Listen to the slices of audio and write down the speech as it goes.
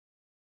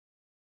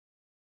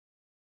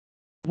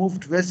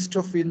moved west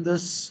of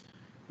Indus,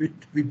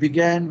 we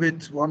began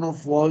with one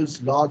of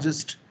world's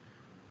largest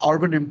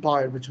urban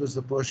empire, which was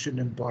the Persian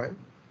Empire.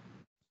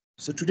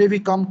 So today we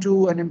come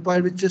to an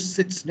empire which just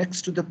sits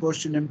next to the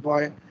Persian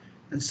Empire,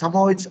 and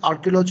somehow its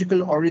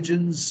archaeological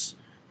origins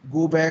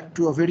go back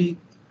to a very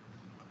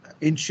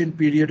ancient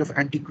period of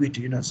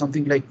antiquity,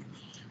 something like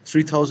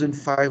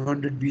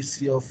 3500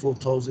 BC or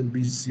 4000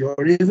 BC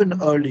or even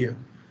earlier.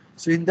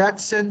 So in that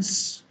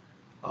sense,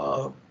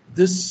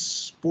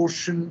 this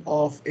portion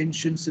of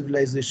ancient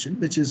civilization,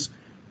 which is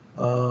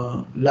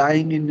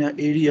lying in an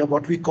area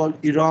what we call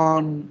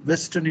Iran,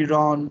 Western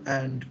Iran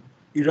and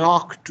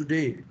Iraq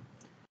today,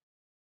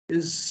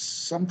 is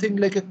something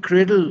like a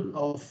cradle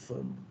of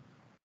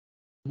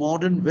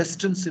modern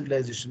Western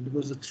civilization,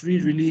 because the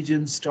three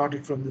religions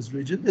started from this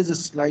region. There's a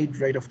slide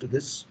right after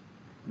this.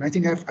 And I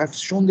think I've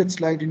shown that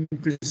slide in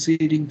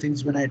preceding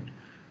things when I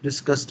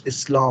discussed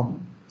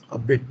Islam a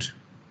bit.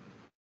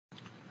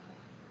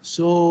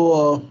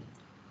 So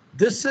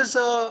this is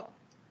a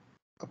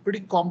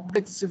pretty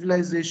complex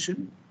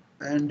civilization.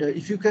 And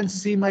if you can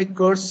see my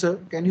cursor,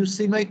 can you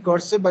see my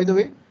cursor, by the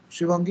way,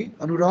 Shivangi,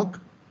 Anurag?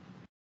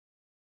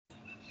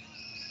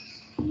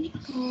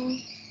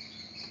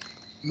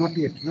 Not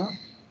yet, no?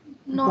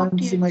 Not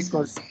yet, see my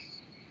cursor.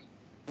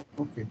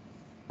 Okay.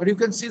 But you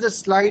can see the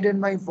slide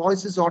and my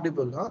voice is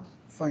audible, huh?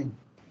 Fine.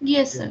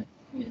 Yes, sir.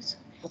 Yes.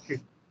 Okay.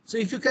 So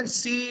if you can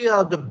see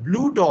the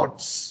blue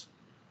dots,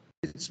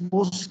 it's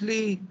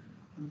mostly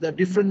the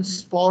different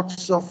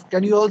spots of,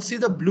 can you all see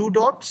the blue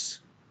dots?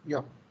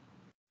 Yeah.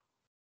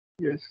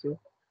 Yes, sir.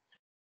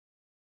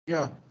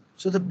 Yeah.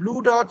 So the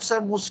blue dots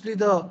are mostly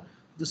the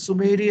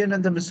Sumerian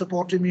and the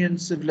Mesopotamian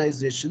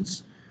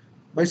civilizations.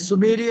 By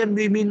Sumerian,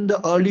 we mean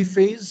the early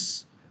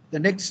phase. The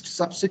next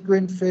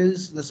subsequent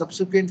phase, the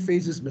subsequent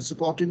phase is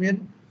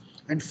Mesopotamian,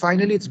 and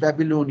finally it's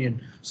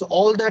Babylonian. So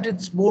all that,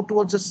 it's more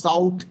towards the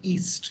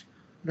southeast,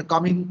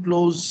 coming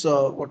close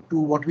to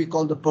what we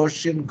call the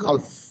Persian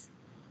Gulf.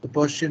 The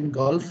Persian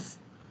Gulf.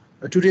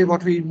 Today,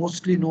 what we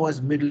mostly know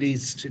as Middle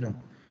East,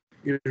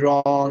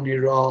 Iran,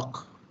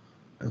 Iraq,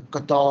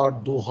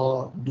 Qatar,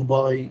 Doha,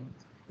 Dubai,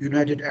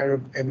 United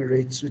Arab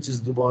Emirates, which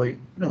is Dubai.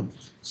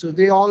 So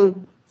they all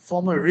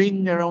form a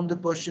ring around the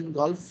Persian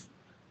Gulf.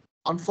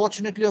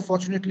 Unfortunately or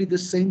fortunately,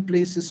 this same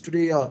place is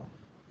today a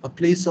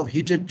place of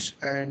heated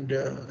and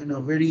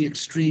very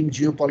extreme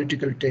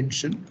geopolitical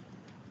tension.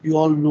 You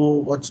all know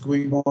what's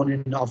going on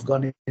in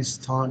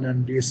Afghanistan,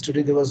 and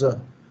yesterday there was a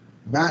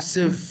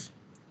massive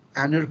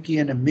anarchy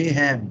and a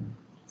mayhem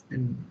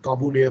in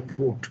Kabul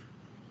airport.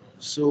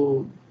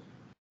 So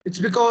it's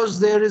because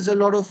there is a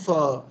lot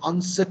of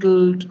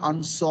unsettled,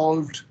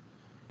 unsolved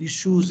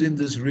issues in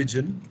this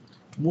region,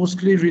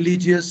 mostly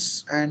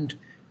religious and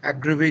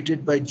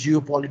aggravated by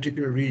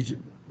geopolitical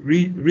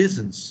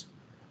reasons.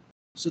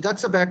 So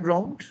that's a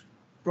background.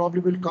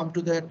 Probably we'll come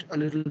to that a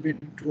little bit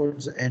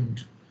towards the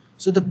end.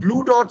 So the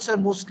blue dots are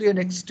mostly an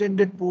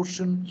extended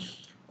portion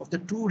of the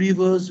two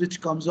rivers which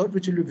comes out,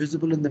 which will be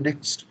visible in the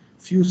next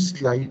few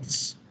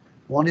slides.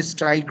 One is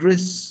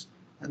Tigris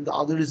and the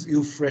other is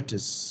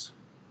Euphrates.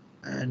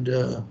 And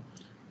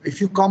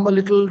if you come a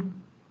little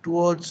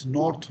towards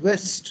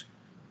northwest,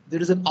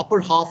 there is an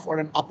upper half or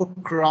an upper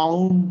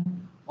crown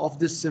of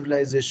this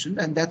civilization,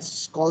 and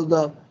that's called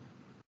the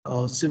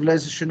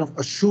civilization of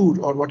Ashur,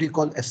 or what you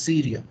call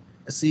Assyria,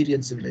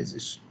 Assyrian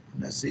civilization.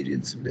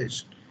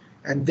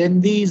 And then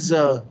these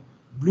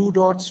blue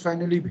dots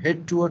finally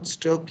head towards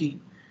Turkey,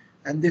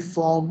 and they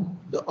form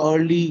the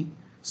early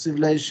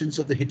civilizations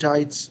of the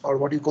Hittites, or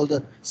what you call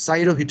the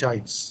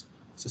Syro-Hittites.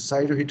 So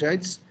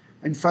Syro-Hittites,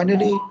 and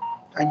finally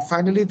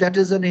that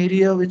is an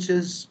area which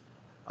is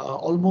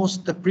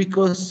almost the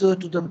precursor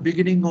to the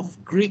beginning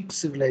of Greek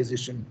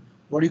civilization,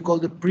 what you call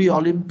the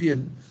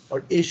pre-Olympian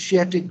or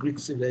Asiatic Greek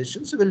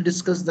civilization. So we'll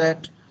discuss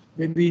that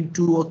maybe in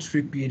 2 or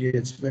 3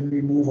 periods when we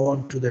move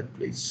on to that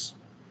place.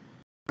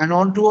 And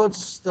on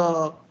towards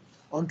the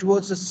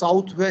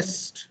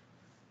southwest,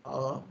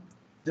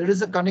 there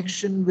is a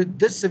connection with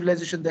this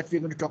civilization that we're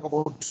going to talk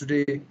about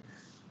today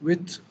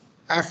with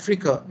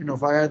Africa,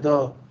 via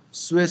the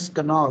Suez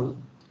Canal,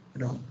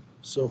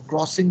 so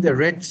crossing the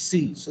Red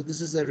Sea. So this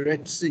is the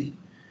Red Sea,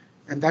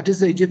 and that is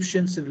the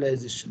Egyptian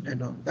civilization.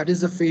 That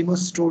is a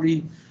famous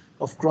story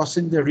of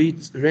crossing the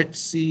Red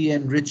Sea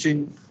and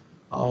reaching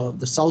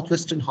the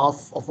southwestern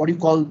half of what you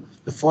call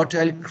the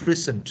Fertile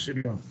Crescent,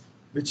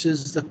 which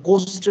is the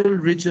coastal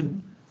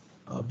region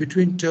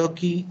between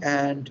Turkey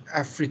and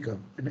Africa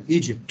and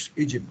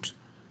Egypt.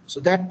 So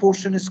that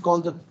portion is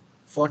called the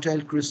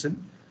Fertile Crescent.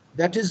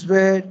 That is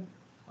where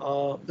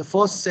the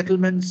first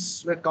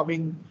settlements were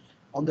coming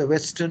on the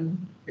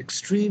western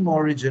extreme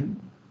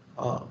origin,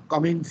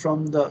 coming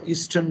from the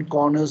eastern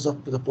corners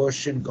of the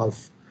Persian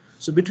Gulf.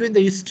 So between the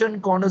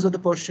eastern corners of the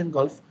Persian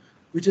Gulf,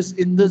 which is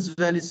Indus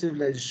Valley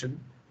civilization,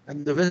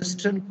 and the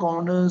western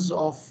corners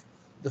of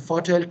the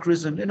Fertile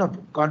Crescent,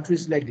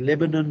 countries like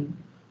Lebanon,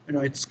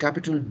 its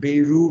capital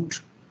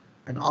Beirut,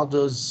 and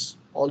others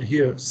all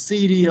here,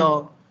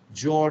 Syria,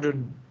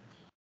 Jordan,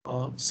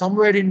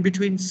 somewhere in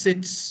between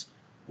sits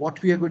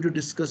what we are going to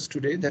discuss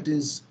today, that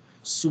is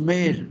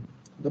Sumer,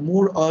 the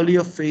more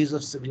earlier phase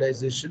of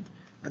civilization,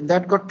 and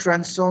that got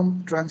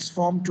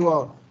transformed to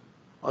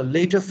a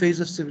later phase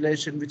of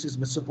civilization, which is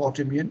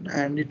Mesopotamian,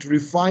 and it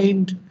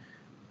refined,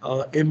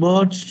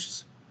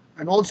 emerged,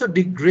 and also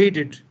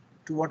degraded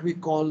to what we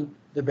call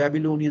the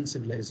Babylonian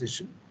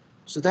civilization.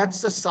 So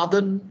that's the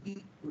southern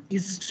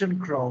eastern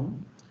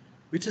crown,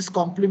 which is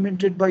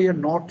complemented by a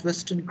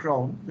northwestern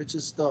crown, which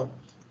is the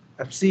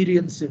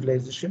Assyrian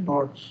civilization,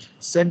 or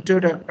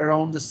centered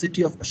around the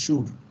city of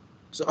Ashur.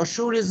 So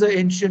Ashur is the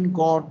ancient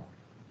god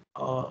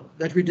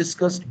that we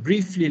discussed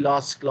briefly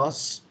last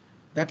class,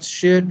 that's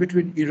shared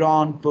between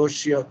Iran,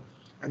 Persia,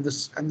 and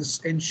this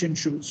ancient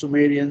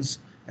Sumerians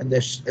and the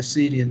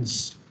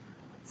Assyrians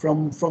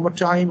from a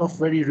time of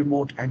very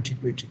remote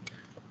antiquity.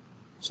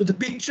 So the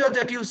picture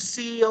that you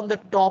see on the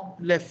top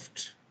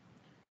left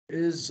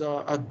is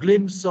a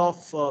glimpse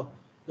of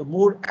the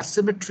more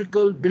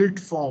asymmetrical build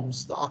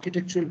forms, the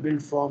architectural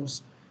build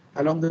forms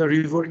along the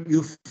river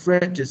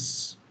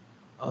Euphrates.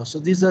 So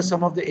these are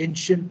some of the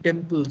ancient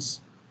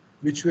temples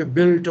which were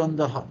built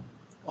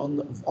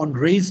on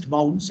raised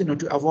mounds,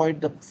 to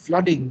avoid the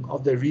flooding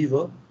of the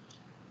river.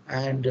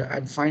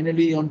 And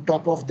finally, on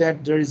top of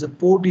that, there is a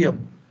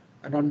podium,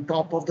 and on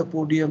top of the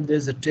podium,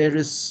 there's a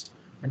terrace,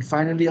 and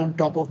finally, on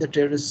top of the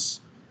terrace,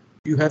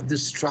 you have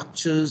these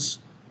structures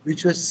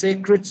which were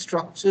sacred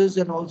structures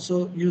and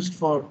also used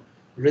for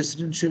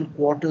residential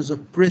quarters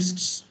of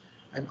priests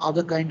and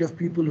other kind of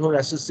people who are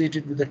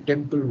associated with the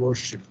temple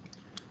worship.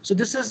 So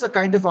this is the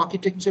kind of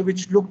architecture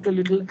which looked a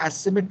little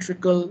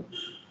asymmetrical,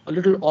 a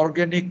little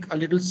organic, a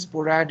little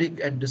sporadic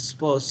and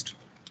dispersed.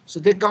 So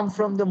they come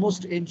from the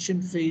most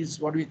ancient phase,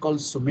 what we call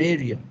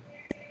Sumeria.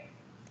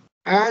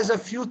 As a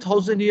few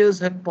thousand years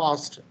had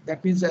passed,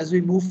 that means as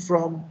we move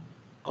from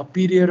a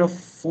period of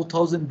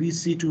 4000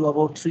 BC to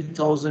about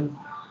 3000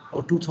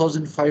 or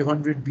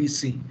 2500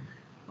 BC,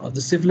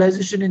 the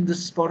civilization in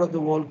this part of the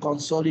world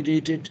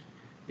consolidated.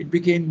 It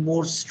became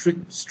more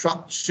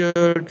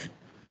structured,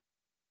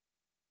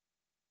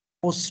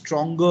 more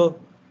stronger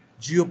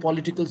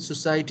geopolitical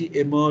society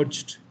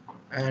emerged,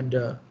 and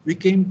we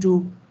came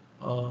to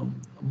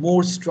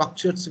more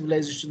structured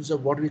civilizations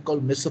of what we call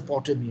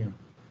Mesopotamia.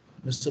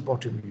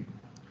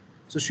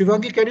 So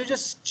Shivangi, can you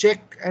just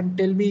check and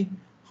tell me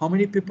how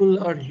many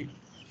people are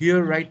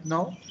here right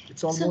now?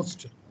 It's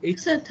almost 8.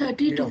 Sir,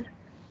 32. Yeah.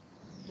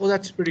 Oh,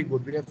 that's pretty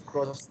good. We have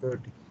crossed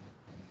 30.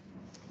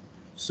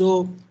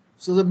 So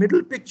the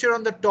middle picture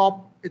on the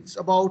top, it's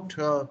about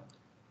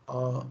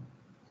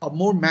a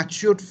more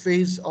matured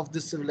phase of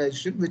this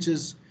civilization, which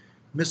is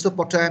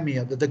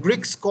Mesopotamia. The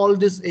Greeks called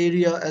this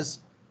area as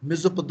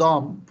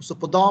Mesopotam. So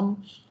Podam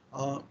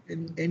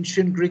in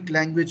ancient Greek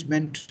language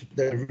meant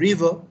the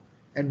river,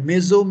 and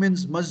Meso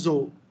means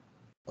Mazo,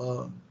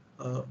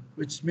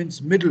 which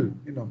means middle,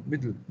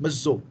 middle,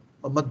 Mazo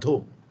or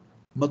Madho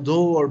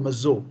or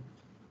Mazo.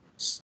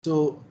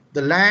 So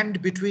the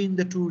land between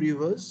the two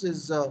rivers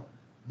is the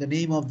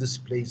name of this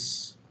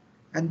place.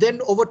 And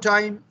then over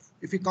time,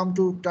 if we come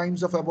to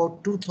times of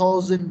about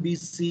 2000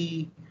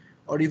 BC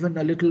or even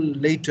a little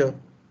later,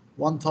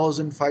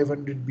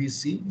 1500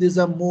 BC, these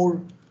are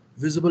more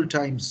visible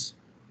times.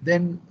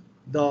 Then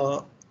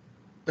the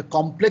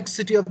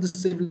complexity of the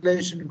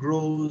civilization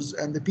grows,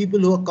 and the people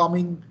who are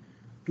coming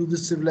to the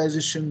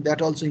civilization,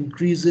 that also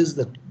increases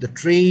the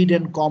trade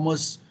and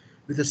commerce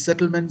with the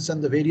settlements,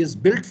 and the various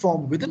built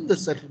form within the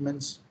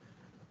settlements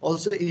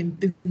also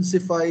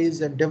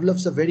intensifies and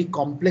develops a very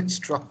complex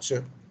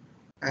structure.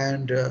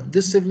 And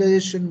this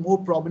civilization more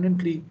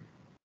prominently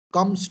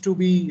comes to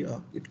be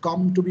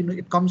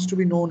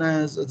known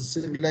as the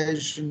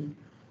civilization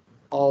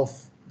of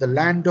the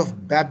land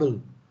of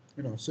Babel.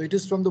 So it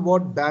is from the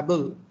word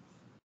Babel,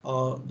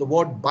 the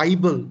word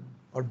Bible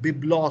or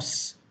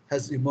Biblos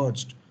has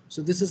emerged.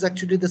 So this is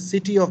actually the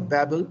city of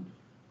Babel,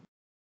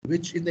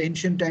 which in the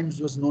ancient times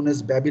was known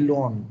as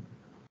Babylon.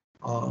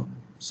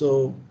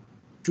 So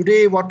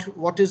today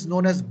what is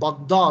known as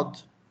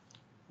Baghdad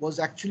was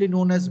actually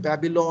known as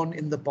Babylon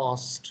in the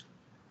past.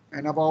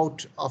 And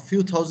about a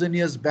few thousand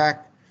years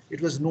back, it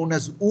was known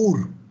as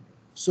Ur.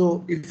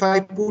 So if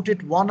I put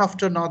it one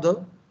after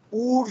another,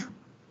 Ur,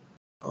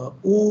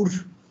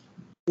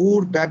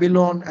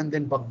 Babylon, and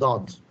then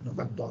Baghdad.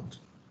 Baghdad.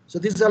 So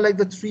these are like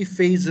the three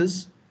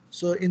phases.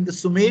 So in the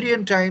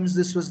Sumerian times,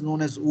 this was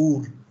known as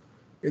Ur.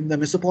 In the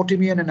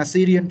Mesopotamian and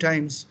Assyrian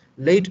times,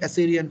 late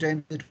Assyrian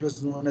times, it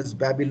was known as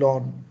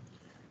Babylon.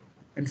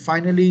 And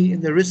finally,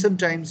 in the recent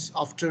times,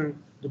 after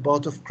the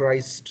birth of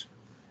Christ,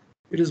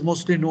 it is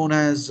mostly known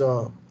as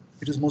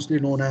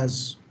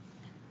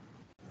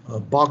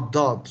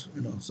Baghdad.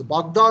 So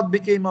Baghdad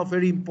became a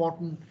very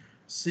important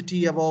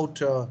city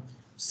about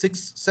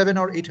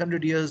 700 or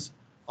 800 years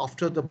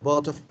after the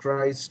birth of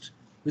Christ,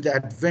 with the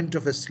advent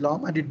of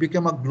Islam, and it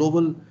became a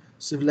global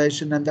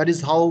civilization. And that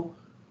is how,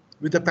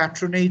 with the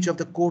patronage of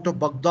the court of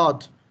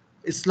Baghdad,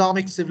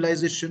 Islamic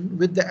civilization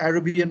with the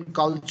Arabian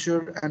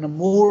culture and a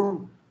more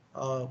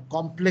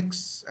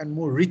complex and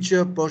more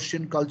richer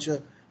Persian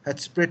culture had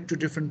spread to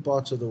different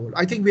parts of the world.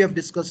 I think we have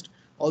discussed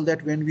all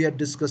that when we had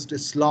discussed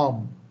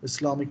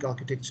Islamic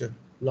architecture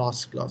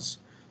last class.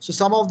 So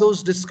some of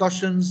those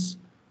discussions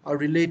are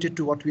related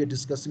to what we are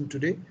discussing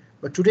today.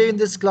 But today in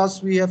this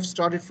class, we have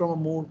started from a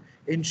more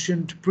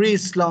ancient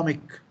pre-Islamic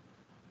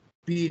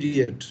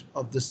period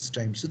of this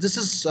time. So this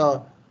is uh,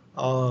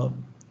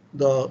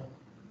 the,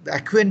 the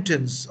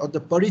acquaintance or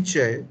the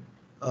parichay,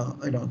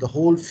 the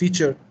whole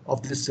feature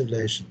of this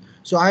civilization.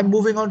 So I'm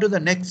moving on to the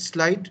next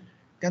slide.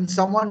 Can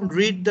someone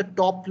read the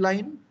top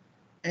line?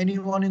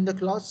 Anyone in the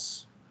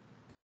class?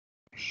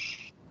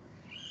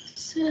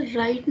 Sir,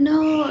 right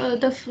now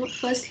the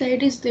first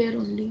slide is there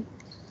only.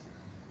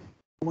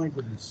 Oh my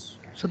goodness.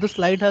 So the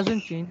slide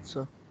hasn't changed,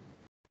 sir.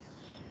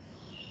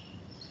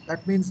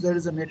 That means there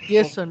is a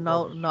Yes, network sir.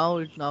 problem. Now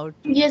it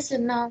changed. Yes, sir,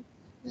 now.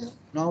 Yeah.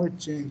 Now it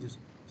changes.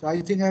 So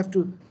I think I have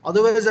to,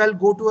 otherwise I'll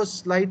go to a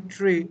slide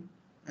tray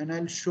and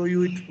I'll show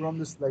you it from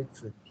the slide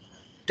tray.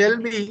 Tell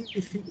me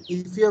if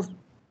you have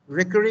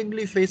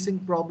recurringly facing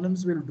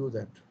problems, we'll do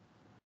that.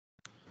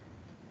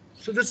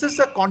 So this is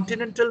a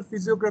continental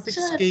physiographic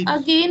Sir, scape.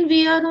 again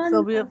we are So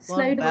on we have gone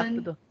slide back to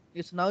 1. the.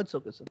 Yes, now it's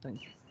okay, sir.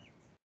 Thank you.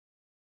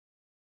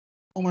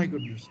 Oh my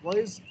goodness, why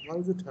is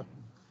it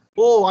happening?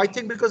 Oh, I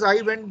think because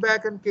I went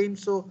back and came,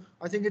 so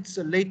I think it's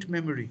a late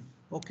memory.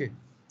 Okay.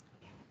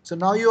 So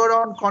now you are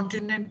on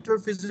continental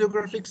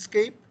physiographic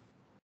scape.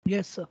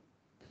 Yes, sir.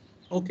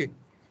 Okay.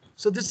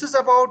 So this is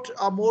about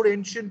a more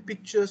ancient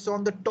picture. So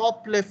on the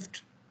top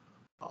left,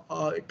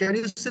 can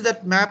you see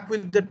that map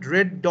with that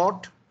red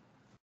dot?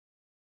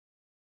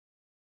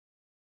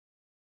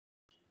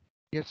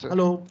 Yes, sir.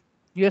 Hello.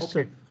 Yes,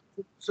 Okay.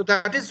 sir. So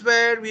that is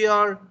where we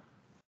are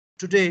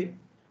today,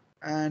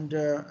 and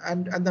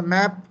the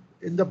map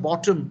in the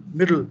bottom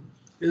middle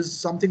is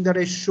something that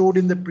I showed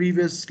in the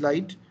previous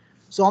slide.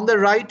 So on the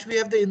right we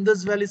have the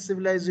Indus Valley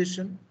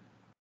civilization.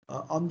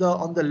 On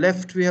the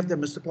left we have the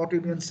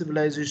Mesopotamian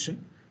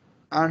civilization,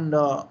 and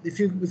if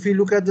you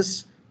look at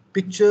this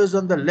pictures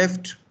on the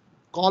left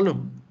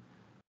column,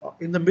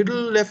 in the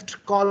middle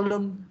left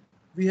column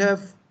we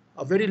have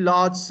a very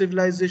large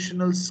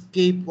civilizational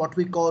scape, what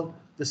we call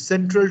the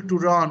Central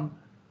Turan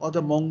or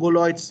the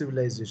Mongoloid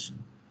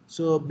civilization.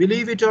 So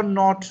believe it or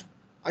not,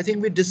 I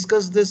think we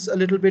discussed this a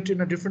little bit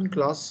in a different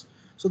class.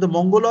 So the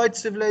Mongoloid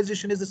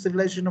civilization is the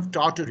civilization of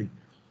Tartary.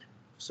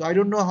 So I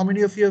don't know how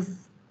many of you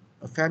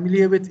are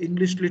familiar with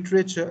English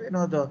literature. You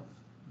know the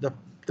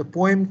the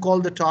poem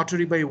called The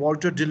Tartary by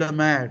Walter de la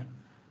Mare.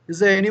 Is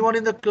there anyone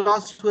in the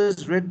class who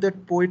has read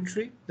that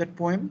poetry, that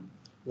poem?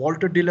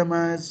 Walter de la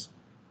Mare's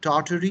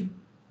Tartary,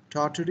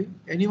 Tartary.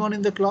 Anyone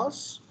in the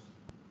class?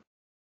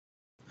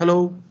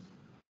 Hello?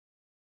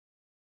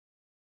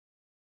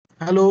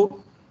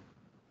 Hello?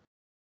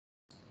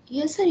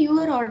 Yes, sir, you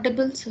are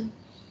audible, sir.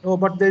 No,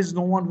 but there is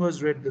no one who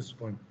has read this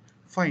poem.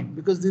 Fine,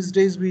 because these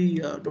days we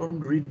don't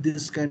read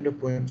this kind of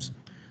poems.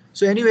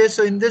 So anyway,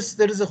 so in this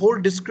there is a whole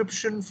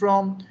description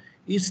from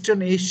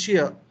Eastern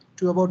Asia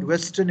to about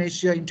Western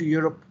Asia into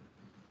Europe.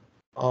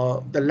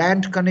 The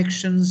land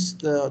connections,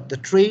 the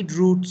trade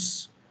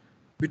routes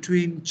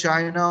between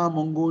China,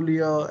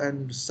 Mongolia,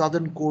 and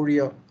southern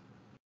Korea,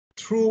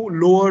 through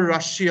lower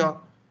Russia,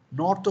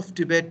 north of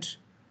Tibet,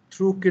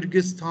 through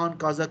Kyrgyzstan,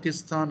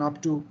 Kazakhstan,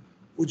 up to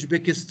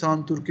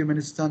Uzbekistan,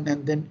 Turkmenistan,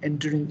 and then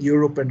entering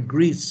Europe and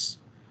Greece.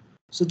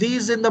 So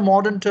these in the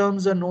modern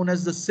terms are known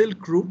as the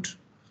Silk Route,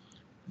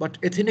 but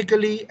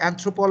ethnically,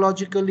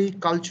 anthropologically,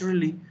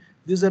 culturally,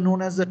 these are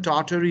known as the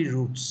Tartary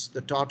routes,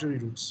 the Tartary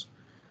routes.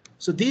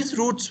 So these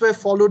routes were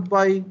followed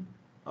by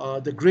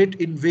the great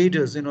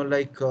invaders,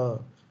 like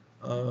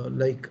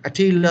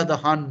Attila the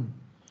Hun,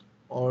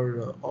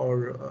 or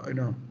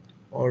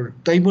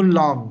Taimur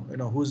Lang,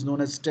 who's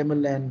known as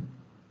Tamil, and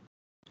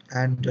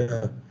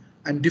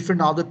and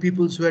different other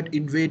peoples who had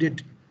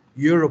invaded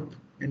Europe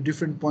in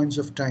different points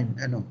of time.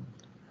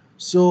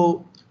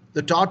 So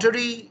the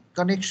Tartary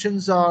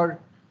connections are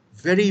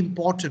very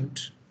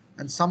important,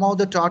 and somehow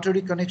the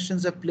Tartary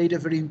connections have played a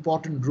very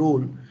important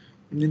role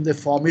in the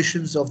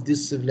formations of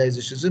these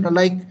civilizations.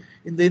 Like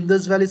in the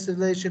Indus Valley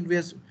civilization,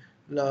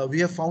 we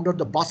have found out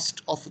the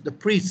bust of the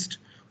priest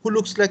who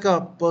looks like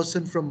a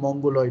person from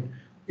Mongoloid.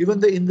 Even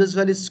the Indus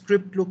Valley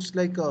script looks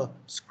like a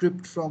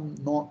script from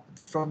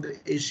the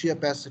Asia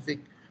Pacific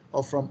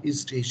or from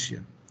East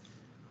Asia.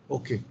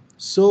 Okay,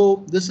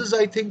 so this is,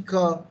 I think,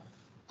 a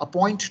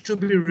point to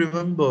be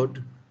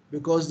remembered,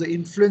 because the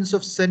influence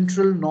of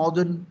Central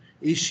Northern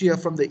Asia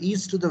from the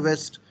east to the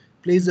west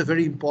plays a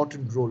very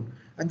important role.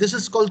 And this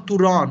is called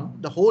Turan.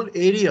 The whole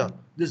area,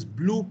 this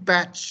blue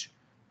patch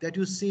that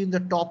you see in the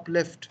top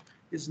left,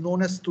 is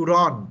known as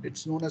Turan.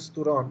 It's known as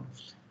Turan.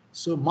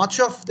 So much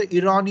of the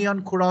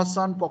Iranian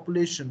Khorasan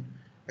population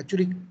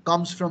actually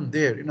comes from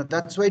there.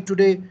 That's why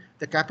today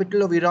the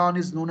capital of Iran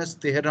is known as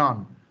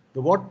Tehran.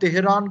 The word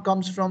Tehran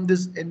comes from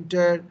this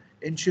entire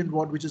ancient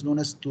word which is known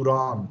as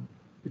Turan,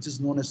 which is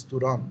known as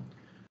Turan.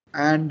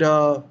 And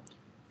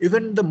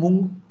even the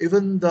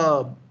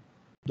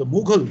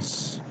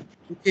Mughals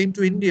who came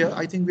to India,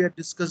 I think we had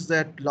discussed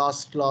that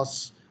last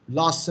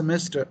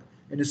semester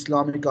in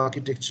Islamic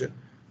architecture.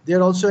 They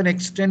are also an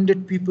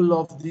extended people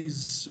of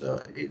this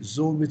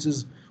zone, which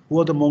is who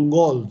are the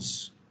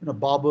Mongols.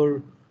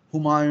 Babur,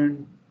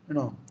 Humayun,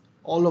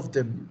 all of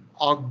them,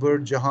 Akbar,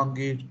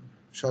 Jahangir,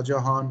 Shah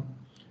Jahan,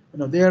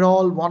 they are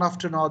all one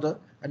after another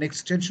an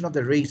extension of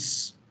the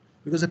race.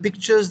 Because the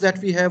pictures that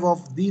we have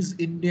of these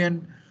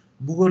Indian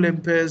Mughal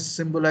empires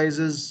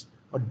symbolizes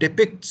or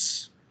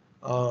depicts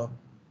uh,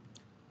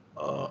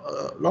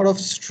 a lot of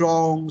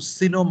strong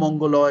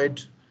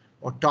Sino-Mongoloid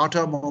or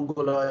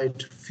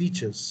Tata-Mongoloid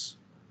features.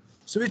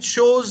 So it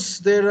shows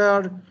there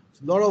are a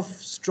lot of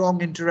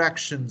strong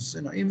interactions.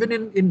 Even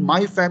in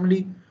my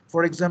family,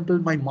 for example,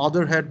 my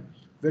mother had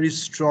very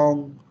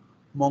strong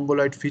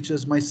Mongoloid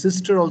features. My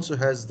sister also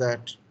has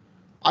that.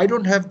 I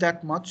don't have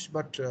that much,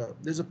 but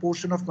there's a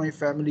portion of my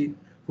family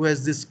who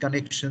has these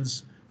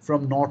connections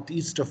from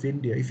northeast of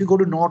India. If you go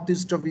to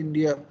northeast of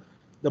India,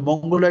 the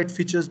Mongoloid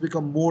features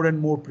become more and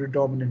more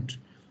predominant.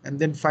 And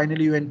then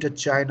finally you enter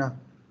China,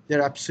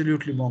 they're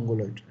absolutely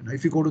Mongoloid.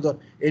 If you go to the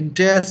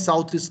entire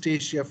Southeast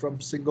Asia from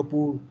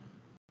Singapore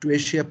to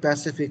Asia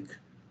Pacific,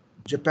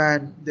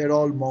 Japan, they're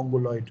all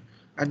Mongoloid.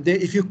 And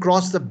if you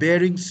cross the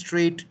Bering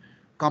Strait,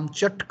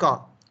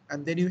 Kamchatka,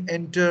 and then you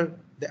enter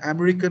the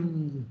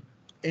American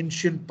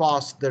ancient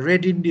past, the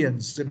Red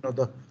Indians,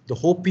 the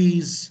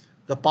Hopis,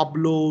 the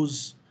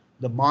Pablos,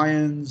 the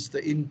Mayans,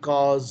 the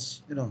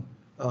Incas,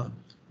 uh,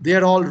 they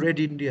are all Red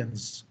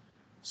Indians.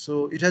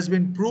 So it has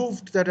been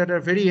proved that at a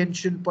very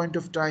ancient point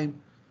of time,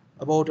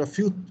 about a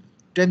few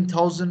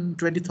 10,000,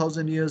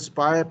 20,000 years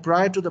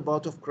prior to the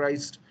birth of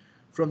Christ,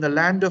 from the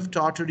land of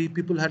Tartary,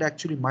 people had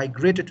actually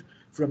migrated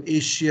from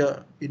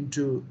Asia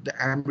into the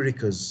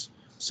Americas.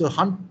 So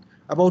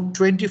about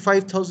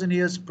 25,000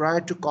 years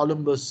prior to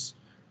Columbus,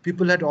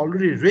 people had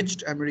already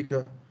reached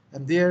America,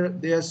 and they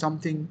are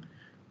something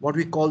what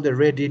we call the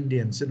Red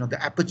Indians, the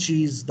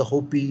Apaches, the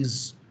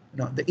Hopis,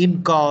 the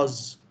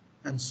Incas,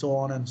 and so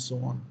on and so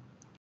on.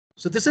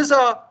 So this is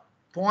a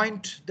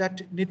point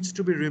that needs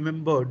to be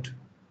remembered.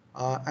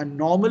 And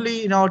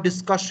normally in our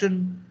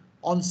discussion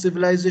on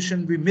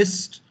civilization, we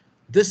missed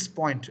this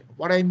point.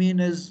 What I mean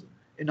is,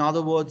 in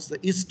other words, the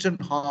eastern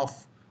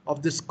half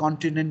of this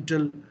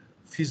continental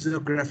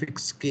physiographic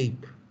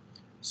scape.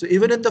 So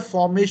even in the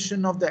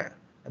formation of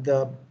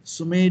the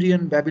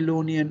Sumerian,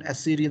 Babylonian,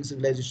 Assyrian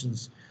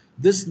civilizations,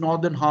 this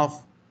northern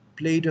half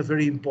played a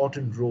very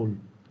important role.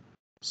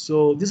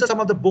 So these are some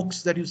of the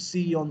books that you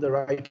see on the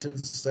right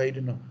hand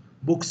side,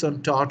 books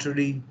on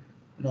Tartary,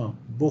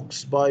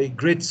 books by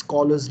great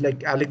scholars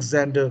like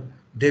Alexander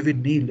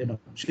David Neal.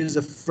 She is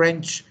a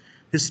French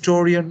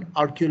historian,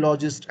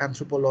 archaeologist,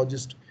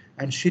 anthropologist,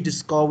 and she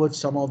discovered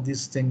some of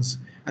these things.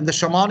 And the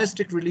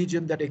shamanistic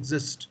religion that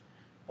exists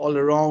all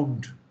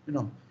around,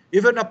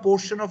 even a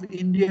portion of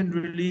Indian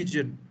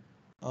religion,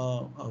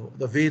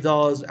 the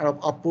Vedas,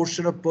 a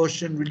portion of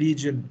Persian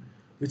religion,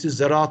 which is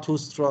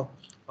Zarathustra,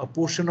 a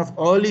portion of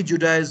early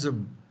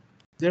Judaism,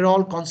 they're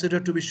all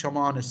considered to be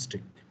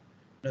shamanistic.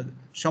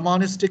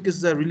 Shamanistic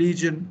is the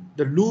religion,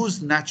 the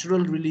loose natural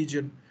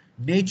religion,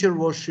 nature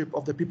worship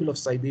of the people of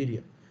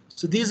Siberia.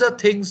 So these are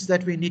things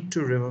that we need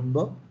to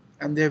remember,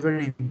 and they're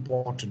very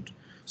important.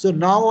 So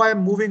now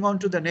I'm moving on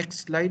to the next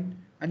slide,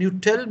 and you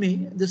tell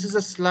me, this is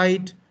a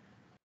slide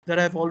that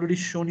I've already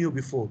shown you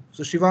before.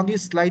 So Shivangi,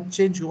 slide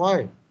change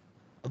why?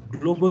 A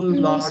global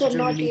No, sir, larger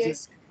not yet.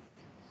 religious.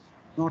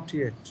 Not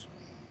yet.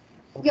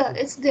 Okay. Yeah,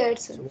 it's there,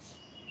 sir.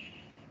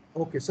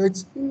 Okay, so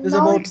there's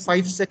Now about it's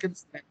 5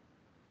 seconds.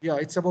 Yeah,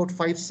 it's about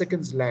 5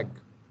 seconds lag.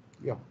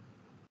 Yeah.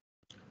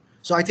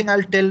 So I think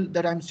I'll tell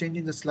that I'm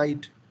changing the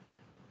slide.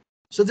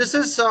 So this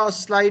is a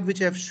slide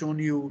which I've shown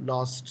you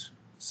last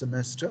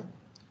semester.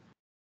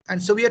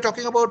 And so we are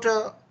talking about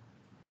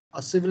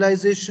a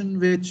civilization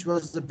which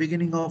was the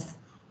beginning of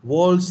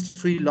world's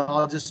three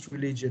largest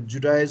religion,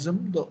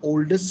 Judaism, the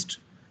oldest,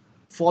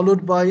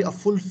 followed by a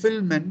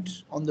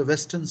fulfillment on the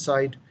western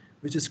side,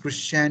 which is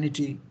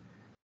Christianity,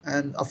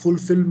 and a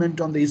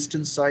fulfillment on the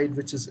eastern side,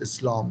 which is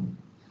Islam.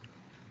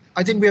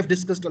 I think we have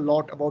discussed a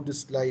lot about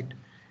this slide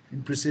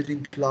in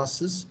preceding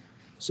classes.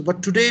 So,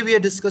 but today we are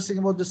discussing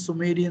about the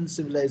Sumerian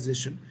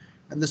civilization,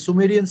 and the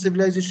Sumerian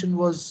civilization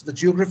was the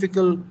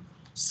geographical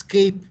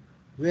scape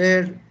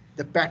where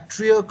the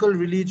patriarchal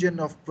religion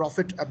of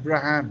Prophet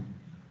Abraham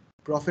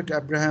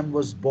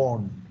was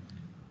born.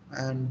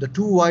 And the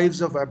two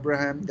wives of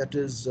Abraham, that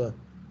is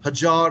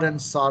Hajar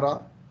and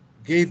Sarah,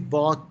 gave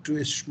birth to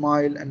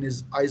Ishmael and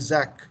his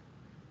Isaac.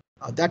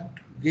 That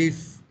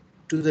gave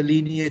to the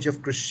lineage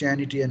of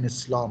Christianity and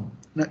Islam.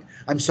 No,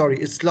 I'm sorry,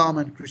 Islam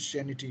and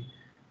Christianity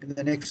in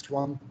the next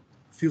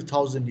few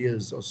thousand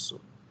years or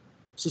so.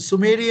 So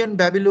Sumerian,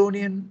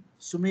 Babylonian,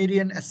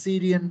 Sumerian,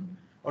 Assyrian,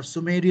 or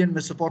Sumerian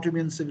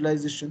Mesopotamian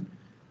civilization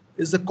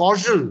is the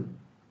causal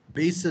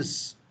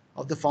basis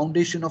of the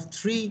foundation of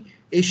three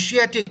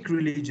Asiatic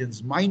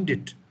religions. Mind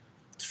it,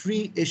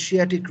 three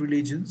Asiatic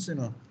religions,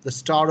 the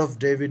Star of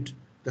David,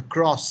 the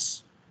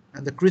cross,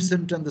 and the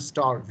crescent and the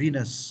star,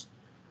 Venus.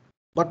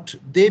 But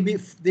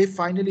they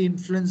finally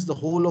influenced the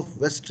whole of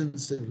Western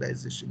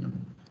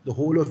civilization, the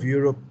whole of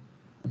Europe,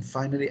 and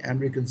finally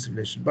American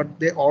civilization. But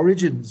their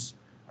origins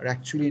are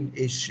actually in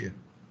Asia.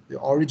 The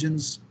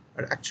origins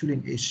are actually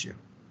in Asia.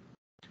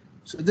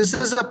 So this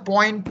is a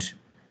point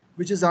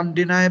which is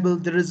undeniable.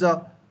 There is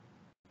a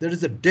there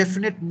is a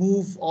definite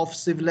move of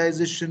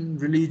civilization,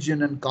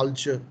 religion, and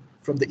culture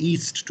from the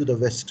east to the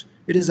west.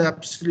 It is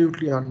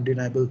absolutely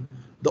undeniable.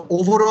 The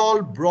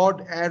overall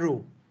broad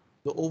arrow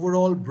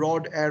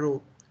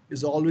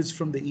is always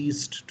from the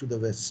east to the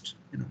west.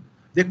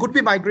 There could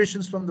be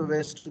migrations from the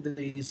west to the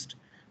east.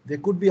 There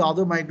could be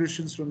other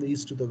migrations from the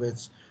east to the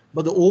west,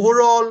 but the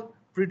overall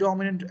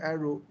predominant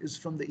arrow is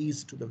from the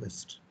east to the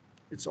west.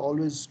 It's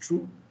always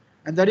true.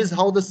 And that is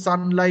how the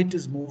sunlight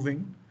is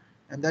moving.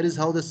 And that is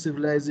how the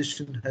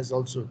civilization has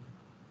also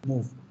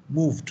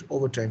moved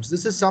over time. So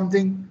this is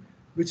something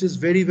which is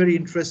very, very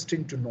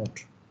interesting to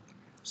note.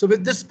 So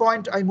with this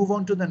point, I move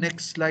on to the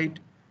next slide.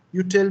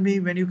 You tell me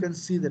when you can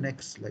see the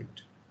next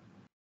slide.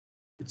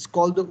 It's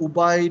called the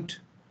Ubaid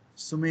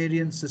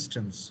Sumerian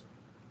systems.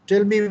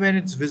 Tell me when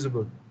it's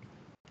visible.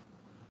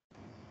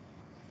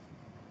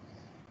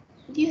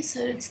 Yes,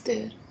 sir, it's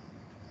there.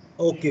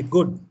 Okay,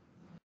 good.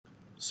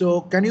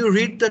 So can you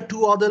read the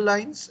two other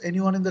lines?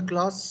 Anyone in the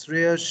class?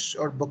 Reyash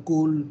or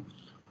Bakul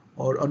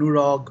or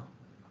Anurag?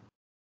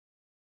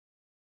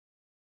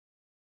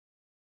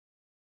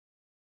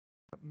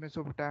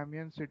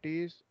 Mesopotamian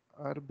cities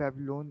are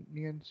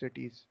Babylonian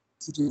cities.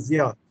 Cities,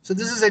 yeah. So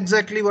this is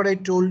exactly what I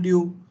told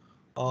you.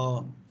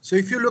 So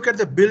if you look at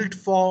the built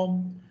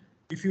form,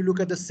 if you look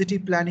at the city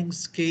planning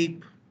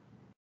scape,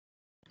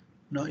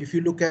 now if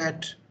you look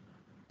at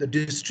the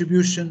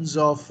distributions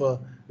of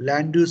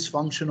land use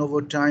function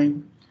over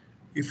time,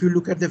 if you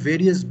look at the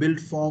various built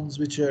forms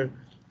which are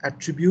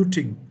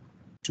attributing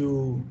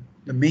to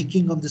the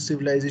making of the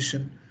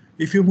civilization,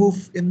 if you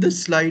move in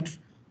this slide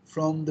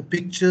from the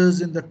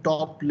pictures in the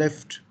top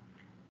left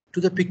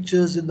to the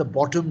pictures in the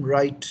bottom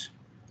right,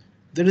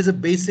 there is a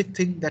basic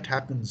thing that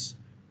happens.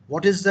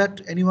 What is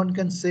that? Anyone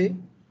can say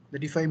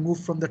that if I move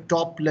from the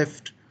top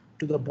left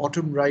to the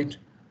bottom right,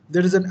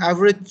 there is an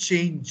average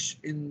change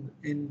in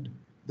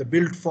the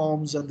built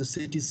forms and the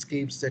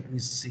cityscapes that we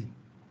see.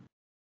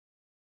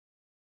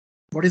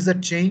 What is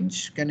that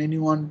change? Can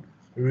anyone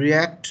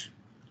react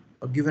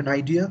or give an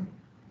idea?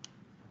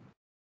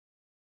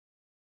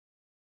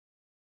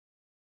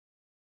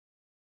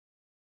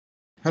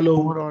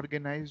 Hello. More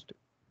organized.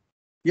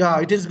 Yeah,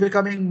 it is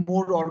becoming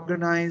more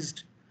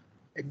organized.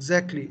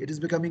 Exactly. It is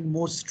becoming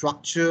more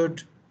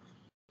structured.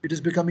 It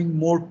is becoming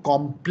more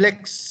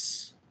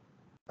complex,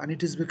 and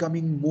it is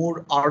becoming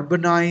more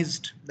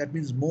urbanized. That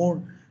means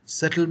more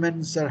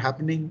settlements are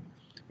happening.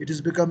 It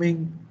is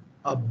becoming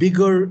a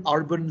bigger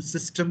urban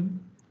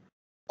system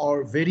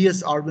or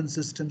various urban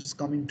systems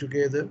coming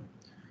together.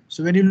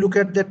 So when you look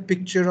at that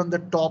picture on the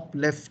top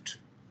left,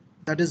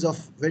 that is of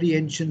very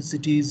ancient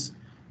cities,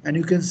 and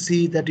you can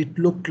see that it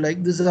looked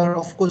like, these are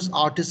of course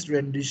artist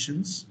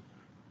renditions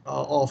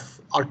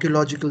of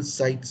archaeological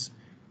sites.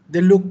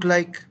 They look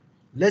like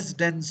less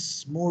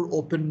dense, more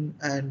open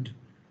and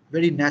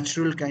very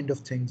natural kind of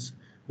things.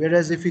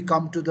 Whereas if we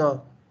come to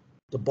the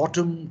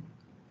bottom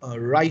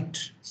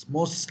right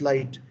most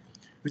slide,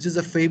 which is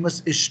a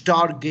famous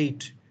Ishtar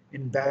Gate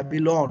in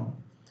Babylon,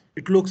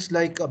 it looks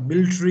like a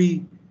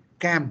military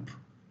camp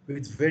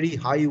with very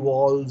high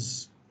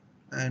walls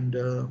and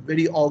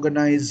very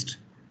organized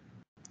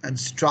and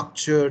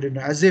structured, and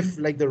as if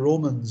like the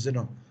Romans,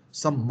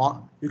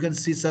 you can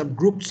see some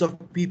groups of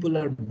people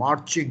are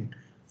marching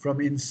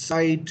from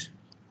inside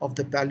of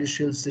the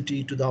palatial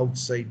city to the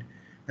outside.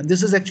 And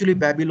this is actually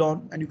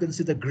Babylon, and you can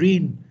see the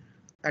green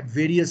at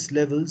various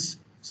levels.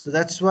 So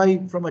that's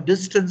why from a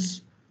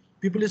distance,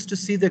 people used to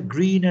see the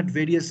green at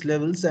various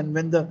levels. And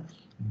when the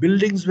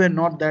buildings were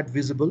not that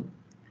visible,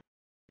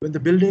 the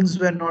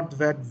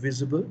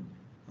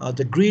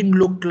green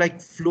looked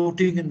like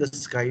floating in the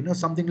sky,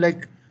 something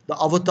like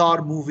the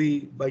Avatar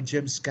movie by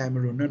James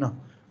Cameron,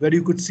 where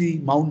you could see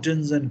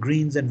mountains and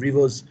greens and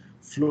rivers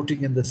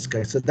floating in the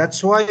sky. So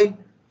that's why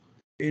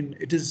there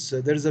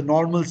is a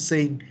normal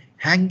saying,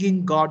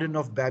 hanging garden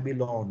of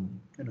Babylon.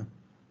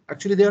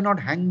 Actually, they are not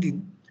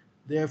hanging;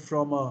 they are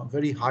from a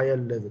very higher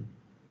level.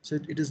 So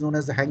it is known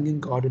as the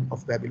hanging garden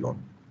of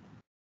Babylon.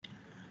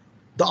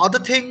 The other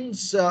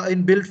things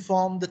in built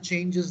form, the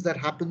changes that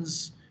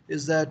happens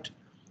is that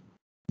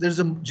there's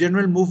a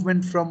general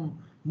movement from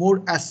more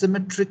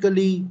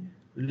asymmetrically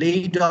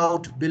laid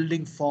out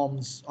building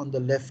forms on the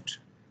left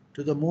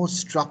to the more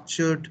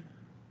structured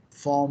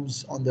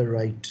forms on the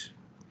right.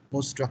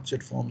 More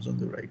structured forms on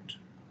the right.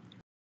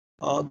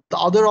 The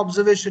other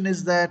observation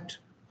is that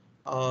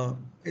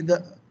in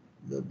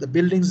the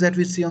buildings that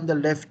we see on the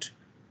left,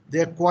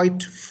 they're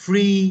quite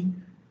free,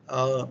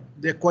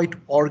 they're quite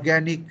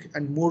organic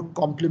and more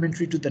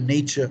complementary to the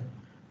nature,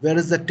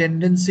 whereas the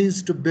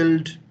tendencies to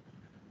build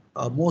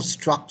more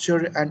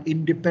structured and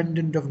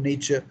independent of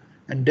nature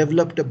and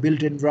developed a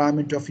built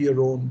environment of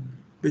your own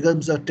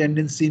becomes a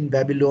tendency in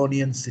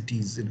Babylonian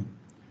cities.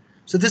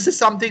 So this is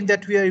something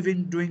that we are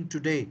even doing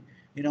today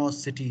in our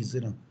cities.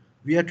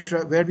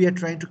 Where we are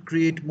trying to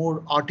create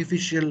more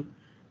artificial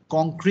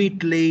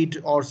concrete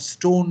laid or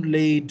stone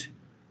laid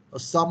or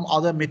some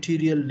other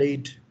material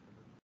laid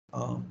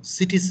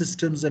city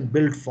systems and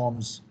built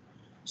forms.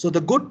 So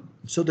the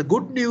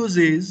good news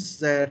is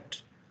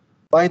that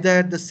By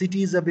that, the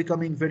cities are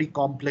becoming very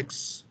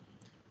complex.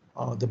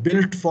 The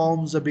built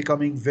forms are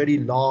becoming very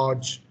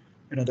large.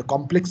 The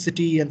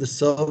complexity and the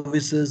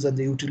services and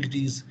the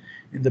utilities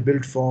in the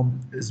built form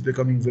is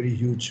becoming very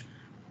huge.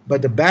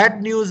 But the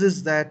bad news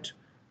is that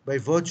by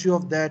virtue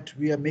of that,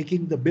 we are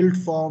making the built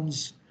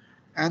forms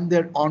and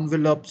their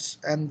envelopes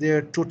and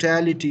their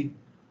totality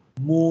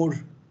more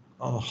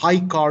high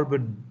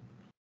carbon.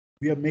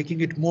 We are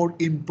making it more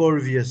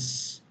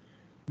impervious.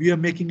 We are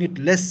making it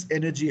less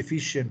energy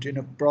efficient,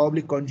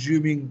 probably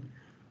consuming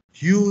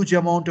huge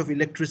amount of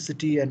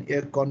electricity and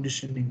air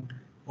conditioning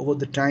over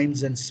the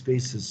times and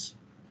spaces.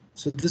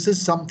 So this is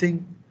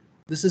something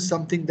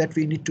that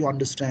we need to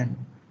understand,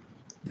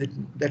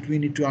 that we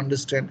need to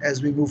understand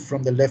as we move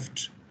from the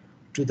left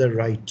to the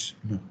right.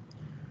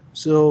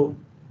 So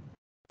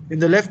in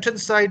the left hand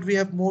side, we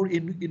have more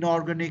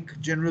inorganic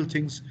general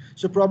things.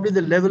 So probably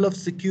the level of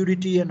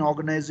security and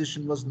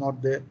organization was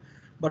not there,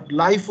 but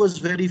life was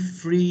very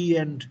free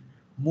and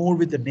more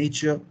with the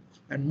nature.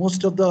 And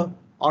most of the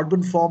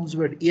urban forms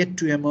were yet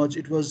to emerge.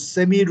 It was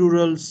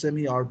semi-rural,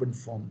 semi-urban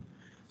form.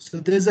 So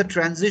there's a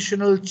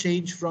transitional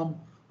change from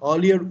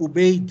earlier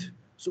Ubaid.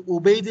 So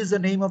Ubaid is the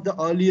name of the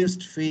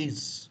earliest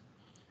phase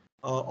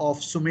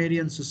of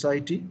Sumerian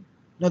society.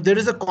 Now there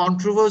is a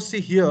controversy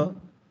here.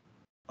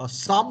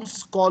 Some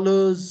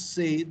scholars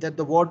say that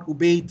the word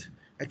Ubaid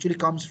actually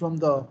comes from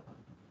the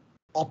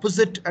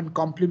opposite and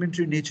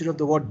complementary nature of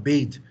the word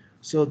Baid.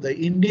 So the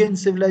Indian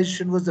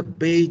civilization was the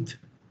Baid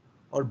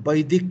or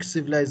Vedic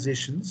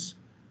civilizations,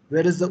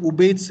 whereas the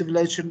Ubaid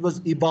civilization was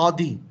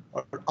Ibadi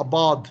or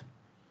Abad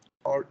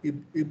or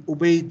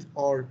Ubaid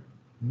or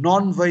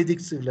non-Vedic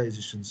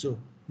civilization. So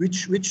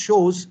which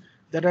shows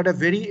that at a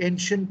very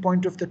ancient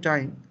point of the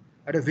time,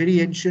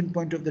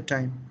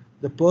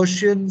 the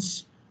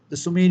Persians, the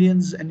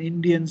Sumerians and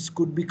Indians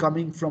could be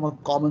coming from a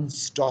common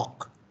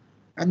stock.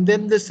 And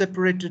then they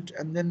separated,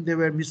 and then there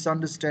were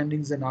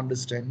misunderstandings and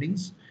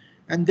understandings.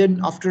 And then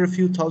after a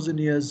few thousand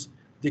years,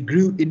 they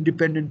grew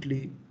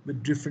independently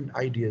with different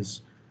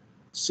ideas.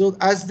 So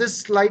as this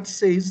slide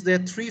says, there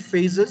are three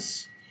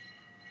phases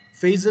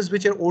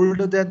which are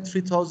older than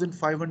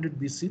 3500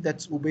 BC,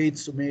 that's Ubaid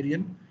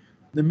Sumerian.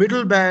 The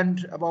middle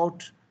band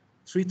about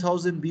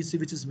 3000 BC,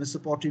 which is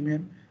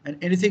Mesopotamian, and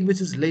anything which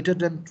is later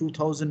than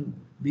 2000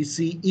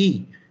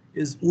 BCE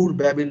is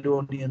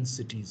Ur-Babylonian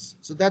cities.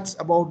 So that's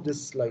about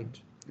this slide.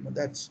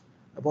 That's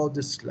about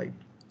this slide.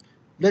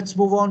 Let's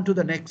move on to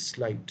the next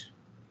slide.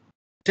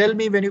 Tell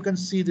me when you can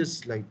see this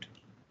slide.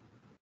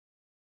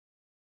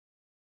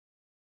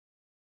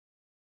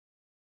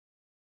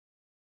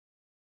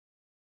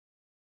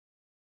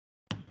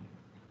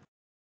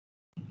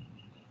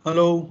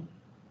 Hello.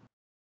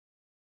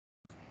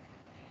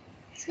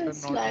 So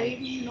slide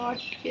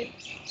not yet.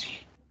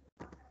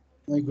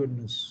 My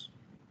goodness.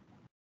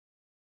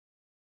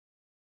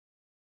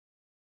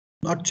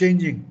 Not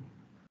changing.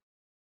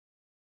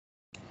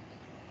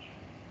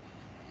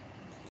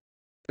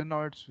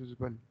 Now it's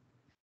visible.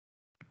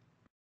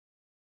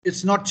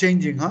 It's not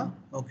changing, huh?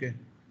 Okay.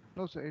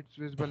 No, sir, it's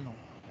visible now.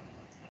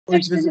 Oh,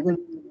 it's visible.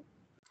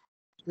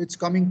 It's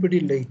coming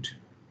pretty late.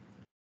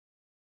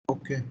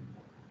 Okay.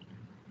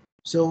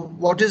 So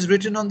what is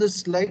written on this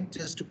slide,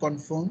 just to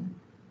confirm?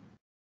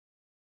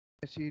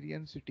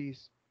 Assyrian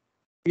cities.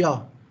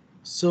 Yeah.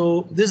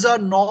 So these are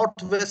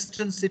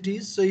northwestern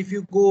cities. So if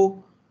you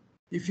go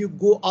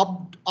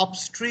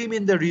upstream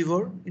in the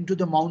river into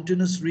the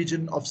mountainous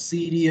region of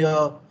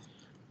Syria,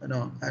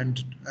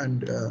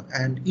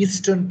 and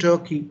eastern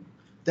Turkey,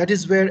 that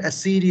is where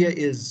Assyria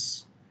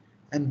is,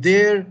 and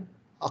there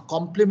a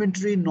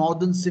complementary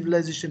northern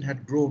civilization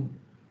had grown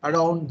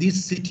around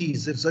these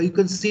cities. And so you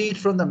can see it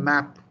from the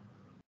map.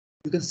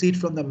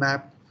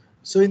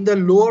 So in the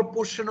lower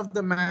portion of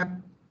the map,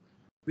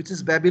 which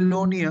is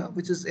Babylonia,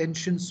 which is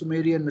ancient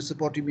Sumerian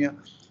Mesopotamia,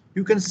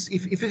 you can,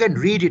 if you can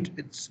read it,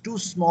 it's too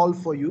small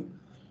for you.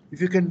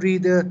 If you can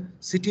read the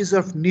cities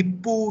of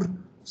Nippur,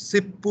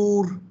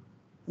 Sippur,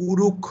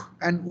 Uruk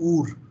and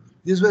Ur.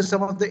 These were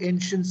some of the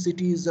ancient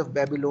cities of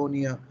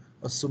Babylonia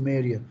or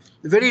Sumeria.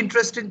 The very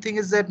interesting thing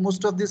is that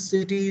most of these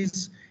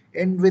cities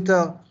end with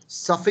a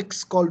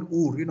suffix called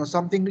Ur.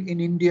 Something in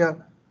India,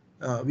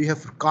 we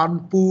have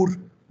Kanpur,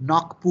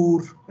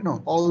 Nagpur,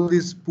 all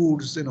these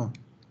purs,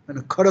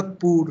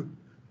 Kharagpur.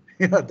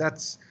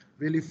 That's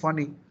really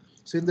funny.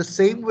 So in the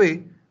same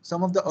way,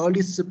 some of the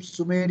early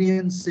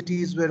Sumerian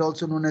cities were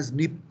also known as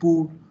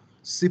Nippur,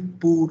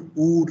 Sippur,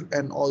 Ur,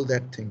 and all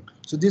that thing.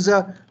 So these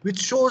are, which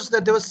shows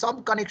that there was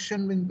some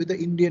connection with the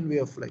Indian way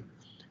of life.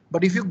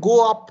 But if you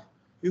go up,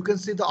 you can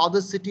see the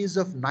other cities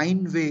of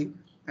Nineveh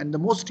and the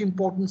most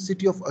important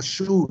city of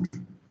Ashur.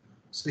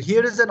 So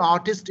here is an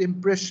artist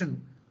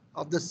impression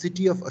of the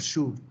city of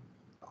Ashur,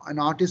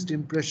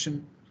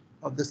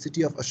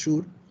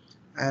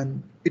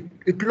 and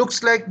it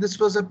looks like this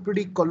was a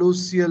pretty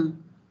colossal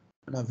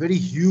and a very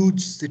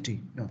huge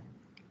city.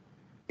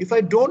 If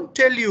I don't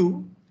tell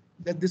you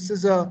that this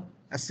is a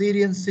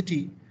Assyrian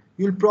city,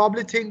 you'll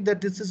probably think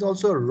that this is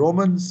also a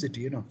Roman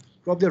city.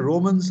 Probably the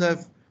Romans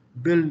have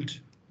built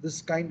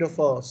this kind of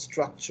a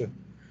structure.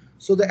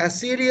 So the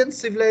Assyrian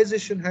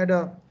civilization had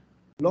a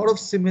lot of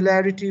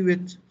similarity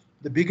with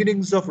the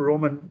beginnings of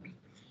Roman.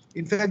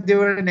 In fact, they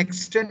were an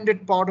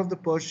extended part of the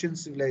Persian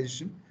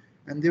civilization,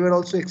 and they were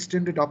also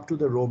extended up to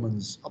the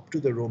Romans.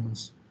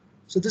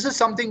 So this is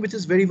something which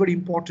is very, very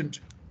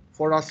important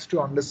for us to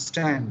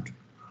understand.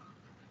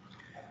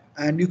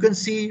 And you can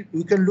see,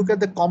 you can look at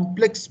the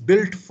complex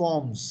built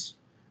forms.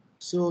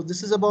 So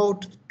this is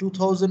about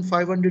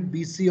 2500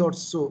 BC or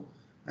so.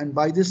 And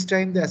by this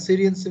time, the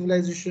Assyrian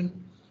civilization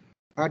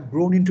had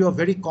grown into a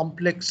very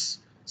complex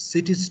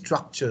city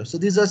structure. So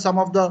these are some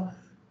of the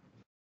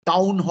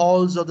town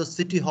halls or the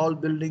city hall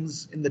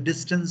buildings. In the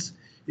distance,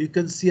 you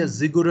can see a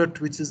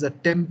ziggurat, which is a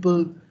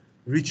temple,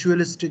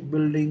 ritualistic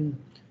building.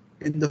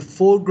 In the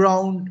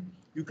foreground,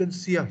 you can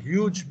see a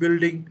huge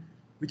building,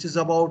 which is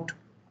about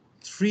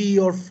 3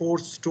 or 4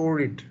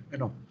 storied,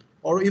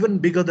 or even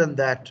bigger than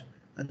that.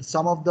 And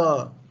some of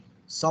the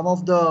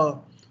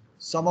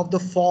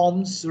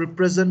forms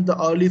represent the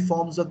early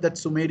forms of that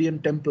Sumerian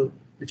temple,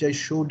 which I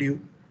showed you.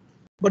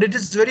 But it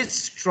is very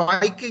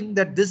striking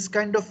that this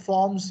kind of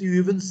forms you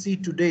even see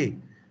today,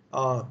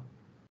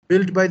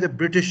 built by the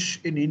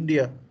British in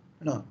India.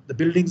 The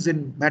buildings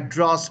in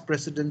Madras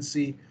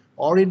Presidency,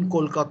 or in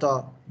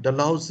Kolkata,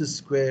 Dalhousie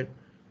Square,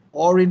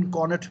 or in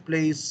Connaught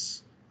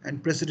Place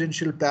and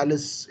Presidential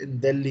Palace in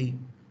Delhi,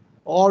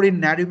 or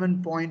in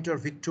Nariman Point or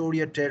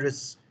Victoria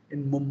Terrace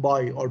in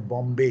Mumbai or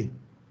Bombay.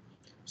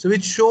 So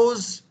it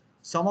shows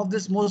some of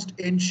this most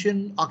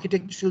ancient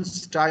architectural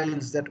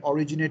styles that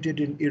originated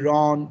in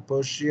Iran,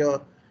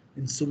 Persia,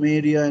 in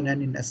Sumeria and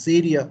in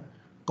Assyria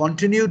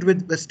continued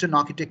with Western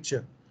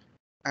architecture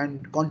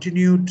and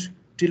continued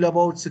till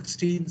about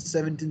 16th,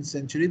 17th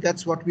century.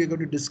 That's what we are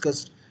going to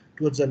discuss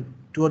towards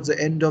the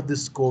end of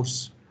this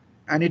course.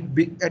 And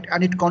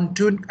it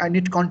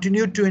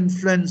continued to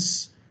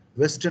influence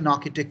Western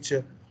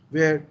architecture,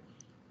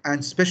 and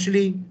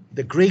especially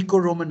the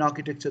Greco-Roman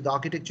architecture, the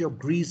architecture of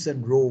Greece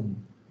and Rome.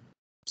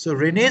 So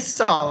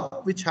Renaissance,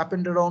 which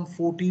happened around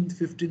 14th,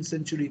 15th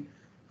century,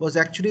 was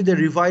actually the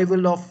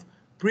revival of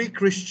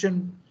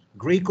pre-Christian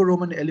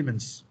Greco-Roman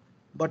elements.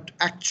 But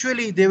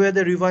actually they were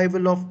the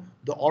revival of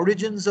the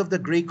origins of the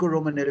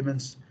Greco-Roman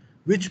elements,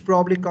 which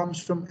probably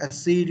comes from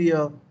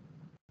Assyria,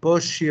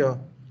 Persia,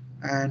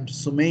 and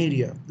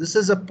Sumeria. This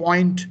is a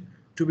point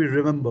to be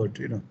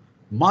remembered.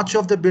 Much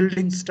of the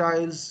building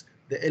styles,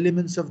 the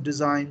elements of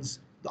designs,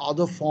 the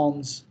other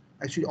forms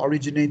actually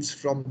originates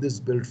from this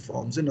built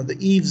forms. The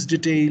eaves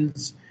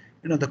details,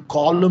 the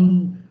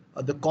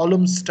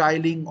column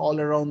styling all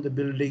around the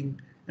building,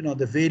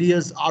 the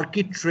various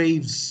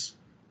architraves.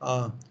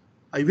 I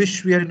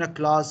wish we are in a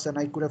class and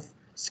I could have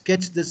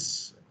sketched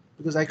this,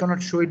 because I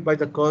cannot show it by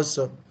the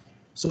cursor.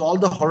 So all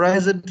the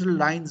horizontal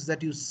lines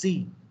that you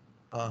see,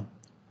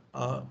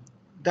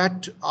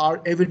 that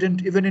are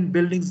evident even in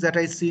buildings that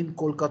I see in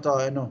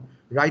Kolkata,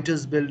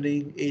 Writers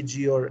Building,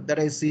 AG, or that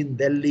I see in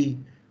Delhi,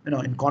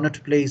 in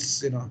Connaught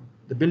Place,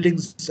 the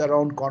buildings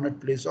around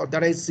Connaught Place, or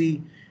that I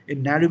see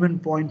in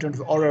Nariman Point,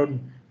 or on,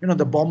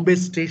 the Bombay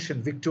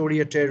Station,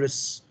 Victoria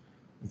Terrace,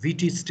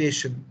 VT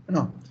Station,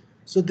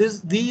 So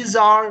these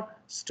are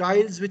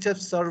styles which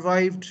have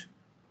survived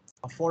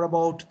for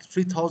about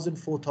 3,000,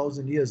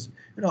 4,000 years.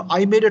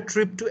 I made a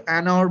trip to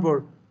Ann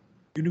Arbor,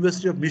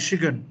 University of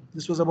Michigan.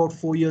 This was about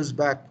 4 years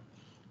back,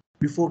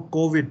 before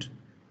COVID.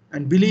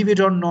 And believe it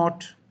or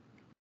not,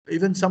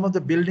 even some of the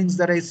buildings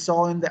that I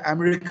saw in the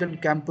American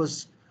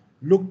campus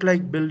looked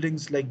like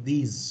buildings like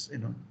these,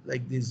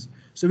 like these.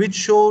 So which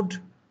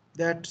showed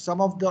that some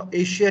of the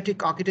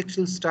Asiatic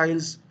architectural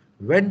styles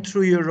went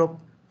through Europe,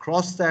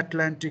 crossed the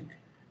Atlantic,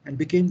 and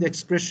became the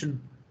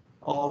expression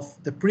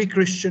of the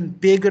pre-Christian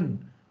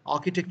pagan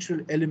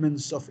architectural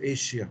elements of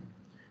Asia.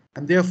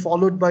 And they are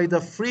followed by the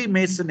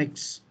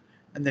Freemasonics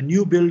and the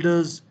new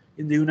builders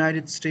in the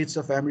United States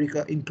of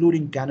America,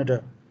 including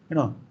Canada.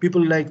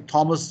 People like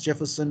Thomas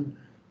Jefferson,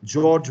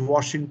 George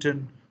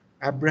Washington,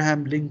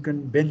 Abraham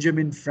Lincoln,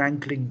 Benjamin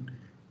Franklin.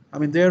 I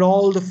mean, they're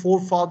all the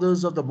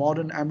forefathers of the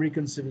modern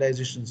American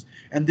civilizations,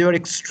 and they were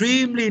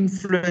extremely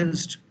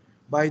influenced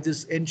by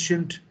this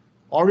ancient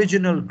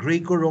original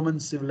Greco-Roman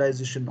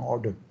civilization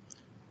order.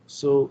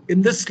 So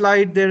in this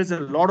slide, there is a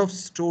lot of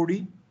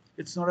story.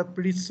 It's not a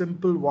pretty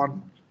simple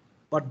one,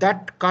 but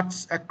that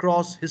cuts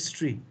across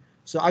history.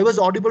 So I was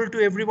audible to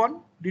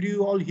everyone. Did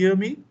you all hear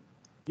me?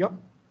 Yep.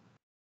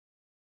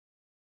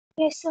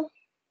 Yes, sir.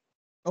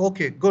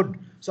 Okay, good.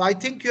 So I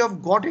think you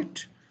have got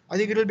it. I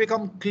think it will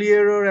become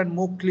clearer and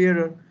more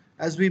clearer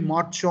as we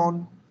march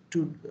on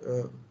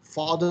to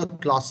further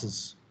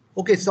classes.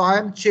 Okay, so I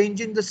am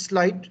changing the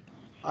slide.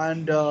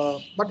 And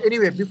but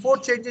anyway, before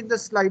changing the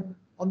slide,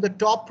 on the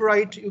top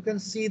right, you can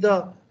see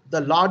the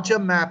larger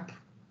map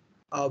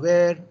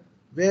where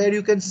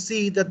you can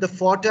see that the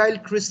Fertile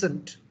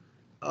Crescent,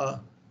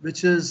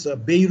 which is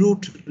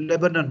Beirut,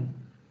 Lebanon,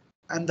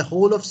 and the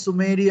whole of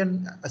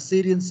Sumerian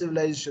Assyrian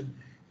civilization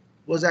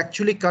was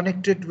actually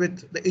connected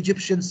with the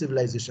Egyptian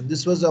civilization.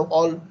 This was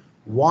all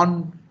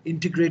one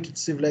integrated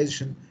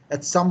civilization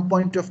at some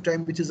point of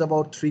time, which is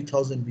about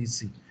 3000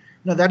 BC.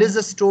 Now that is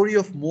the story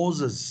of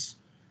Moses.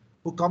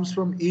 who comes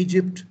from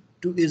Egypt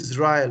to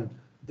Israel.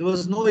 There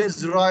was no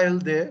Israel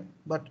there,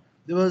 but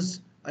there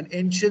was an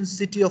ancient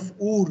city of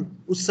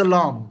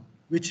Usalam,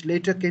 which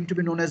later came to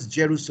be known as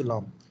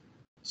Jerusalem.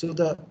 So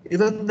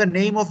even the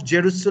name of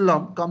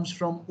Jerusalem comes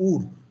from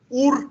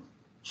Ur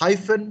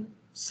hyphen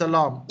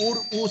Salam,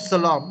 Ur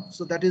Salam.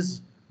 So that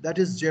is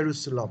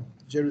Jerusalem.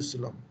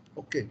 Jerusalem.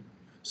 Okay.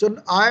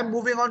 So I am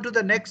moving on to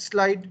the next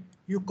slide.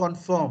 You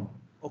confirm.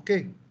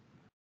 Okay.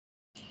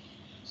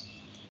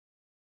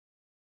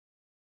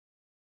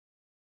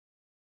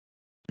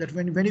 That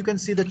when you can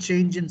see the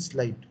change in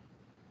slide.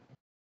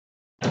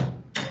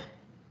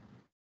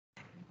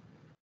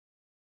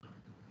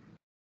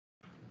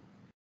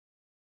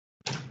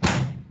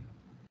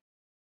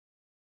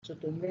 So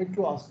তোমরা একটু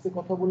আস্তে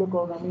কথা বলো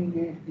কারণ আমি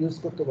use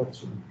করতে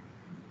পারছি না।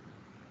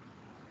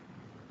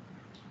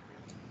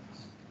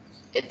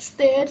 It's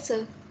there,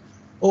 sir.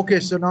 Okay,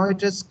 so now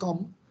it has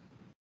come.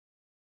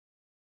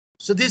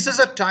 So this is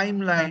a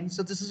timeline.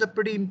 So this is a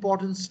pretty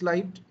important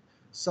slide.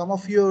 Some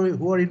of you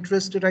who are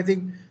interested, I think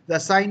the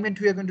assignment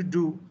we are going to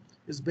do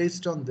is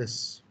based on this.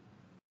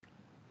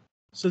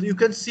 So you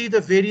can see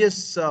the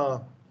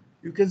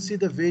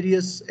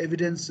various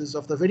evidences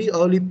of the very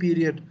early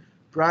period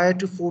prior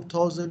to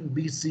 4000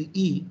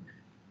 BCE.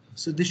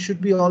 So this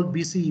should be all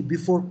BCE,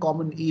 before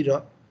Common Era.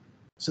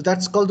 So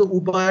that's called the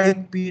Ubaid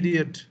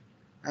period,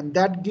 and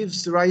that gives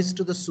rise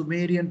to the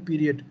Sumerian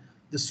period,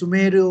 the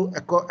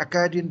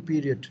Sumero-Akkadian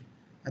period,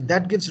 and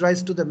that gives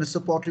rise to the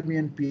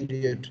Mesopotamian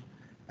period.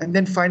 And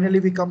then finally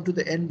we come to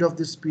the end of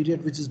this period,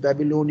 which is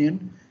Babylonian,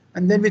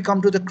 and then we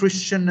come to the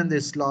Christian and the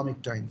Islamic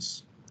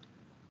times.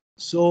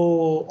 So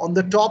on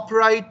the top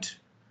right,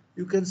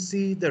 you can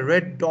see the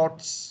red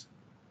dots,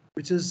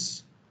 which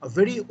is a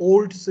very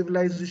old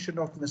civilization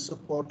of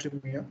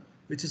Mesopotamia,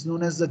 which is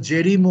known as the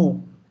Jerimo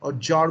or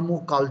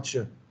Jarmo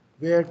culture,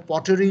 where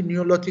pottery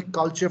Neolithic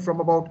culture from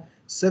about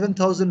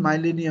 7000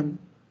 millennium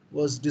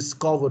was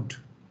discovered.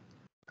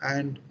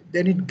 And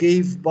then it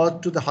gave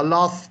birth to the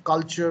Halaf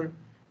culture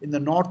in the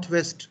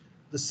northwest,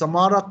 the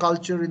Samara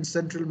culture in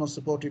central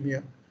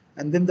Mesopotamia,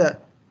 and then the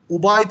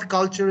Ubaid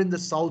culture in the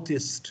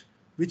southeast,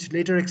 which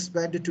later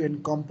expanded to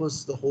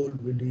encompass the whole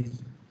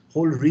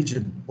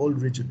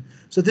region.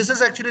 So this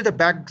is actually the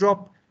backdrop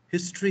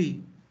history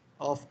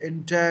of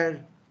entire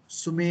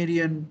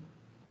Sumerian,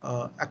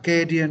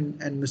 Akkadian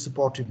and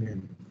Mesopotamian.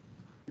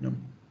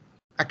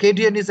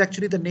 Akkadian is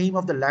actually the name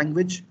of the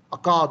language,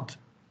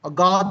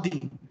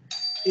 Agadi,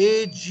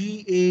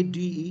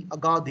 A-G-A-D-E,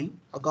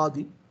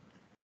 Agadi.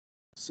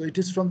 So it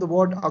is from the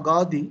word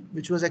Agadi,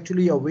 which was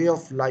actually a way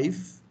of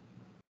life.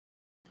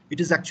 It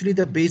is actually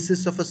the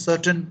basis of a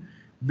certain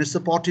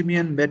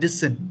Mesopotamian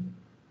medicine.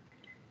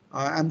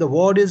 And the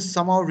word is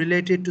somehow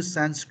related to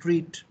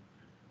Sanskrit.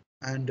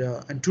 And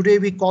today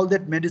we call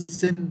that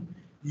medicine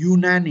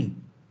Unani.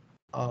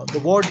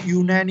 The word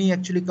Unani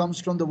actually comes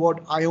from the word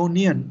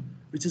Ionian,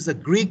 which is a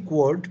Greek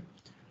word,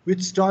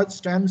 which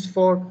stands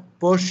for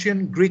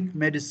Persian Greek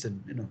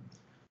medicine.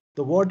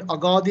 The word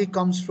Agadi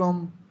comes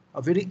from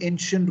a very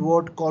ancient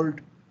word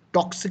called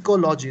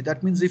toxicology.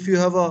 That means if you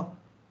have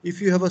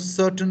a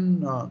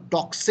certain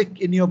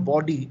toxic in your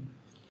body,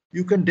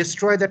 you can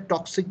destroy that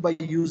toxic by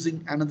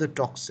using another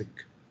toxic.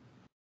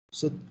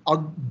 So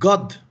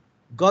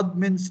Gad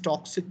means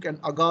toxic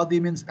and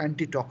Agadi means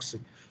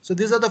anti-toxic. So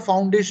these are the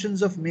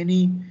foundations of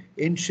many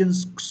ancient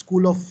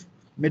school of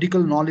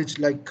medical knowledge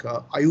like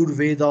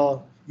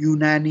Ayurveda,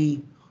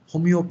 Unani,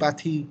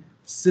 homeopathy,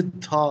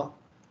 Siddha.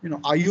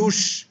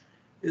 Ayush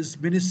is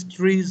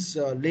ministry's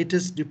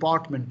latest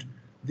department.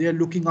 They are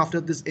looking after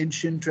this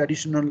ancient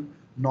traditional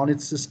knowledge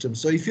system.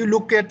 So if you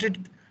look at it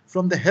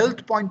from the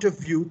health point of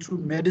view through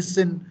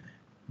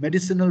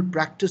medicinal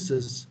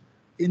practices,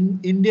 in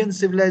Indian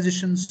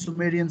civilization,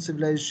 Sumerian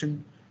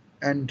civilization,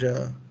 and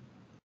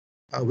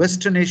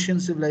Western Asian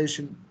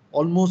civilization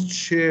almost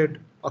shared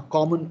a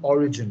common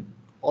origin.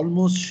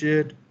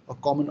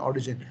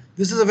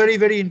 This is a very,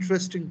 very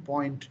interesting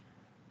point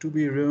to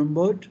be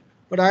remembered.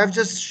 But I have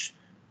just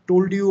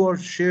told you or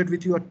shared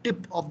with you a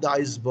tip of the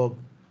iceberg.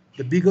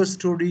 The bigger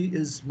story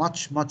is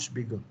much, much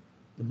bigger.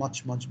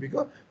 Much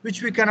bigger,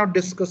 which we cannot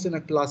discuss in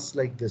a class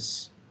like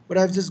this. But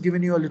I've just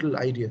given you a little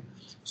idea.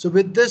 So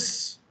with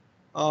this,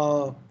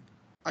 I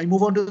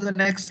move on to the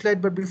next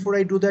slide. But before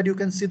I do that, you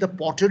can see the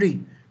pottery,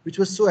 which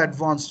was so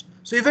advanced.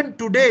 So even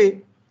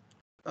today,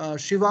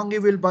 Shivangi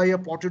will buy a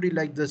pottery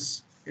like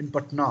this in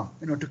Patna,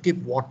 to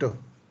keep water.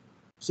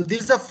 So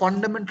these are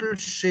fundamental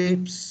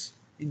shapes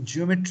in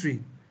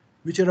geometry,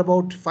 which are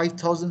about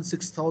 5,000,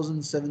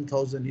 6,000,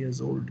 7,000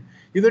 years old.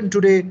 Even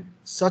today,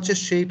 such a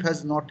shape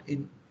has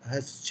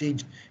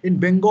changed. In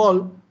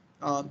Bengal,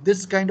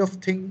 this kind of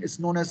thing is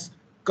known as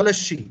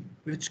kalashi,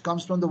 which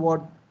comes from the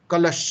word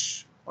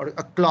kalash or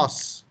a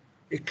class,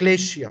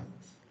 ecclesia.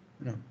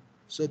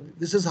 So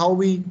this is how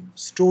we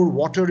store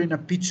water in a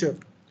pitcher,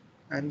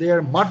 and they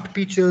are mud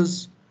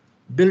pitchers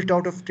built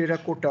out of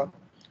terracotta,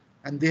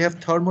 and they have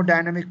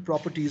thermodynamic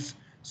properties.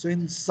 So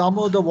in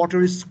summer the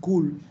water is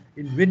cool,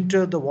 in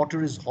winter the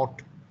water is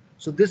hot.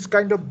 So this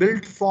kind of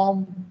built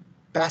form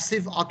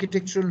passive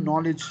architectural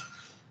knowledge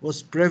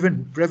was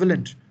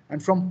prevalent,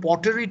 and from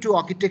pottery to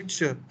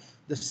architecture,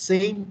 the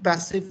same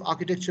passive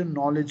architecture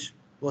knowledge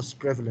was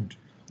prevalent.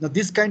 Now,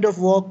 this kind of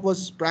work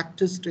was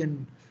practiced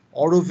in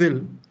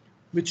Auroville,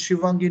 which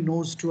Shivangi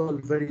knows to a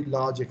very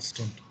large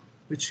extent.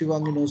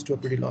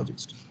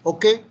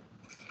 Okay,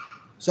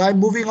 so I'm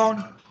moving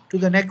on to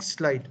the next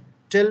slide.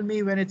 Tell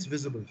me when it's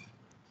visible.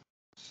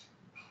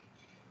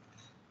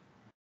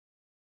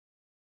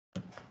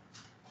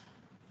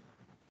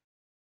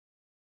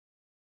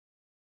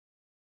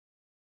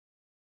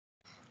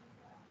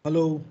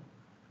 Hello.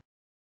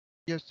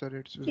 Yes, sir,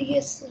 it's visible.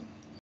 Yes, sir.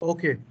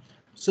 Okay,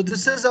 so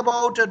this is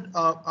about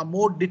a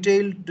more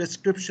detailed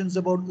descriptions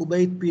about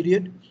Ubaid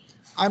period.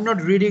 I'm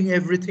not reading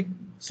everything.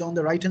 So on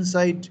the right hand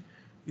side,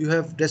 you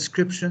have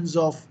descriptions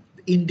of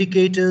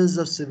indicators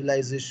of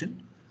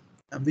civilization,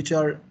 which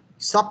are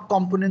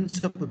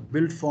subcomponents of a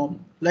built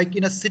form. Like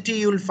in a city,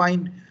 you'll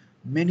find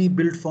many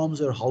built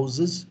forms or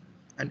houses,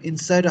 and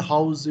inside a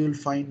house, you'll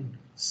find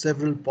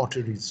several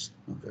potteries.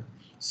 Okay,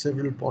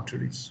 several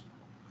potteries.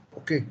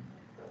 Okay,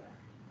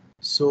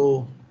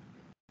 so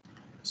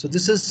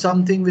this is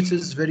something which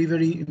is very,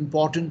 very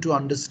important to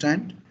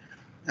understand,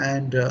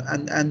 and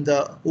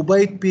the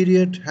Ubaid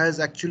period has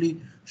actually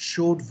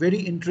showed very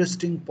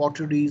interesting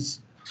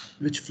potteries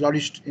which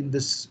flourished in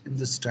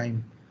this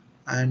time,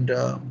 and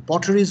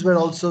potteries were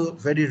also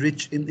very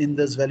rich in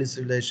Indus Valley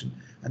civilization,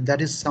 and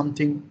that is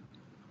something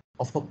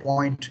of a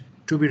point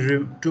to be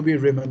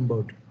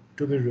remembered.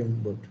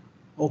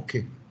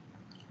 Okay,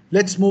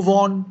 let's move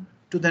on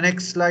to the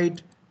next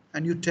slide,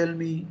 and you tell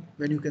me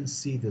when you can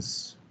see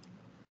this.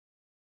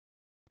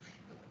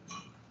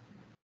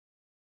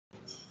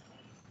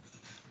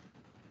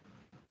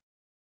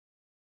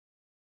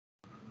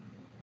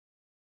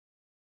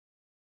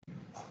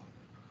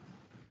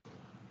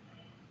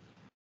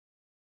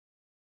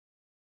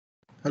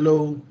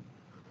 Hello.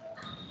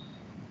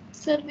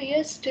 Sir, we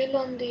are still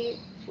on the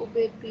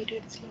Ubaid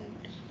period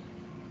slide.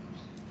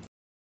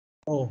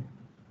 Oh,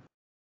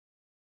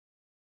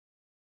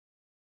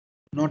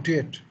 not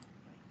yet.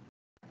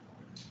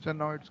 So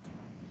now it's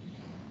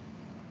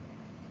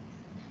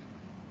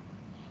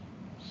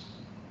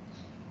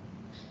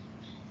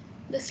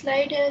The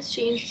slide has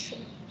changed,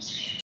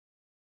 sir.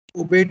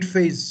 Ubaid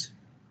phase.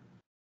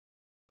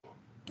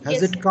 Has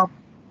Yes, it sir. come?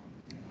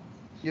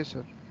 yes,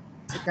 sir.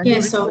 So can you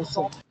Yes, read sir. the Yes,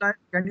 sir. top line?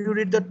 Can you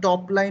read the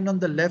top line on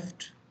the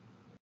left?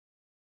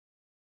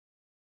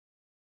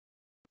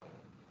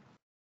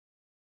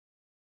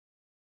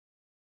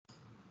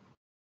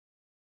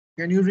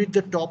 Can you read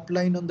the top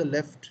line on the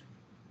left?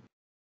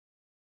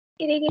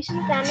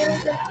 Irrigation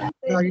canals and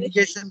Irrigation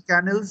infiltrations.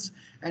 canals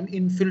and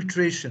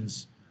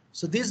infiltrations.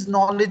 So these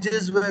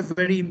knowledges were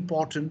very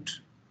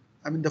important.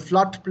 I mean, the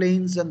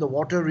floodplains and the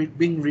water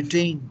being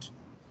retained,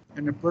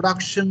 and the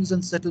productions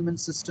and settlement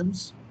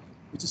systems,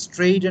 which is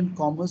trade and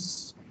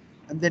commerce,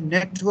 and the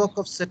network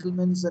of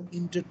settlements and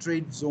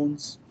intertrade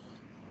zones,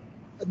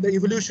 and the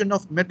evolution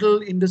of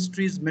metal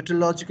industries,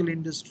 metallurgical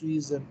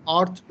industries, and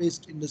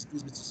art-based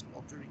industries, which is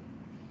pottery.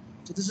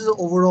 So this is the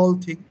overall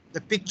thing.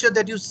 The picture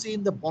that you see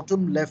in the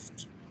bottom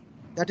left,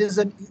 that is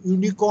an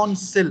unicorn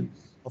sill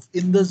of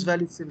Indus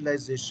Valley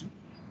civilization.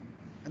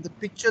 And the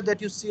picture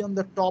that you see on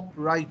the top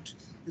right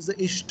is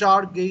the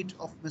Ishtar Gate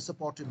of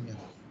Mesopotamia,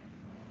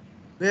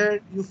 where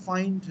you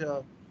find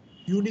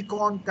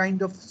unicorn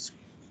kind of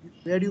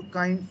where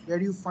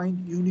you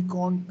find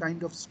unicorn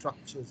kind of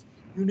structures,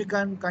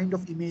 unicorn kind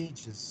of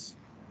images,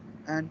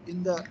 and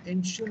in the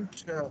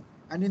ancient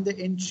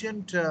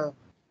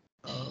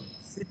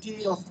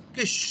city of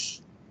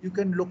Kish, you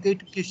can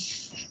locate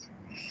Kish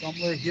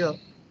somewhere here.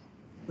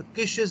 The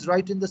Kish is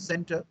right in the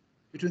center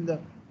between the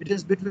it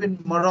is between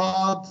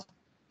Marad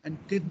and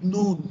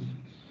Kidnoon,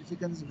 if you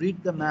can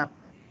read the map.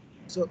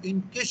 So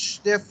in Kish,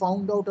 they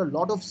found out a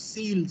lot of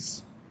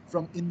seals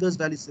from Indus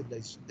Valley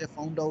civilization. They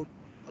found out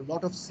a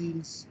lot of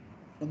seals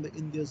from the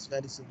Indus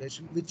Valley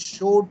civilization, which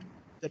showed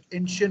that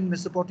ancient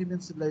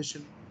Mesopotamian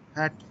civilization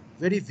had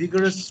very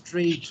vigorous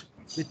trade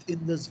with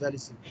Indus Valley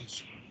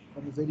civilization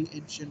from a very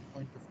ancient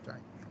point of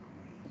time.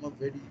 From a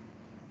very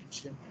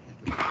ancient point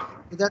of time.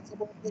 So that's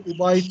about the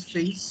Ubaid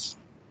phase,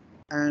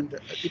 and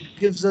it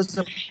gives us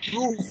a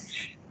proof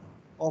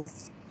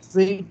of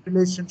trade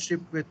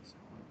relationship with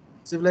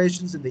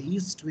civilizations in the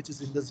east, which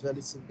is Indus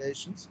Valley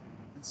civilizations,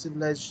 and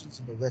civilizations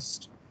in the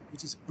west,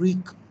 which is Greek,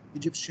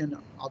 Egyptian,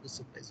 and other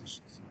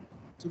civilizations.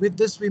 So with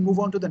this, we move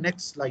on to the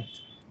next slide.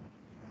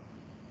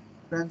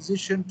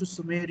 Transition to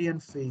Sumerian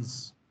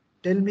phase.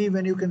 Tell me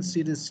when you can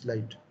see this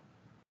slide.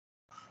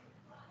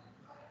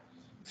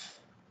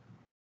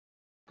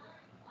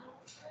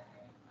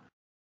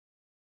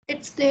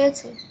 It's there,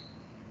 sir.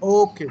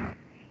 Okay,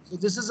 so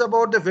this is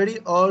about the very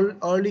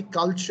early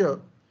culture,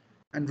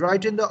 and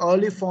right in the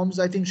early forms,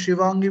 I think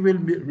Shivangi will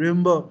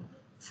remember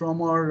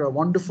from our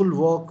wonderful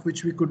work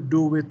which we could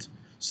do with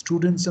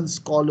students and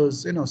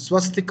scholars. You know,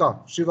 swastika,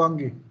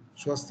 Shivangi,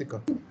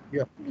 swastika.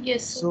 Yeah.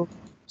 Yes, sir.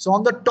 So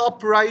on the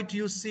top right,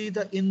 you see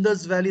the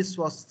Indus Valley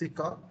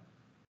swastika.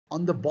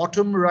 On the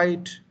bottom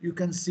right, you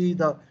can see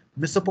the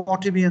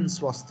Mesopotamian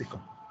swastika.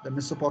 The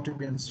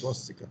Mesopotamian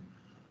swastika.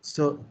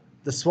 So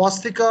the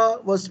swastika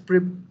was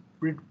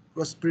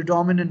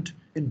predominant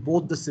in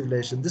both the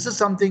civilization. This is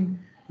something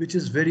which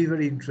is very,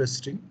 very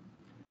interesting.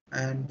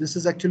 And this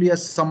is actually a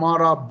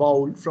Samara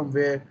bowl from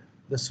where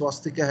the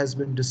swastika has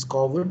been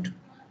discovered.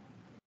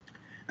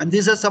 And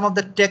these are some of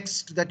the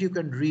texts that you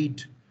can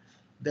read,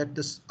 that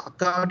this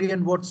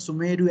Akkadian word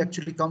Sumeru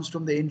actually comes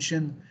from the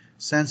ancient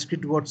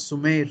Sanskrit word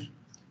Sumer,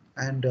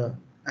 and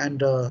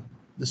the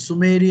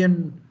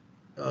Sumerian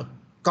uh,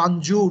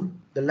 Kanjur,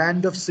 the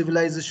land of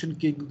civilization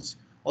kings,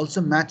 also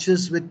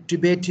matches with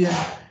Tibetan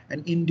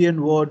and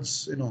Indian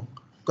words,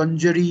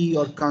 Kanjari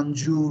or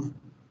Kanjur,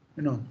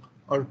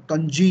 or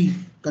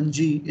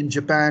Kanji in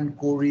Japan,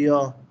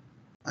 Korea,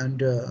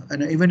 and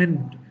even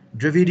in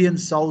Dravidian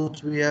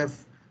South we have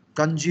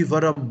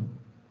Kanjivaram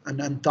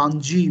and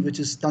Tanji, which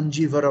is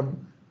Tanjivaram,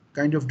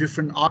 kind of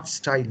different art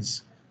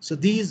styles. So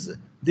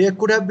there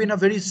could have been a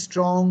very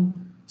strong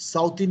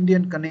South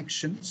Indian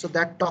connection. So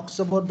that talks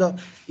about the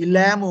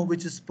Ilamo,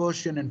 which is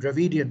Persian and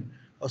Dravidian,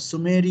 or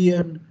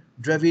Sumerian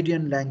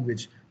Dravidian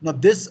language. Now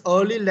this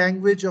early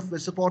language of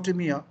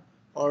Mesopotamia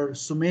or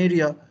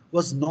Sumeria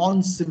was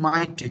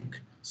non-Semitic.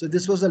 So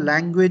this was a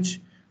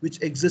language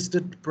which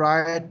existed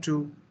prior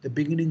to the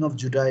beginning of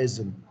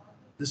Judaism.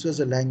 This was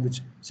a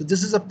language. So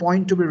this is a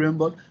point to be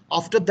remembered.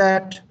 After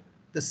that,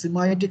 the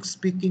Semitic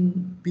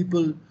speaking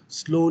people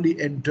slowly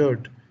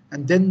entered,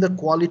 and then the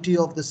quality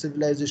of the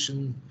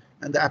civilization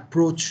and the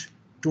approach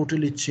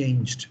totally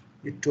changed.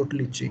 It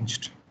totally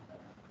changed.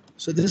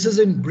 So this is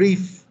in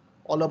brief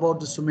all about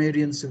the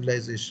Sumerian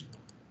civilization.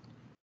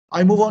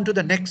 I move on to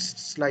the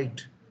next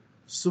slide.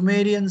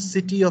 Sumerian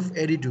city of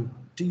Eridu.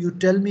 You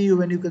tell me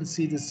when you can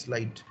see this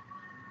slide.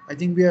 I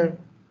think we are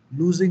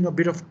losing a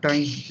bit of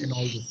time in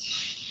all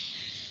this.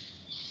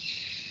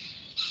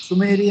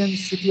 Sumerian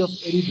city of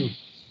Eridu.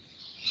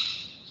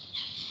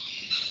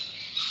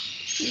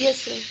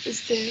 Yes, sir.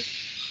 It's there.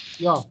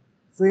 Yeah.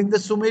 So in the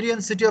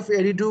Sumerian city of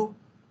Eridu,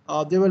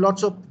 there were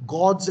lots of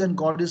gods and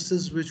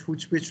goddesses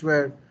which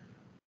were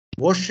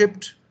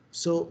worshipped.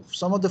 So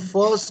some of the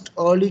first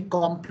early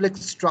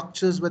complex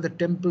structures were the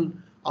temple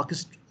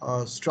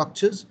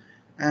structures,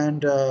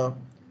 and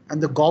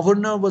the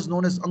governor was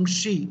known as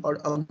Angshi or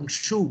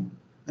Angshu,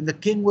 and the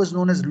king was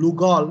known as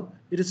Lugal.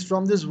 It is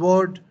from this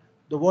word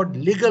the word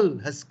legal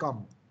has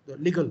come, the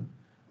legal,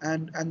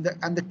 and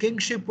the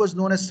kingship was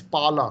known as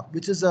Pala,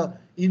 which is a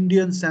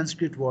Indian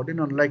Sanskrit word,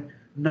 like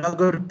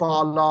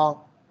Nagarpala,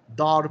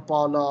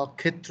 Darpala,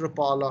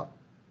 Khetrapala.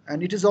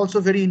 And it is also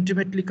very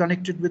intimately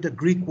connected with the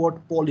Greek word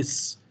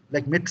polis,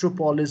 like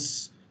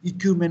metropolis,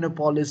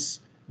 ecumenopolis,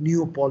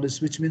 neopolis,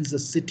 which means the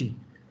city,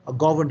 a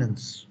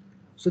governance.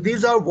 So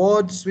these are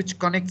words which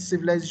connect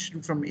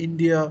civilization from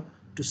India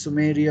to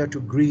Sumeria to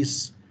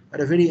Greece at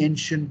a very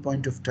ancient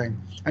point of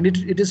time. And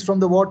it is from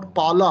the word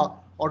pala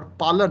or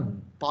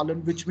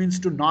palan, which means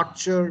to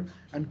nurture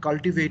and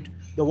cultivate.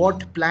 The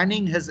word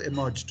planning has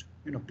emerged,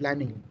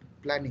 planning.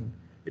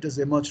 It has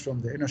emerged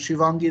from there.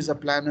 Shivangi is a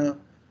planner.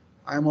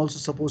 I'm also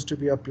supposed to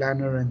be a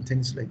planner and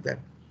things like that.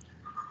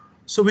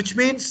 So which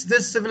means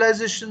these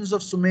civilizations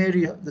of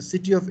Sumeria, the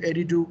city of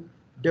Eridu,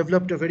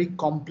 developed a very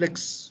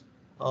complex,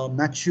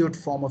 matured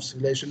form of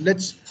civilization.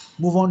 Let's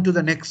move on to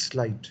the next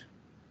slide.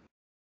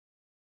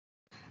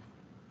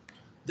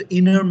 The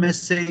inner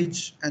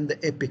message and the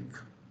epic.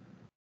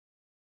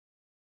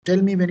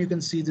 Tell me when you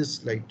can see this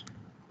slide.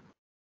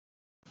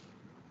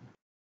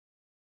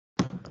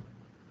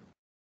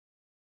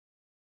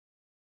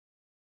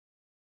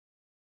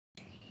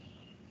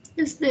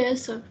 It's there,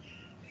 sir.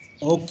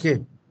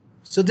 Okay.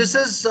 So this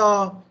is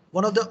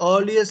one of the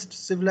earliest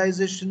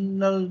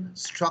civilizational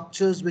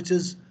structures, which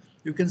is,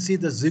 you can see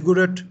the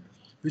ziggurat,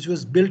 which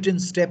was built in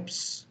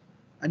steps.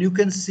 And you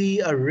can see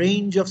a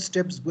range of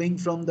steps going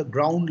from the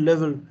ground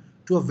level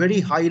to a very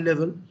high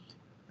level.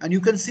 And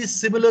you can see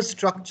similar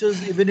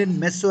structures even in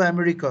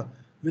Mesoamerica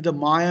with the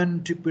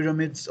Mayan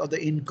pyramids or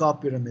the Inca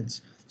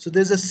pyramids. So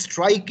there's a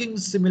striking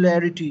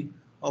similarity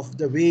of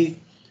the way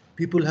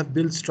people have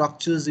built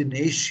structures in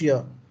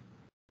Asia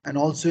and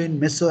also in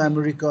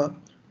Mesoamerica,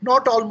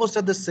 not almost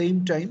at the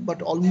same time,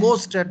 but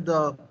almost at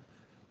the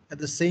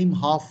same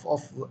half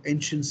of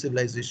ancient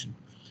civilization.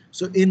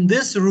 So in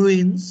these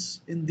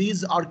ruins, in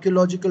these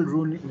archaeological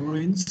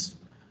ruins,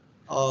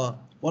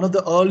 one of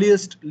the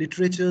earliest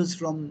literatures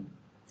from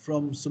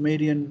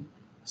Sumerian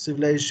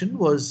civilization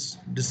was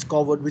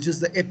discovered, which is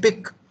the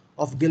Epic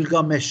of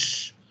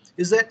Gilgamesh.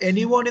 Is there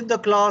anyone in the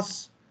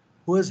class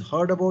who has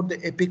heard about the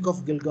Epic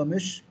of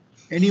Gilgamesh?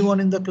 Anyone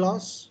in the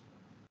class?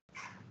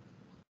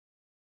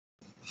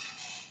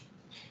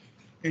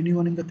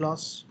 Anyone in the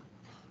class?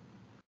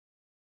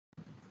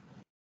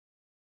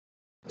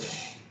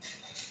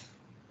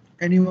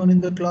 Anyone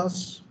in the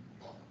class?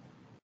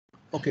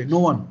 Okay, no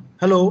one.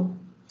 Hello,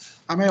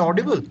 am I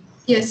audible?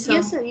 Yes, sir.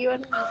 Yes, sir. You are.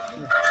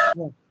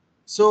 Yeah.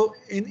 So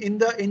in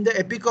the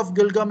Epic of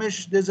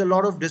Gilgamesh, there's a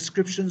lot of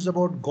descriptions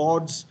about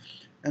gods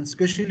and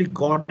especially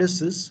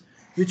goddesses,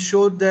 which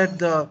showed that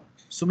the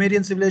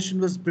Sumerian civilization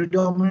was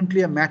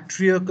predominantly a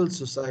matriarchal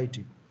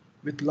society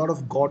with a lot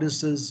of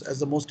goddesses as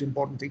the most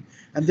important thing.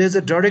 And there's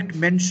a direct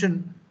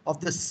mention of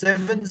the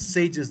 7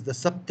 sages, the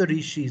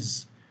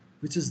Saptarishis,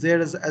 which is there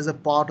as a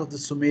part of the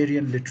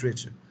Sumerian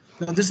literature.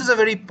 Now, this is a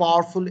very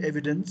powerful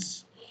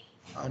evidence,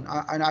 and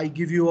I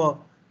give you a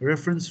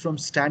reference from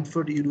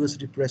Stanford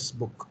University Press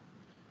book.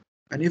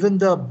 And even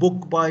the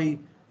book by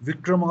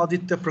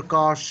Vikramaditya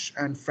Prakash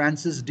and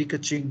Francis D.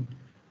 Kaching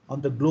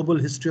on the global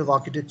history of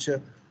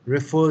architecture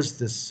refers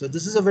this. So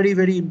this is a very,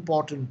 very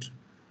important,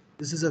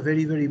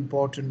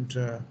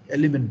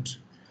 element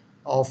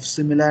of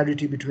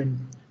similarity between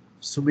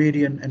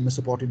Sumerian and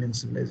Mesopotamian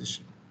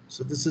civilization.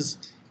 So this is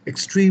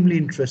extremely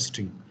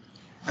interesting.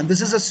 And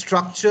this is a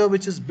structure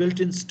which is built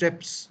in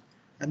steps,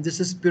 and this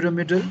is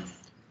pyramidal,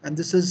 and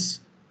this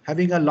is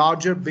having a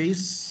larger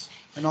base,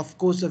 and of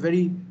course a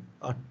very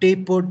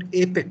tapered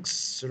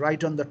apex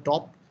right on the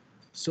top.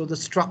 So the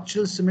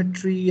structural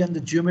symmetry and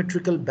the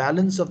geometrical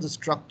balance of the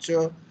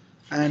structure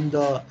and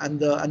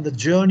the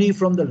journey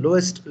from the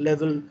lowest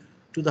level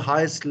to the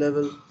highest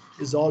level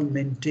is all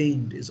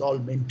maintained.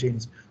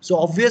 So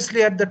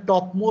obviously at the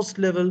topmost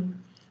level,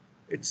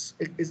 it's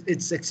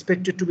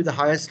expected to be the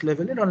highest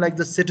level, like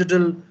the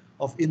citadel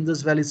of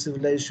Indus Valley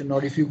civilization,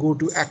 or if you go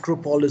to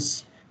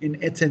Acropolis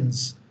in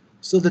Athens.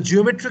 So the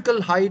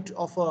geometrical height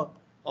of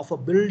a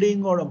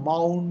building or a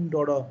mound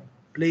or a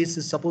place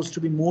is supposed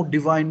to be more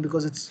divine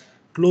because it's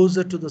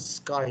closer to the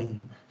sky.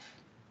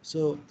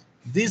 So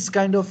these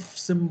kind of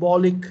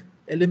symbolic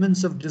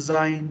elements of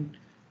design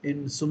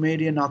in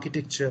Sumerian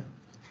architecture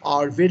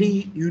are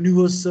very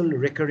universal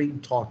recurring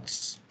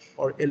thoughts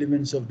or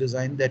elements of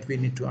design that we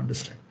need to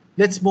understand.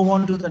 Let's move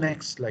on to the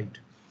next slide.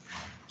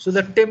 So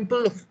the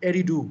Temple of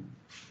Eridu.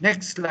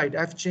 Next slide.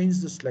 I've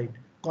changed the slide.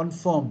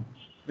 Confirm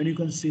when you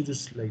can see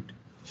this slide.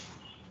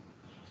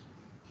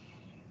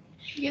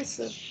 Yes,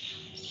 sir.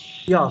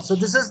 Yeah, so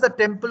this is the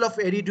Temple of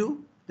Eridu,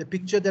 the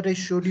picture that I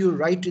showed you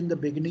right in the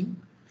beginning.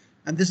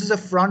 And this is a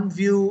front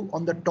view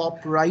on the top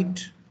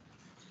right.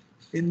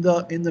 In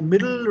the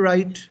middle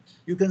right,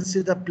 you can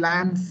see the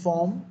plan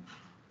form,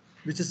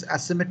 which is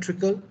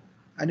asymmetrical.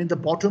 And in the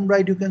bottom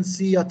right, you can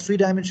see a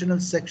three-dimensional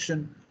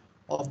section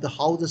of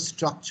how the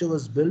structure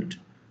was built.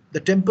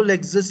 The temple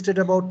existed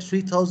about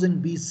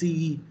 3000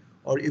 BCE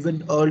or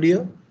even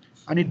earlier,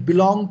 and it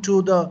belonged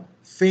to the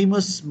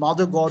famous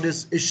mother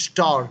goddess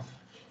Ishtar.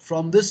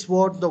 From this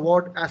word, the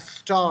word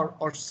Astar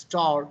or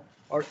star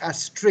or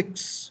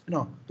asterix,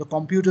 the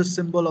computer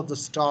symbol of the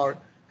star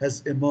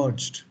has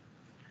emerged.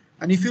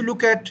 And if you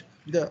look at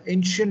the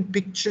ancient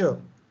picture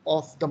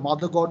of the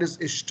mother goddess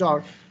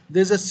Ishtar,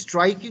 there's a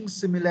striking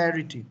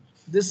similarity.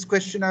 This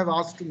question I've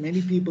asked to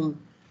many people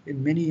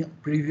in many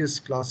previous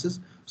classes.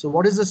 So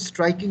what is the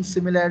striking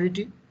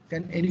similarity?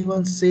 Can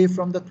anyone say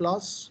from the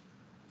class?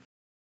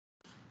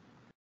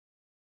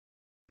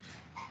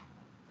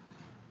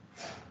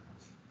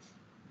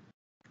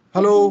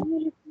 Hello? Can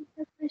you repeat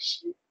the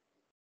question?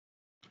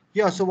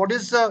 Yeah, so what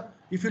is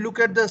if you look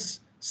at the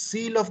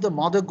seal of the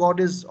mother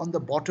goddess on the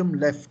bottom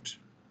left,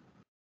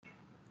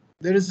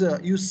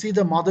 you see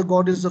the mother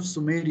goddess of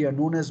Sumeria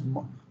known as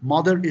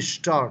Mother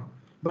Ishtar.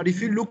 But if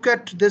you look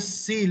at this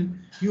seal,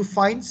 you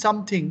find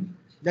something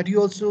that you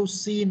also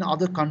see in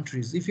other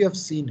countries, if you have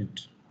seen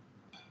it.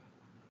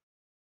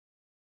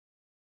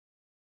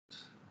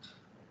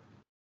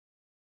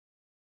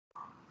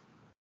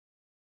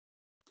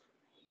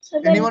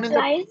 So Anyone the in the...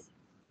 lies?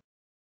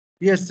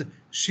 Yes,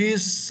 she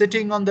is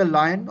sitting on the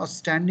lion or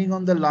standing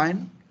on the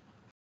lion,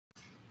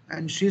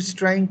 and she's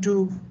trying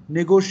to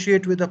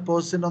negotiate with a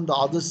person on the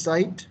other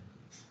side.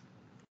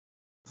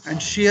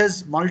 And she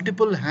has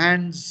multiple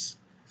hands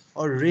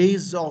or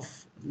rays of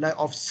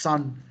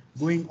sun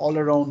going all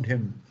around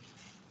him.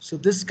 So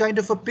this kind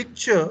of a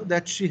picture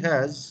that she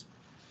has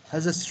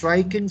a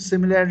striking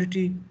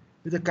similarity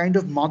with the kind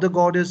of mother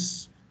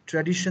goddess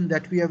tradition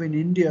that we have in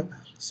India,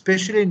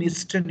 especially in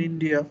Eastern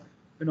India,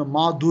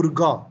 Ma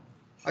Durga.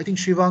 I think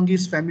Shivangi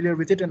is familiar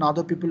with it, and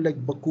other people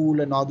like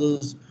Bakul and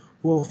others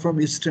who are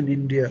from Eastern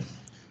India.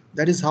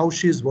 That is how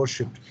she is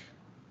worshipped.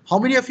 How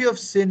many of you have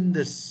seen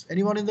this?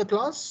 Anyone in the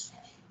class?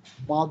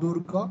 Ma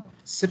Durga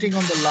sitting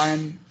on the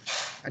lion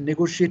and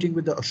negotiating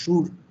with the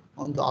Ashur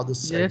on the other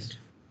side. Yes.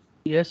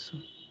 Yes.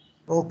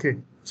 Okay,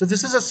 so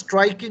this is a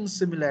striking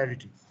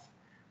similarity.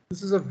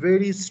 This is a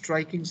very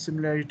striking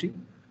similarity.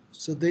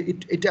 So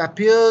it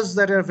appears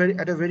that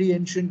at a very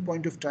ancient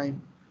point of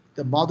time,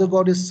 the mother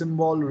goddess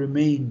symbol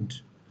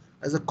remained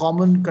as a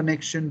common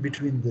connection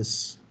between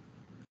this.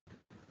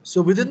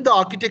 So within the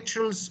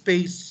architectural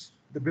space,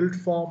 the built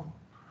form,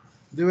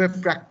 there were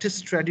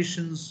practice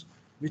traditions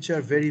which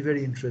are very,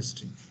 very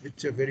interesting.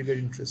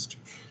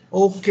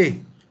 Okay,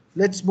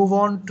 let's move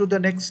on to the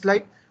next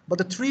slide. But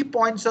the 3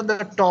 points on the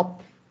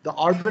top, the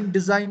urban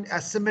design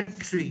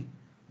asymmetry,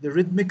 the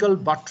rhythmical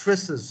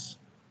buttresses,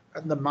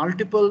 and the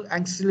multiple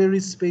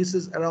ancillary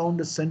spaces around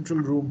a central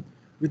room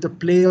with a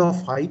play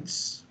of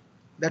heights.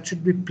 That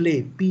should be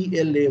play,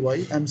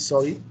 P-L-A-Y. I'm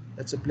sorry,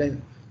 that's a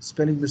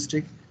spelling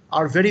mistake.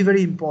 Are very,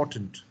 very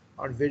important.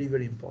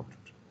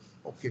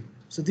 Okay,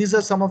 so these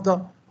are some of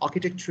the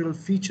architectural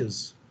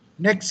features.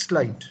 Next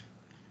slide.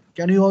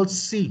 Can you all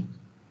see?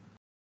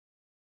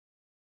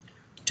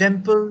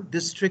 temple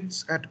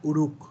districts at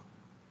Uruk?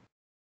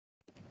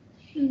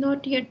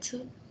 Not yet,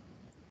 sir.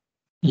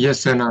 Yes,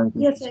 sir. Now it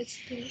is. Yes, I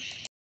still.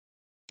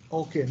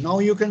 Okay, now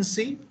you can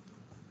see.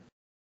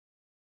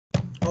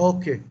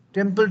 Okay,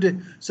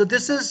 so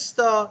this is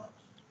the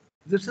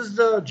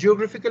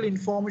geographical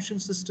information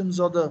systems,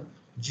 or the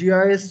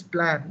GIS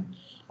plan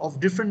of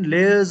different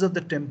layers of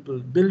the temple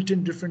built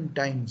in different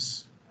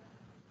times,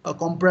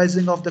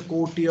 comprising of the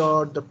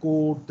courtyard, the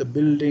court, the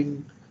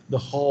building, the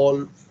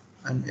hall,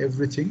 and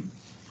everything.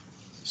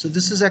 So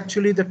this is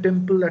actually the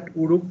temple at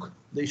Uruk,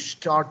 the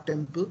Ishtar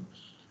temple.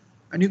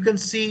 And you can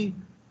see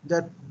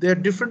that there are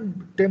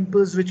different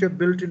temples which are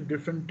built in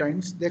different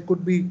times. There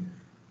could be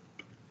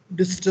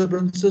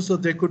disturbances, or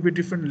there could be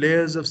different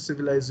layers of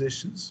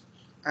civilizations.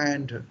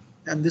 And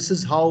this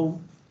is how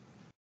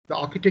the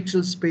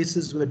architectural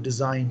spaces were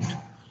designed.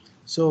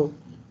 So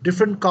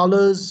different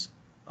colors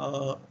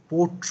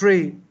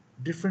portray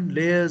different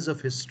layers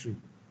of history.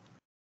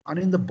 And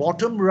in the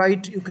bottom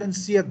right, you can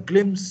see a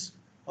glimpse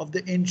of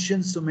the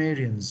ancient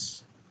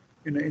Sumerians,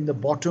 in the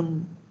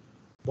bottom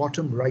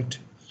right.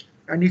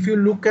 And if you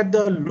look at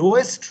the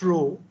lowest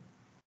row,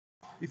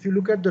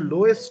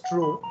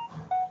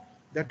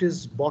 that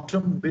is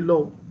bottom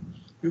below,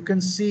 you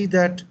can see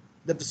that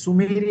the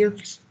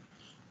Sumerians,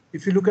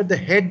 if you look at the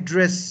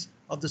headdress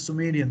of the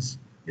Sumerians,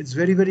 it's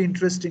very, very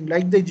interesting.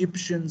 Like the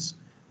Egyptians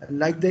and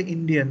like the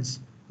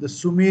Indians, the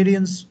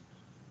Sumerians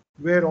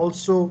were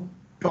also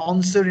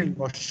tonsuring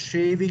or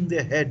shaving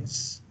their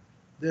heads.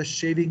 They're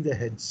shaving their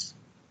heads,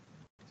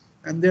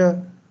 and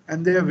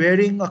they're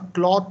wearing a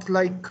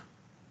cloth-like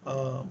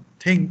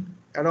thing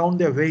around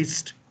their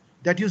waist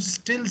that you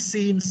still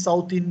see in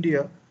South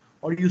India,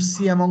 or you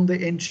see among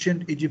the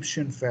ancient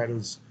Egyptian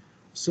pharaohs.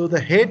 So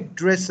the head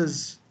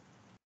dresses,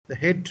 the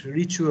head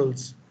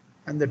rituals,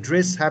 and the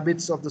dress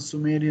habits of the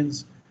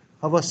Sumerians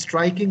have a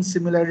striking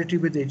similarity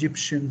with the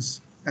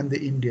Egyptians and the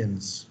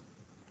Indians.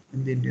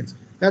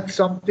 That's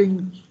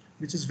something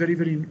which is very,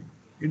 very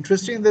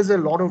interesting. There's a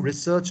lot of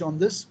research on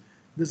this.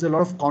 There's a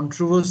lot of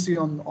controversy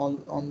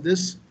on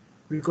this,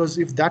 because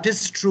if that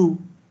is true,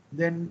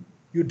 then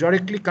you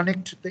directly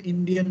connect the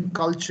Indian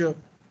culture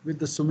with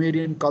the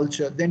Sumerian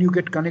culture. Then you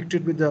get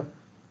connected with the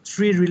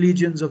three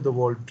religions of the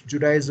world: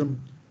 Judaism,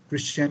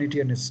 Christianity,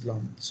 and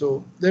Islam.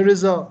 So there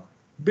is a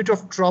bit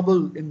of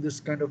trouble in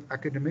this kind of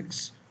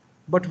academics,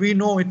 but we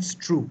know it's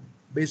true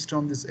based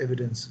on these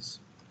evidences.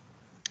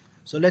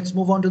 So let's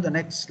move on to the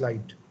next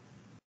slide.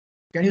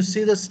 Can you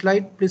see the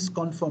slide? Please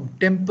confirm.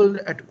 Temple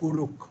at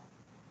Uruk.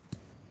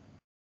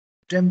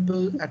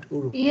 Temple at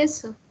Uruk.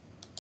 Yes, sir.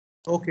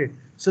 Okay,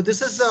 so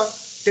this is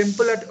the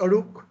temple at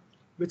Uruk,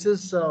 which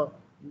is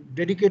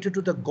dedicated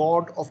to the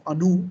god of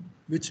Anu,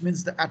 which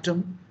means the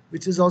atom,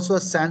 which is also a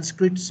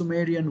Sanskrit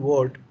Sumerian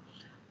word.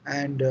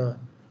 And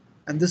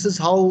this is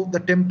how the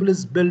temple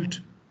is built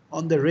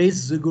on the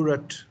raised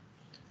ziggurat.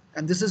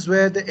 And this is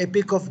where the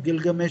Epic of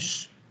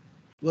Gilgamesh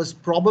was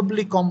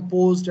probably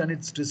composed, and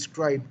it's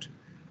described.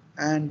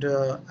 And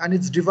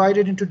it's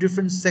divided into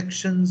different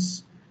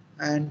sections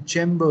and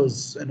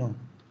chambers,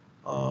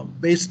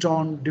 based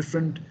on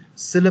different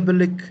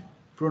syllabic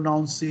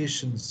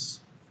pronunciations.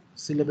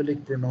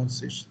 So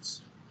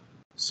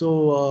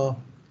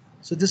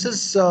this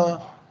is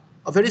a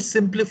very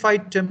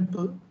simplified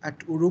temple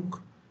at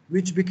Uruk,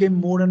 which became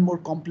more and more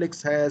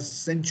complex as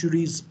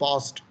centuries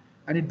passed,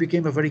 and it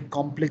became a very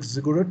complex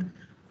ziggurat,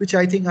 which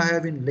I think I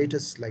have in later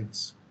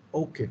slides.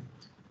 Okay,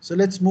 so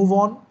let's move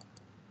on.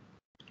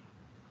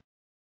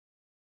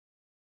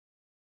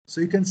 So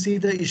you can see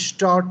the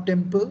Ishtar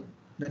temple,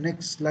 the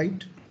next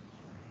slide.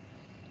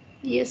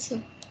 Yes,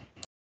 sir.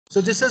 So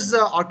this is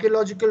the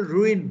archaeological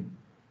ruin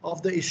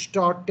of the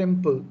Ishtar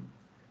temple,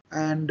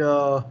 and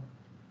a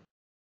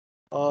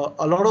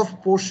lot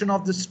of portion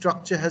of the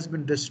structure has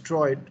been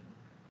destroyed.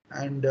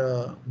 And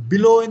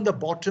below in the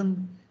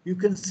bottom, you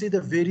can see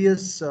the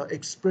various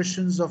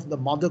expressions of the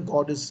mother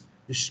goddess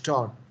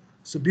Ishtar.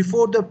 So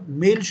before the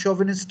male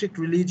chauvinistic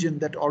religion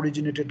that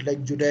originated,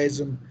 like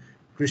Judaism,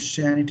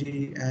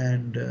 Christianity,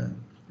 and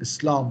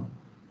Islam,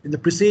 in the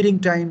preceding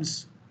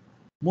times,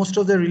 most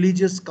of the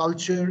religious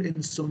culture in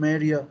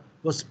Sumeria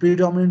was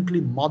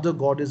predominantly mother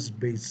goddess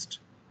based.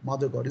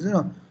 Mother goddess,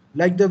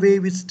 like the way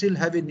we still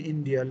have in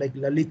India, like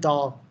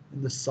Lalita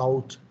in the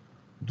south,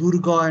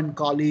 Durga and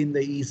Kali in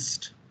the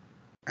east,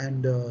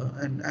 and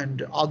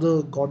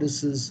other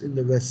goddesses in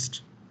the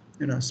west.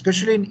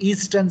 Especially in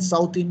East and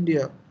South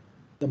India,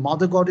 the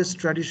mother goddess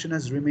tradition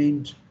has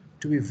remained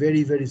to be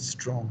very, very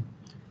strong.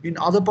 In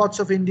other parts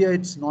of India,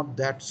 it's not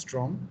that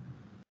strong.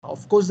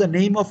 Of course, the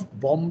name of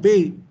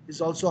Bombay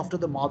is also after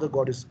the mother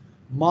goddess,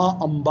 Ma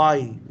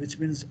Ambai, which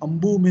means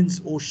Ambu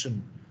means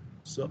ocean.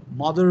 So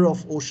mother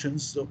of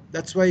oceans. So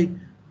that's why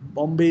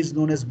Bombay is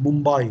known as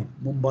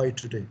Mumbai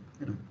today.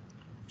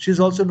 She's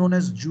also known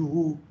as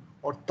Juhu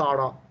or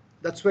Tara.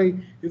 That's why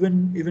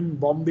even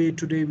Bombay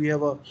today we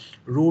have a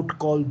road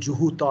called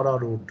Juhu Tara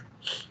Road.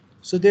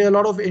 So there are a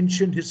lot of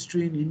ancient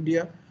history in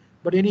India.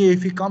 But anyway,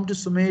 if you come to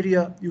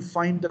Sumeria, you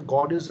find the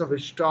goddess of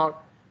Ishtar,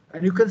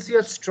 and you can see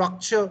a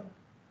structure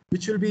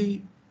which will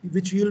be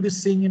which you'll be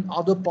seeing in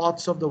other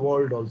parts of the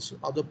world also,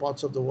 other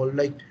parts of the world.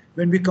 Like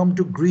when we come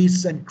to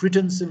Greece and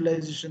Cretan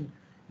civilization,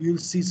 you'll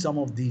see some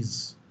of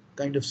these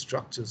kind of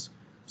structures.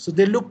 So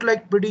they look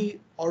like pretty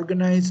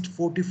organized,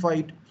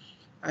 fortified,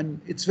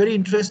 and it's very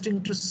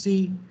interesting to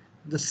see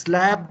the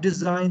slab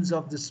designs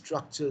of the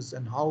structures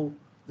and how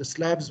the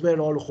slabs were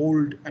all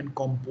holed and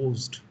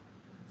composed.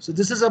 So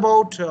this is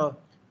about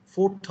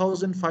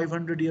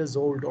 4,500 years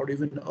old or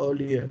even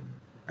earlier.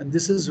 And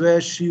this is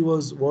where she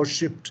was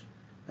worshipped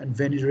and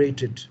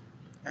venerated.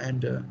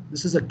 And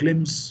this is a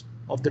glimpse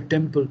of the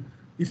temple.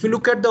 If you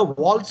look at the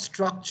wall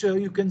structure,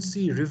 you can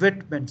see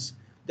revetments.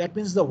 That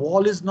means the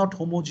wall is not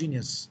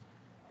homogeneous.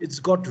 It's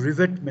got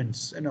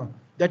revetments,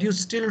 that you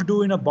still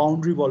do in a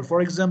boundary wall.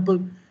 For example,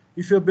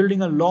 if you're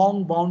building a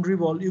long boundary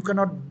wall, you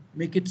cannot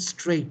make it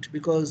straight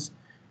because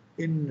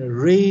in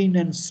rain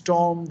and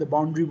storm, the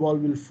boundary wall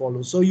will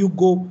follow. So you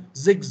go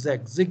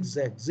zigzag,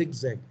 zigzag,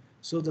 zigzag.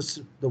 So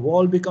the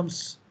wall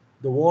becomes,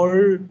 the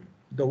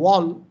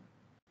wall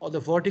or the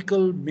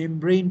vertical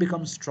membrane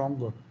becomes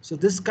stronger. So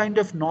this kind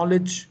of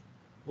knowledge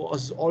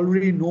was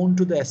already known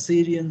to the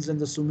Assyrians and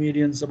the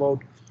Sumerians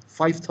about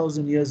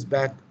 5,000 years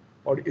back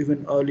or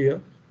even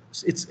earlier.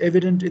 It's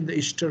evident in the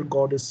Ishtar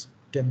goddess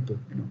temple.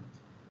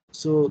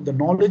 So the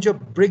knowledge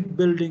of brick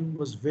building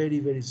was very,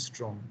 very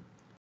strong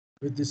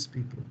with these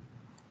people.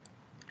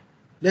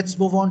 Let's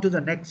move on to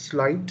the next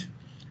slide.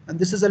 And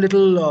this is a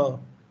little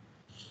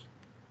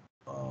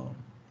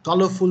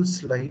colorful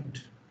slide.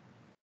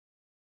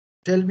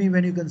 Tell me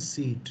when you can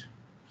see it.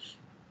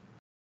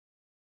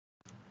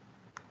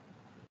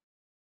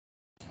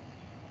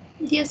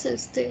 Yes,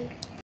 it's there.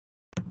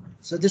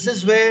 So this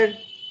is where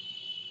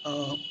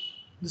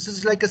this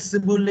is like a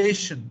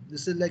simulation.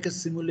 This is like a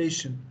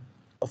simulation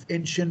of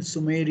ancient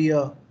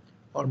Sumeria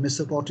or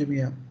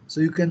Mesopotamia.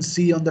 So you can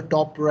see on the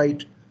top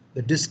right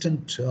the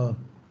distant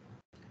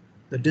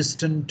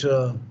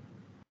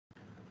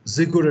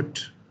ziggurat,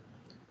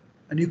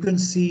 and you can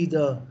see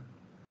the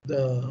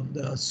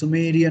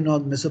Sumerian or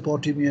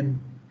Mesopotamian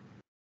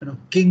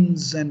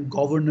kings and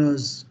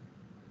governors,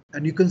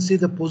 and you can see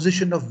the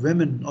position of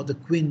women or the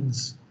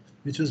queens,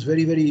 which was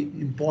very, very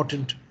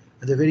important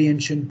at a very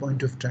ancient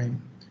point of time.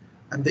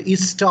 And the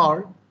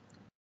Ishtar,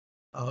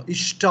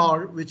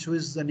 which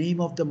was the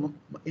name of the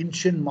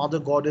ancient mother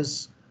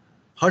goddess,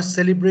 her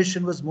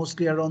celebration was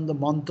mostly around the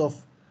month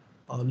of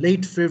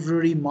late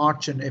February,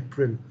 March and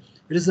April.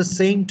 It is the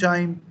same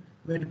time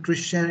when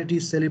Christianity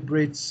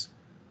celebrates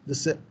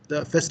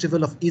the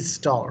festival of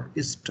Ishtar.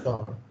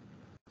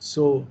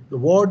 So the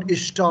word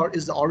Ishtar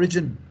is the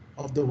origin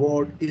of the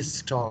word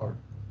Ishtar.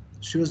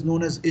 She was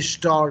known as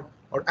Ishtar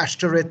or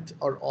Ashtoreth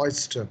or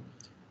Oyster.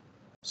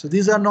 So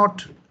these are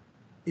not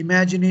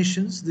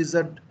imaginations. These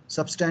are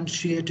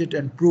substantiated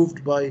and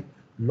proved by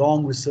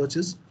long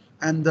researches.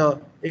 And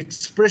the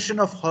expression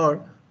of her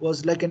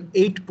was like an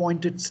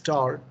 8-pointed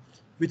star,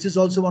 which is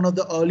also one of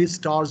the early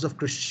stars of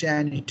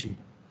Christianity.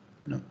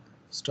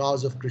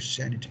 Stars of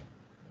Christianity.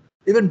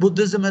 Even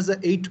Buddhism has an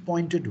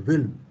 8-pointed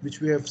will,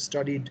 which we have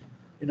studied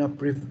in our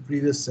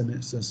previous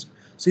semesters.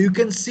 So you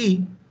can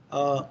see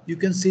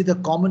the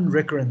common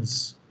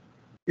recurrence.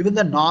 Even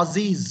the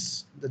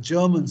Nazis, the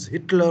Germans,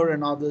 Hitler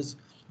and others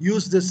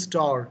used this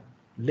star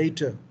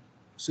later.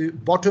 So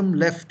bottom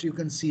left, you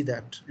can see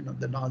that,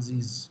 the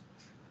Nazis.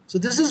 So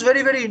this is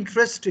very, very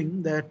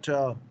interesting that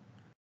the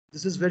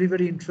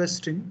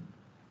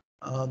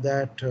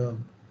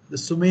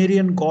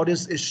Sumerian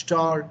goddess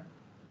Ishtar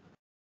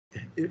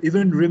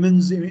even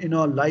remains in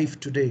our life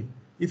today.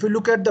 If you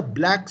look at the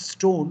black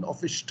stone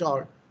of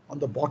Ishtar on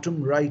the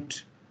bottom right,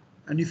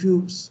 and if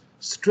you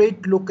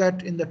straight look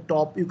at in the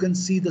top, you can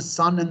see the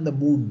sun and the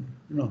moon.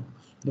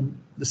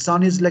 The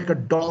sun is like a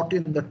dot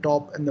in the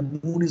top and the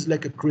moon is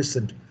like a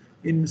crescent.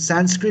 In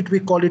Sanskrit, we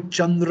call it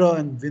Chandra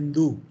and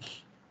Bindu.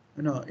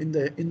 In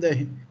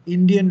the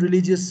Indian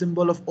religious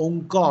symbol of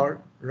Omkar,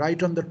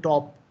 right on the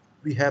top,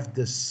 we have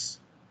this.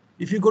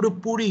 If you go to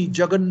Puri,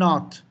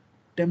 Jagannath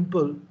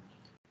temple,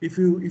 if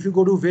you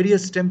go to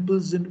various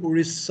temples in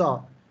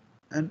Orissa,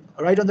 and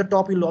right on the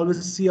top, you'll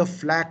always see a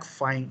flag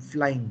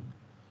flying.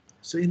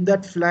 So in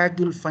that flag,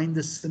 you'll find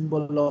the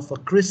symbol of a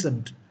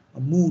crescent,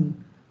 a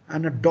moon,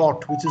 and a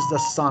dot, which is the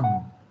sun.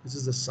 This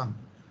is the sun.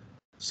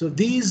 So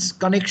these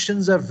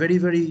connections are very,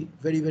 very,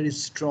 very, very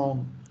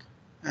strong,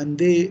 and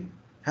they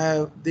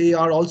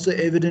are also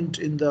evident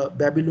in the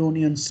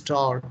Babylonian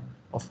star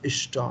of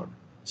Ishtar.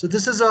 So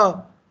this is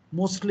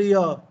mostly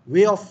a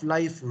way of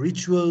life,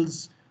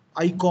 rituals,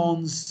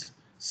 icons,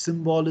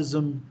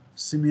 symbolism,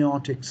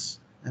 semiotics,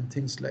 and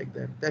things like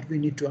that we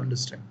need to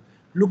understand.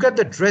 Look at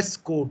the dress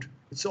code.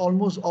 It's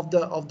almost of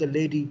the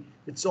lady.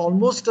 It's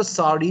almost a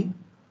sari,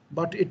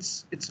 but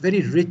it's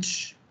very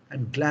rich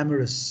and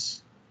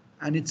glamorous,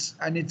 and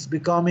it's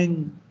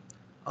becoming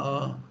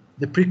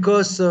the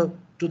precursor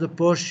to the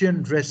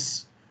Persian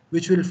dress,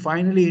 which will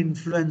finally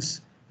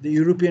influence the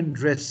European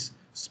dress,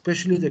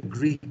 especially the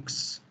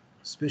Greeks.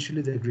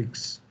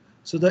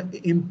 So the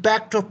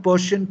impact of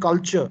Persian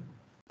culture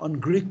on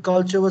Greek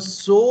culture was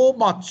so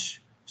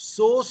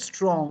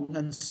strong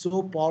and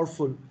so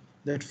powerful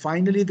that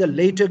finally the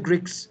later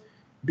Greeks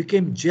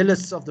became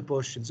jealous of the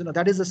Persians.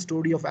 That is the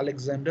story of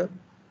Alexander.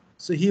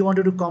 So he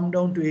wanted to come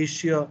down to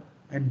Asia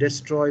and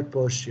destroy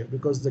Persia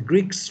because the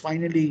Greeks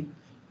finally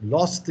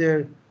lost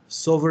their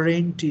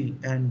sovereignty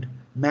and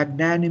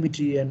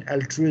magnanimity and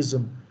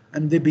altruism,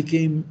 and they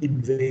became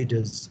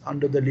invaders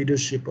under the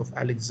leadership of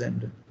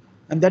Alexander.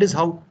 And that is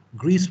how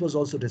Greece was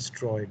also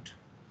destroyed.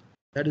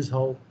 That is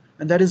how,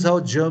 and that is how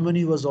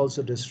Germany was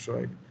also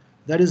destroyed.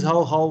 That is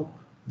how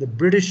the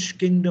British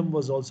kingdom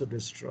was also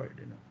destroyed.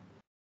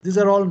 These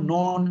are all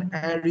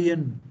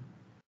non-Aryan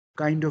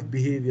kind of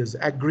behaviors: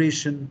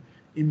 aggression,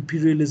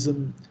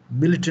 imperialism,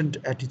 militant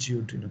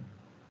attitude.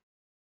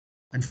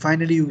 And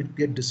finally you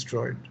get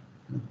destroyed.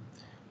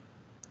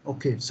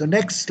 Okay, so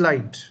next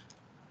slide.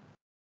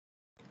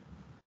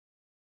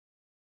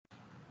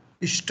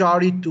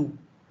 Ishtaritu,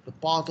 the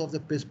path of the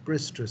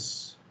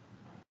priestess.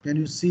 Can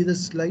you see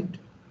this slide?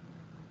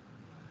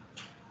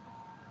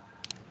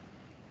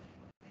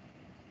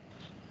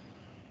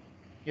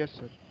 Yes,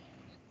 sir.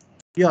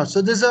 Yeah,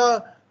 so these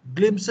are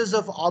glimpses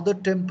of other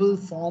temple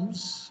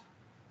forms.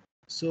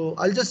 So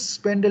I'll just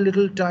spend a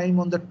little time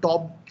on the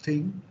top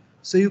thing.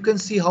 So you can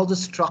see how the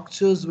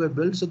structures were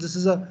built. So this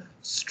is a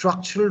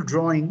structural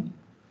drawing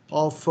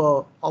of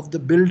the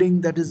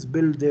building that is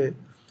built there.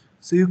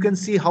 So you can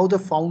see how the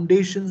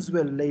foundations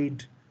were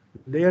laid,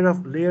 layer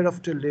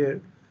after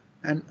layer,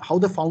 and how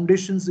the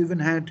foundations even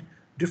had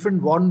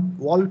different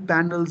wall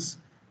panels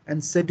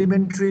and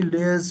sedimentary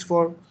layers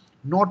for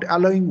not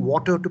allowing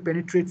water to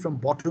penetrate from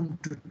bottom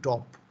to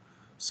top.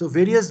 So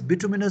various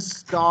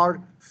bituminous tar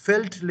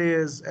felt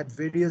layers at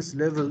various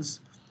levels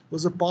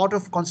was a part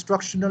of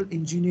constructional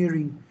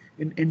engineering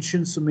in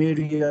ancient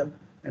Sumeria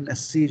and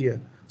Assyria.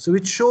 So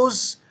it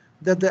shows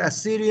that the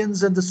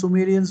Assyrians and the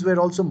Sumerians were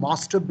also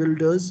master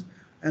builders,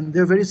 and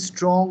they're very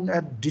strong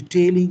at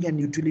detailing and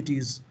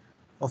utilities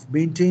of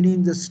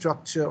maintaining the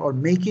structure or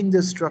making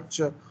the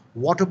structure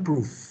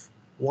waterproof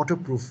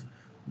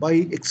by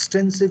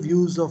extensive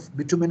use of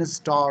bituminous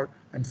tar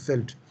and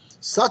felt.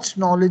 Such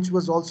knowledge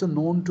was also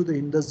known to the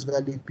Indus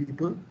Valley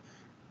people,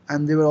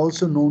 and they were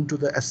also known to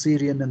the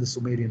Assyrian and the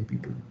Sumerian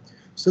people.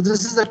 So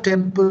this is a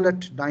temple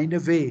at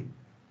Nineveh,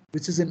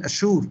 which is in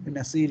Ashur in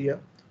Assyria.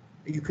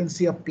 You can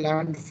see a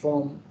plan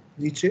from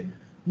Nietzsche.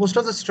 Most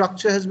of the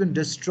structure has been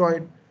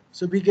destroyed,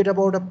 so we get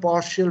about a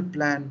partial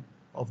plan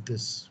of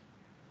this.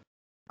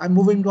 I'm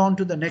moving on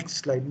to the next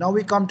slide. Now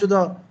we come to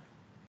the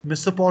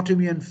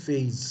Mesopotamian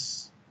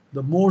phase,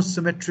 the more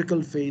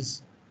symmetrical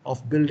phase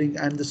of building,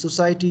 and the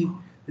society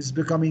is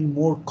becoming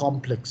more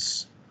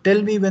complex.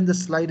 Tell me when the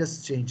slide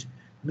has changed.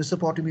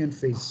 Mesopotamian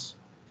phase.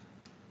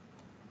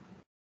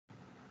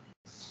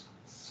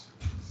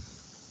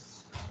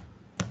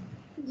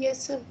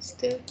 Yes, sir, it's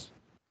there.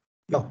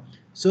 Yeah.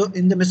 So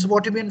in the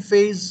Mesopotamian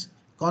phase,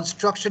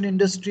 construction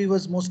industry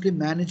was mostly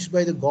managed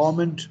by the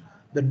government,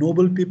 the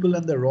noble people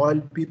and the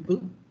royal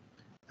people,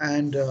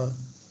 and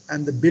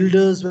the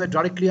builders were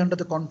directly under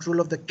the control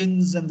of the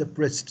kings and the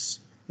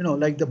priests,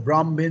 like the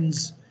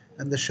Brahmins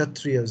and the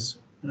Kshatriyas,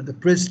 the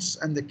priests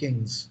and the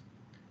kings.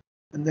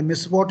 And the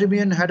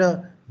Mesopotamian had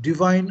a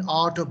divine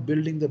art of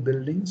building the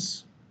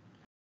buildings,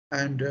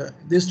 and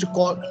they used to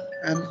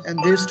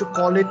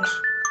call it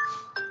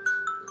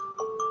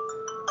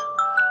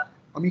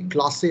আমি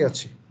ক্লাসে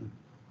আছি.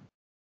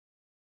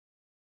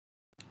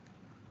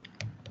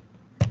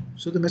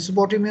 So the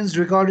Mesopotamians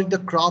regarded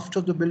the craft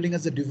of the building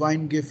as a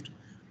divine gift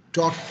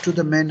taught to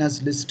the men as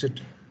listed,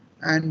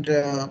 and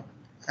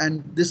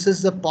this is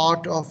the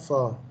part of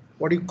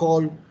what you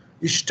call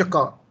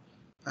ishtaka,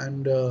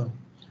 and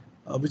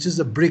which is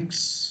the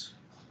bricks,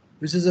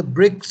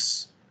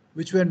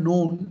 which were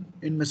known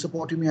in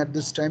Mesopotamia at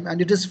this time, and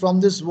it is from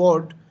this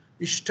word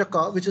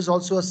ishtaka, which is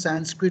also a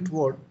Sanskrit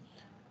word.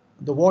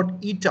 The word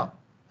Ita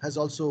has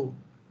also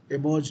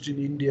emerged in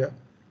India,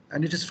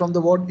 and it is from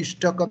the word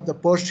Ishtaka. The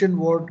Persian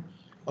word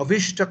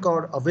Avishtaka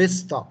or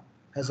Avesta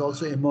has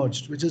also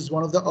emerged, which is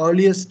one of the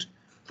earliest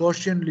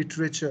Persian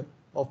literature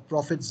of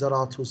Prophet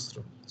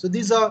Zarathustra. So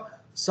these are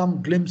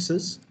some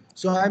glimpses.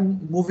 So I'm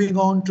moving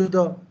on to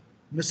the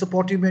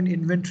Mesopotamian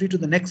inventory, to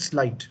the next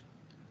slide.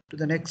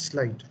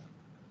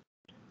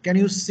 Can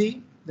you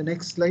see the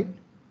next slide?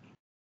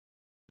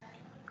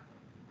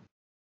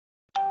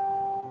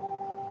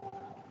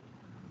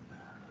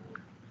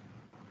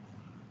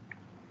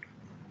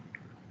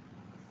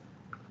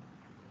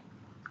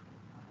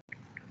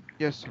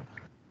 Yes, sir.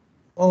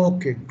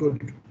 Okay,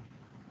 good.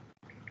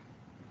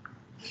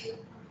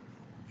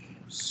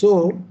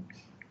 So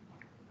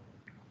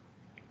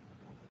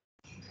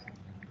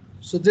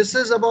this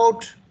is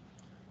about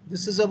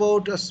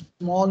a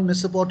small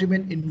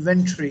Mesopotamian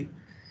inventory,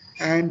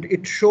 and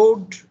it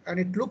showed, and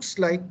it looks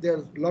like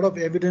there's a lot of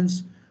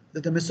evidence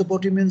that the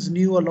Mesopotamians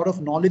knew a lot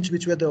of knowledge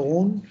which were their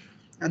own,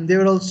 and there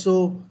were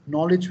also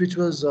knowledge which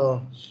was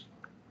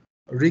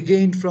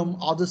regained from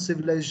other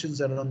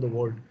civilizations around the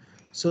world.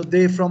 So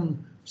they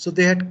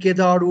had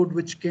Kedar wood,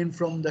 which came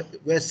from the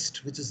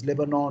west, which is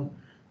Lebanon.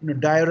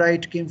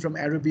 Diorite came from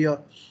Arabia,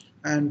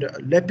 and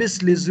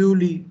lapis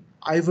lazuli,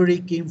 ivory,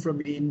 came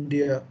from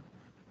India.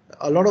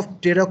 a lot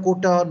of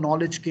terracotta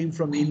knowledge came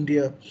from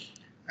India.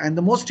 And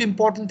the most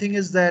important thing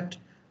is that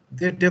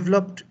they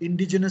developed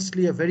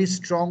indigenously a very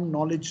strong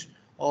knowledge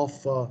of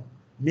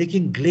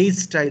making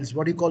glaze tiles,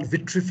 what you call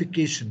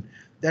vitrification.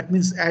 That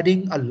means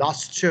adding a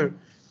luster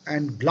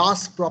and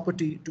glass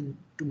property to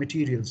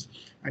materials.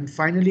 And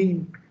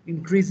finally,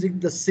 increasing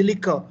the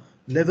silica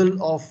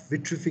level of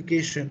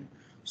vitrification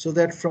so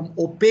that from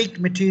opaque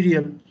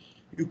material,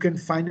 you can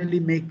finally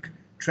make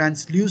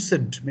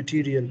translucent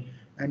material.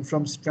 And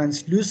from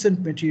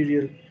translucent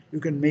material, you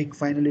can make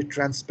finally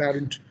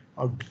transparent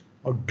or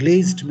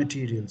glazed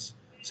materials.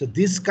 So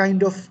this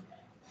kind of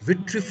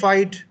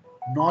vitrified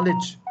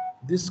knowledge,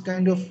 this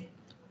kind of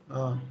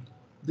uh,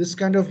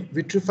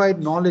 vitrified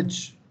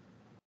knowledge,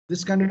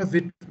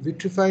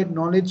 vitrified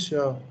knowledge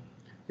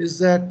is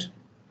that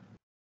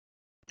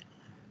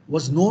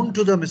was known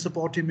to the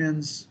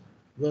Mesopotamians,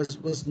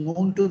 was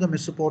known to the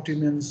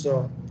Mesopotamians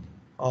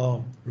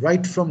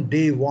right from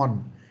day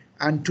one,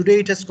 and today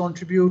it has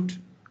contribute.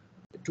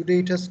 Today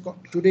it has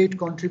today it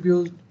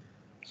contribute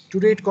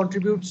Today it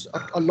contributes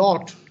a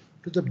lot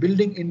to the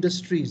building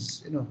industries,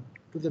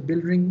 to the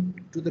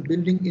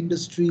building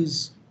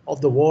industries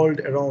of the world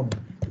around,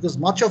 because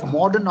much of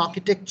modern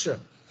architecture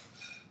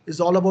is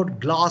all about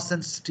glass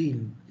and steel,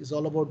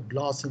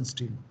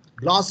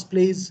 Glass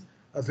plays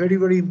a very,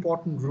 very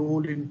important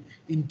role in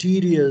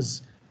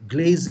interiors,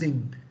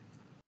 glazing,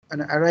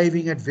 and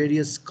arriving at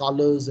various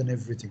colors and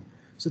everything.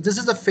 So this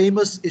is the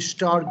famous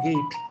Ishtar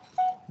Gate.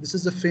 This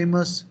is the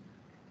famous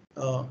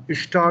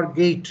Ishtar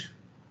Gate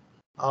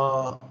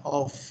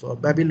of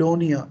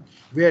Babylonia,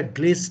 where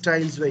glaze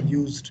tiles were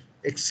used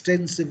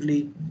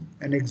extensively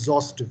and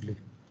exhaustively.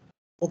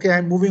 Okay,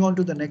 I'm moving on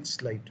to the next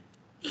slide.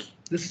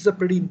 This is a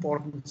pretty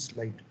important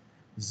slide.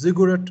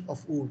 Ziggurat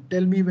of Ur.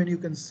 Tell me when you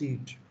can see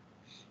it.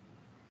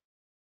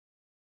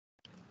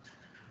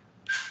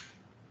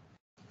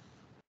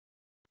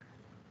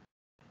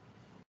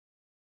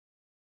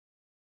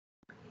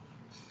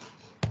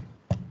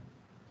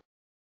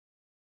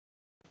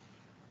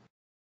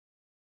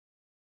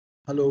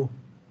 Hello.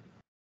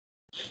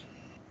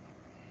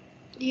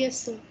 Yes,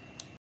 sir.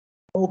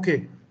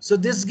 Okay, so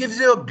this gives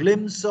you a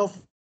glimpse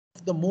of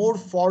the more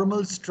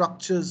formal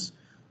structures,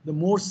 the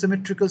more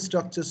symmetrical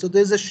structures. So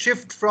there's a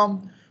shift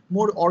from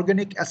more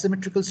organic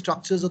asymmetrical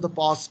structures of the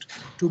past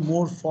to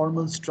more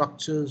formal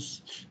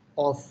structures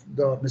of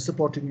the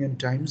Mesopotamian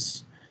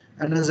times.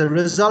 And as a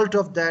result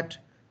of that,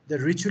 the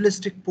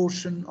ritualistic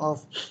portion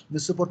of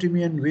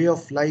Mesopotamian way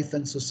of life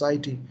and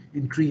society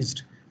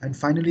increased. And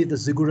finally, the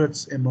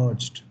ziggurats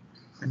emerged.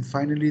 And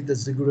finally, the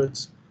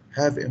ziggurats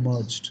have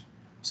emerged.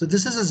 So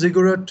this is a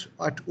ziggurat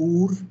at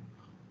Ur,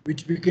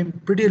 which became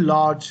pretty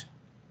large.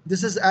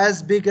 This is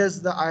as big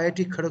as the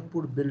IIT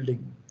Kharagpur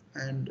building,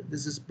 and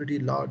this is pretty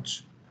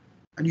large.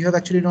 And you have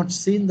actually not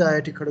seen the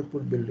IIT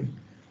Kharagpur building.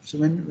 So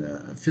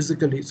when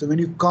physically, so when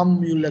you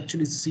come, you'll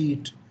actually see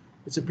it.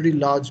 It's a pretty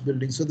large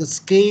building. So the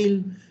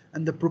scale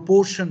and the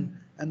proportion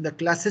and the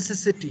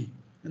classicity,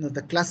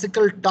 the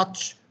classical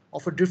touch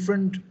of a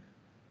different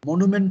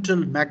monumental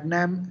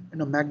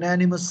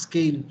magnanimous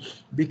scale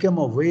became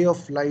a way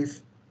of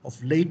life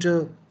of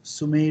later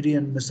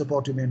Sumerian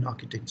Mesopotamian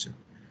architecture,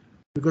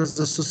 because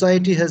the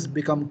society has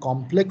become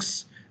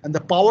complex and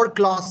the power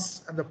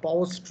class and the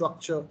power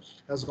structure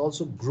has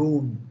also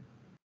grown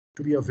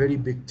to be a very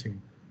big thing.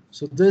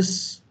 So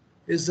this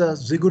is a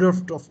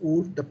ziggurat of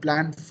Ur, the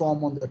plant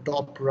form on the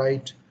top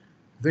right,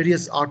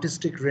 various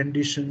artistic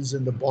renditions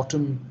in the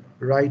bottom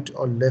right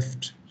or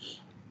left,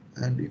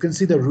 and you can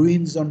see the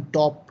ruins on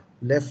top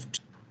left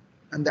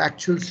and the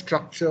actual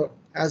structure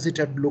as it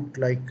had looked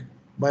like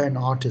by an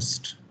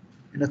artist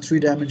in a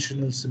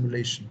three-dimensional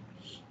simulation.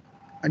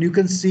 And you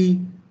can see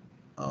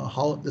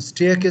how the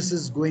staircase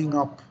is going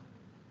up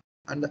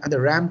and the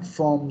ramp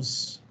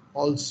forms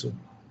also.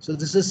 So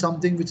this is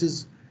something which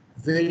is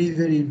very,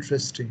 very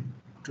interesting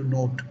to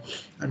note,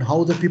 and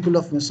how the people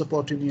of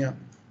Mesopotamia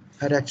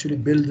had actually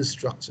built the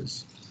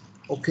structures.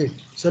 Okay,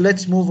 so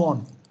let's move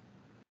on.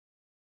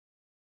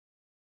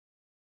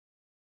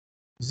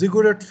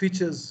 Ziggurat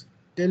features.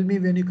 Tell me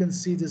when you can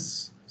see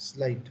this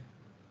slide.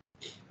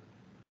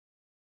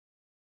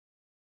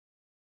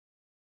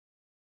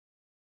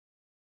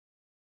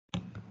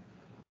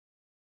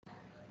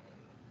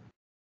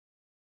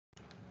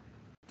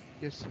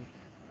 Yes, sir.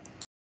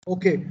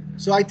 Okay,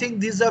 so I think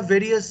these are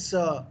various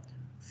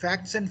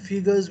facts and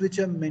figures which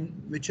are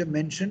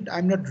mentioned.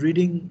 I'm not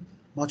reading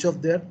much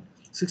of there.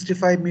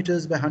 65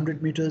 meters by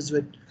 100 meters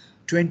with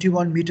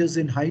 21 meters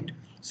in height.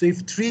 So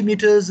if 3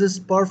 meters is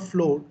per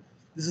floor,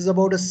 this is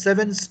about a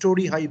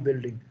 7-story high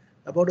building.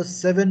 About a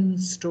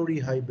 7-story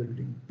high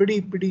building.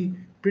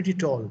 Pretty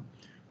tall.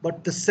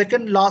 But the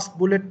second last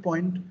bullet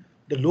point,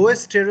 the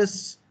lowest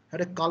terrace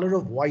had a color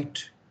of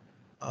white,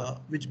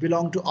 which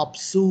belonged to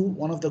Apsu,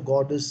 one of the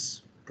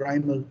goddess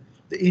primal.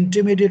 The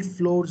intermediate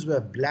floors were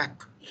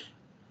black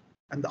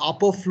and the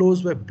upper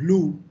floors were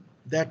blue,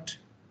 that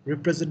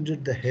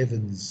represented the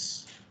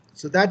heavens.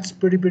 So that's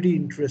pretty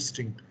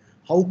interesting,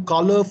 how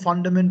color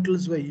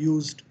fundamentals were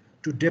used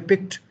to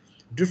depict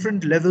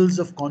different levels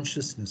of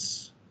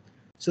consciousness.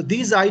 So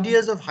these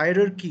ideas of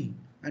hierarchy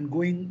and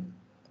going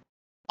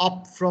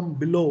up from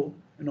below,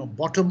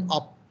 bottom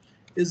up,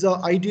 is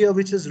an idea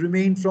which has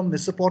remained from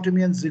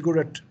Mesopotamian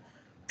ziggurat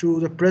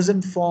to the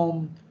present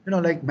form,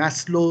 like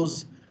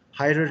Maslow's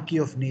hierarchy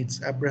of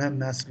needs, Abraham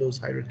Maslow's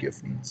hierarchy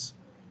of needs.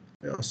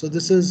 So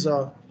this is,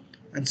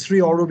 and Sri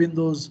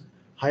Aurobindo's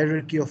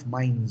hierarchy of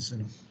minds.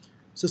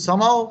 So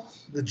somehow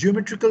the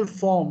geometrical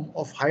form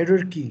of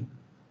hierarchy,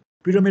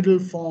 pyramidal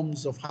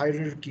forms of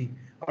hierarchy,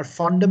 are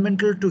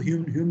fundamental to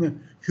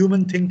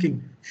human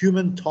thinking,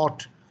 human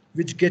thought,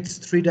 which gets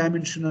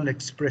three-dimensional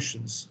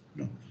expressions.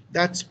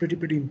 That's pretty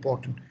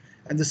important.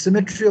 And the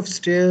symmetry of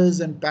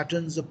stairs and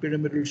patterns of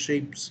pyramidal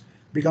shapes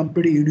become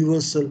pretty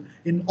universal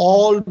in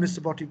all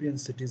Mesopotamian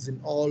cities,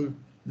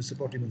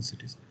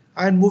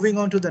 And moving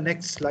on to the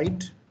next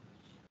slide.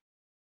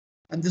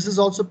 And this is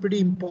also pretty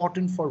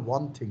important for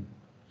one thing.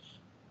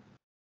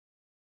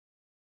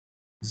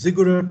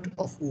 Ziggurat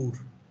of Ur.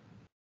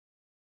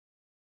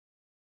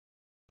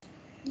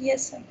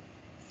 Yes, sir.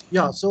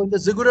 Yeah, so in the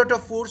Ziggurat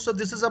of Ur, so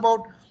this is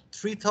about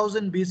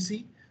 3000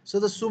 BC. So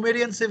the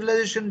Sumerian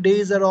civilization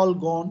days are all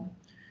gone.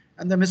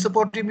 And the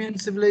Mesopotamian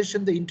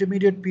civilization, the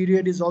intermediate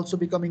period, is also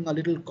becoming a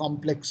little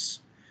complex.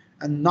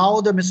 And now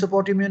the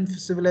Mesopotamian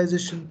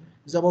civilization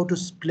is about to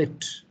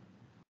split.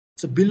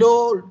 So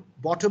below,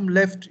 bottom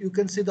left, you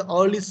can see the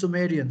early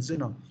Sumerians,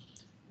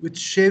 with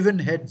shaven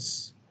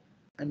heads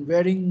and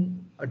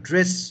wearing a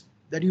dress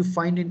that you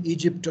find in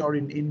Egypt or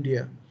in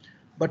India.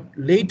 But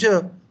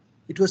later,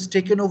 it was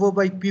taken over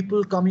by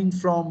people coming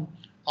from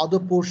other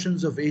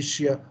portions of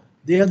Asia.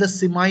 They are the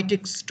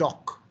Semitic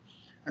stock.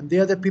 And they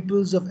are the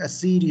peoples of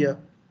Assyria,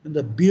 and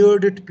the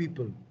bearded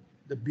people.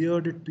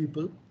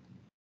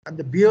 And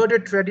the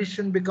bearded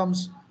tradition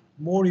becomes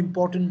more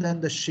important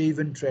than the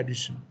shaven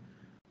tradition.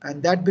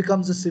 And that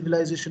becomes the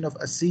civilization of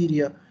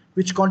Assyria,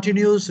 which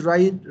continues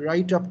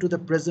right up to the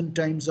present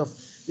times of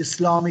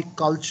Islamic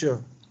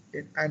culture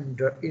in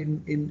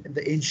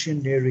the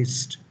ancient Near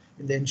East.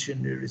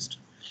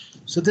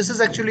 So this is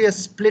actually a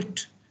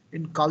split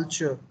in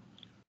culture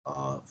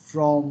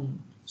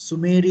from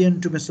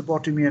Sumerian to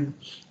Mesopotamian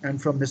and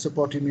from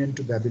Mesopotamian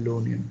to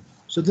Babylonian.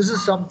 So this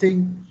is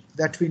something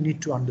that we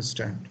need to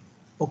understand.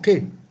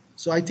 Okay,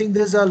 so I think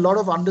there's a lot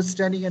of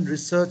understanding and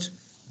research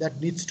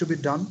that needs to be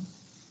done,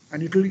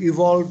 and it will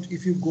evolve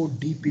if you go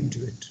deep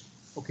into it.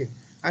 Okay,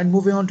 and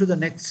moving on to the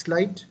next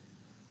slide.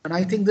 And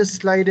I think this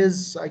slide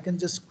is, I can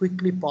just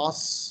quickly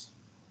pass.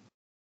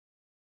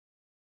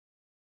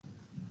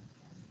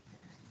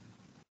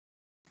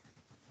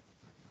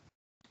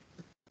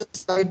 The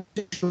slide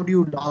I showed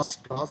you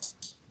last class.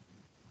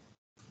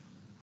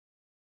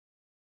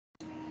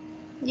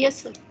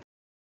 Yes, sir.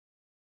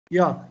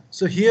 Yeah,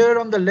 so here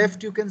on the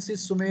left you can see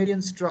Sumerian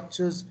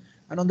structures,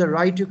 and on the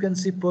right you can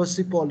see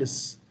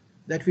Persepolis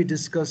that we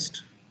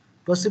discussed.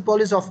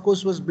 Persepolis, of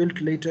course, was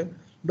built later,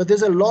 but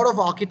there's a lot of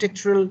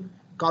architectural,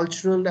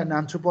 cultural, and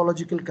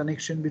anthropological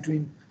connection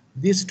between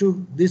these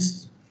two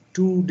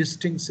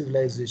distinct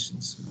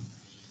civilizations.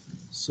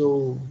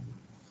 So,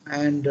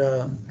 and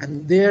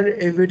they're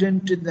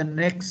evident in the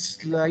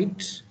next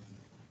slide,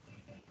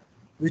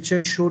 which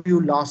I showed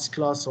you last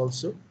class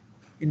also,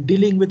 in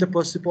dealing with the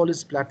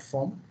Persepolis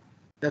platform.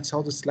 That's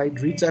how the slide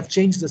reads. I've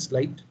changed the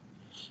slide.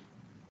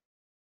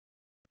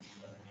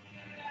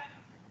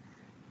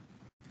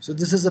 So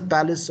this is the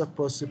palace of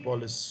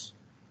Persepolis.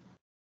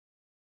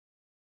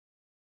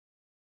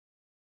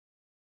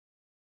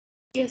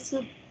 Yes,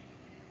 sir.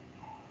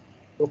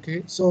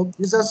 Okay, so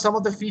these are some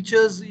of the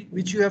features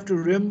which you have to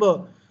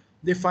remember.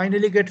 They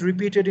finally get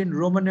repeated in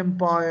Roman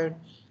Empire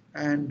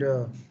and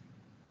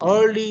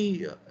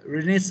early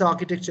Renaissance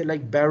architecture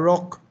like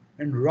Baroque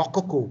and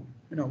Rococo.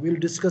 We'll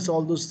discuss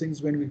all those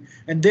things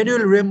and then you'll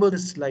remember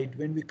this slide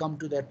when we come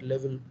to that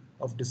level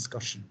of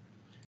discussion.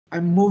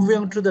 I'm moving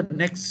on to the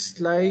next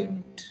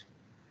slide,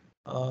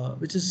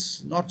 which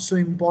is not so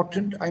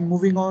important. I'm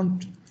moving on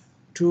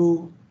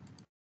to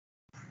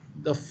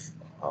the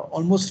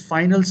almost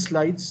final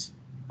slides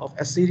of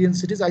Assyrian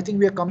cities. I think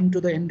we are coming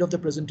to the end of the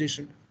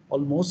presentation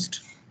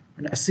almost.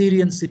 And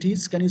Assyrian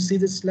cities, can you see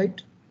this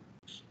slide?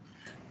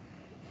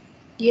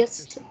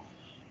 Yes, sir.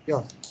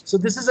 Yeah, so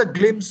this is a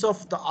glimpse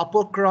of the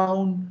upper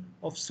crown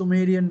of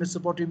Sumerian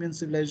Mesopotamian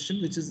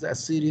civilization, which is the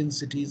Assyrian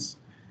cities.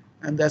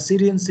 And the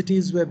Assyrian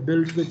cities were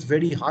built with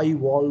very high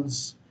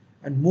walls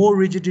and more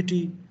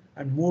rigidity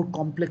and more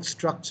complex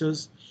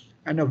structures,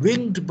 and a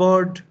winged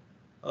bird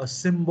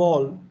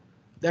symbol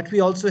that we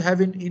also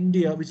have in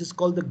India, which is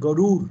called the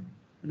Garur.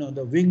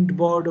 The winged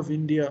bird of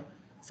India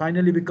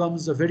finally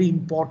becomes a very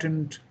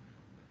important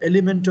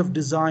element of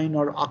design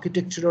or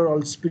architectural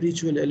or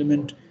spiritual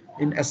element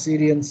in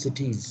Assyrian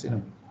cities.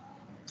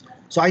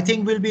 So I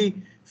think we'll be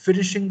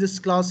finishing this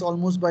class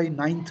almost by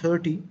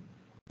 9:30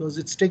 because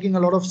it's taking a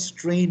lot of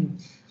strain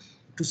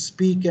to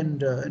speak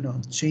and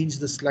change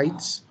the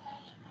slides.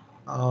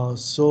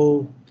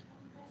 So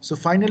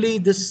finally,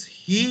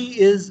 he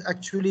is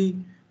actually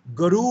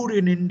Garur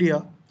in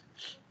India.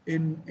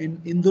 In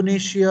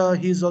Indonesia,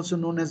 he is also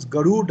known as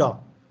Garuda.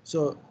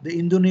 So the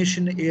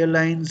Indonesian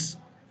Airlines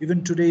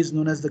even today is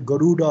known as the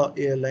Garuda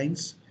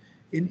Airlines.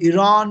 In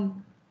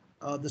Iran,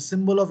 the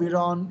symbol of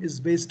Iran is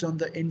based on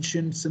the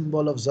ancient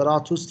symbol of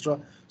Zarathustra.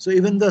 So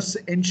even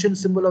the ancient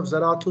symbol of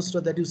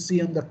Zarathustra that you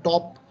see on the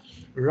top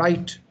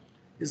right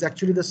is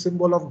actually the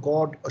symbol of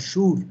god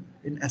Ashur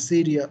in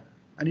Assyria,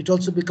 and it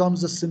also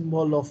becomes a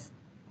symbol of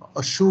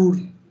Ashur,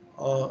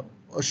 uh,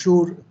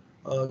 Ashur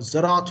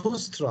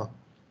Zarathustra,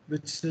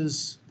 which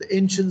is the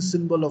ancient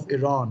symbol of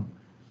Iran.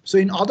 So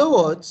in other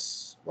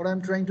words, what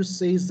I'm trying to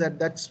say is that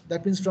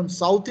that means from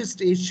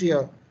Southeast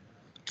Asia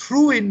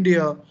through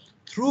India,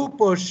 through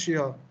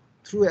Persia,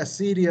 through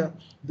Assyria,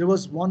 there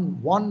was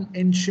one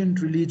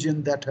ancient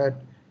religion that had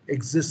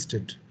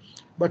existed.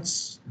 But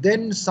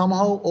then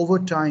somehow over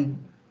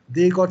time,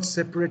 they got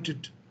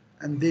separated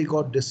and they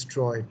got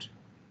destroyed.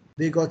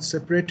 They got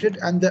separated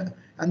and the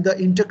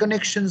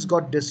interconnections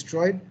got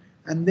destroyed.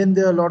 And then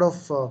there are a lot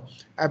of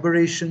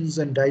aberrations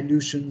and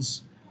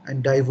dilutions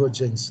and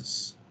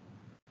divergences.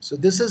 So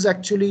this is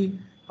actually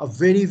a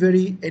very,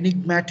 very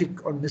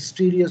enigmatic or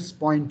mysterious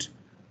point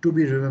to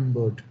be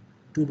remembered.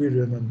 To be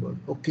remembered.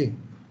 Okay.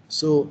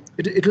 So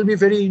it will be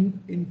very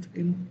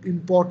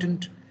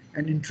important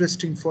and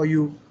interesting for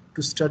you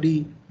to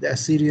study the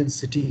Assyrian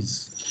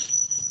cities.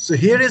 So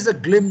here is a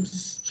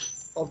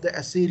glimpse of the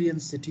Assyrian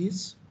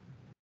cities.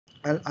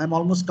 I'm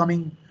almost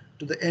coming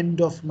to the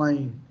end of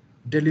my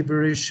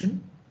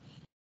deliberation.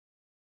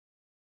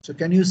 So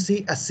can you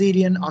see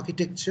Assyrian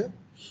architecture?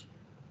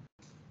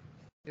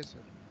 Yes, sir.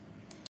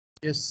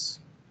 Yes.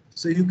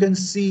 So you can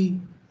see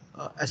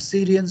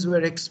Assyrians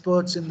were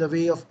experts in the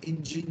way of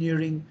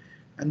engineering,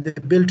 and they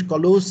built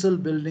colossal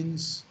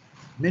buildings.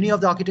 Many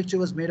of the architecture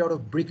was made out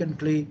of brick and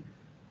clay.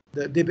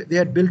 They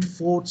had built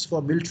forts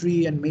for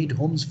military and made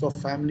homes for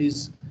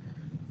families.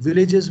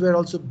 Villages were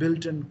also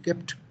built and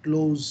kept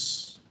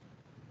close.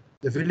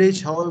 The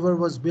village, however,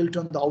 was built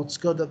on the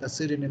outskirts of the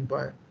Assyrian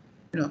Empire,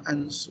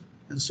 and so.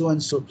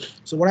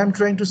 So what I'm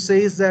trying to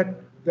say is that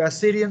the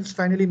Assyrians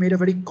finally made a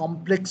very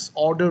complex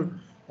order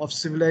of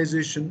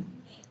civilization,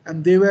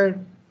 and they were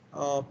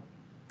uh,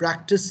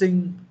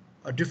 practicing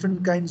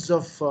different kinds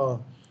of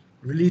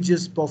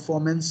religious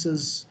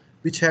performances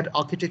which had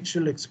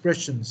architectural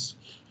expressions,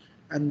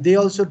 and they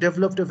also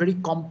developed a very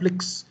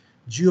complex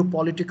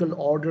geopolitical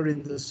order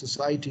in the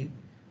society.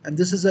 And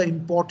this is an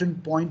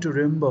important point to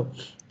remember.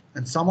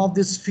 And some of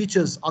these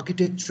features,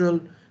 architectural,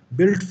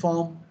 built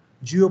form,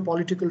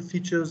 geopolitical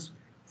features,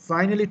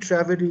 finally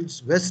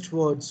travels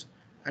westwards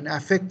and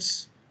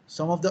affects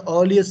some of the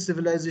earliest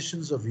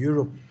civilizations of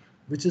Europe,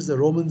 which is the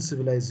Roman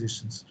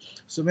civilizations.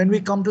 So when we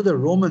come to the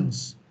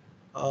Romans,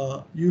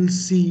 you'll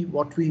see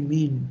what we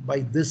mean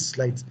by this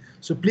slide.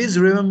 So please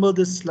remember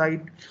this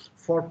slide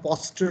for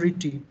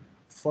posterity,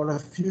 for a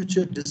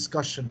future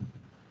discussion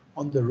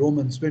on the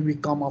Romans when we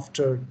come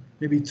after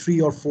maybe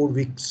 3 or 4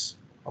 weeks,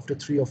 after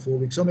 3 or 4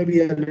 weeks, or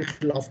maybe a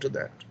little after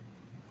that,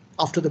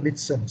 after the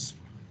midsems,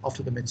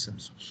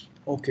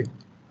 Okay,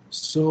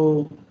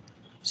 so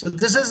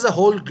this is the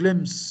whole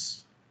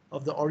glimpse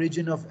of the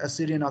origin of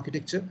Assyrian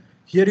architecture.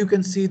 Here you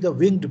can see the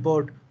winged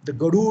bird, the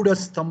Garuda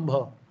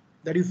Stambha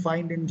that you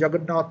find in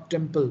Jagannath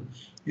temple,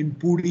 in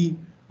Puri,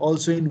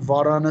 also in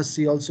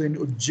Varanasi, also in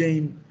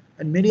Ujjain,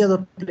 and many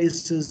other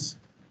places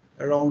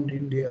around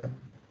India.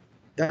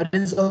 That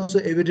is also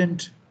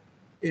evident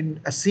in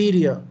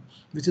Assyria,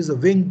 which is a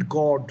winged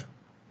god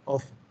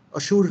of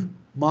Ashura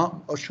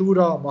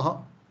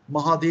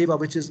Mahadeva,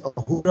 which is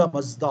Ahura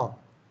Mazda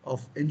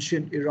of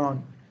ancient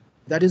Iran.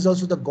 That is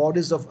also the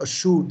goddess of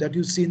Ashur that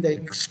you see in the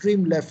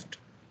extreme left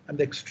and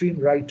the extreme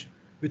right,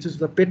 which is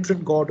the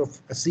patron god of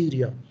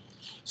Assyria.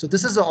 So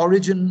this is the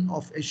origin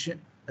of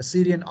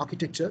Assyrian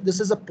architecture. This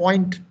is a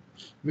point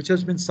which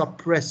has been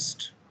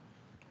suppressed,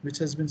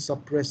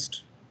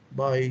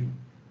 by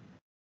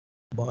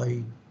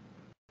by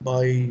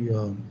by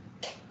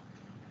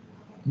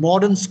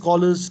modern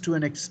scholars to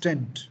an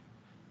extent,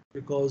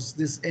 because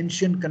these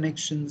ancient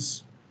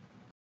connections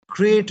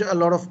create a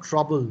lot of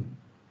trouble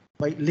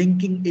by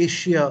linking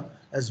Asia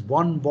as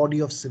one body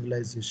of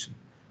civilization,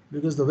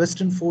 because the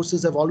Western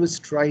forces have always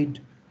tried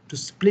to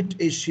split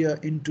Asia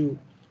into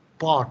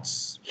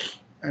parts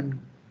and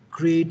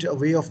create a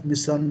way of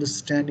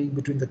misunderstanding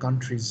between the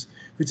countries,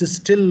 which is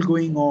still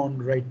going on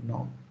right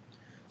now.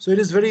 So it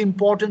is very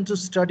important to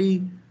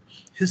study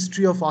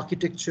history of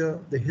architecture,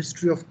 the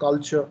history of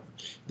culture,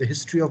 the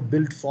history of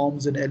built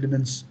forms and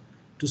elements,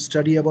 to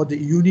study about the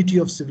unity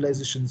of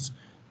civilizations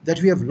that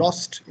we have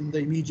lost in the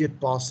immediate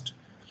past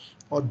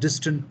or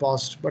distant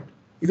past, but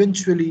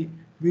eventually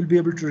we'll be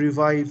able to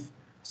revive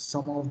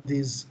some of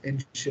these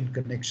ancient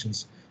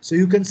connections. So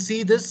you can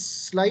see this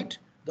slide,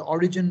 the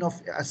origin of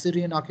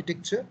Assyrian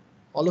architecture,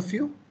 all of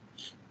you?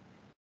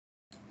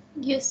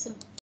 Yes, sir.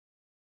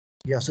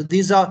 Yeah, so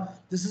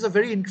this is a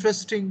very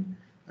interesting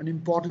and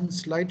important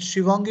slide.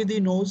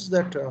 Shivangidi knows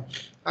that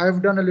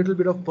I've done a little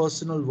bit of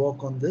personal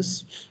work on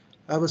this.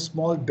 I have a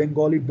small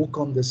Bengali book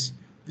on this,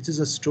 which is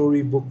a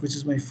story book, which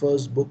is my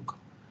first book.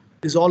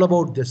 It's all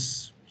about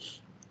this.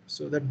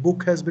 So that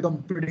book has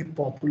become pretty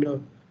popular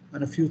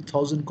and a few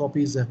thousand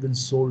copies have been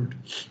sold.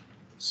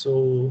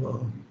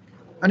 So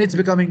and it's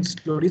becoming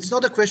slowly. It's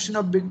not a question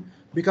of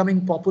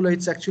becoming popular.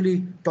 It's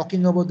actually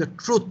talking about the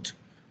truth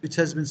which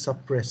has been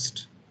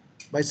suppressed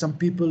by some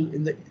people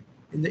in the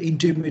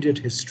intermediate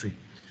history.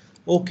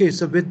 Okay,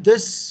 so with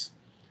this,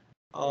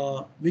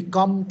 we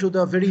come to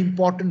the very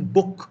important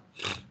book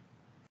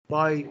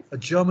by a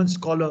German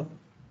scholar,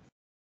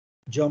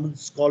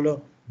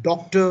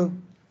 Dr.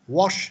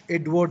 Wash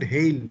Edward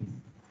Hale.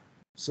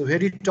 So here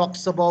he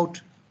talks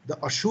about the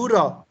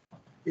Ashura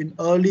in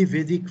early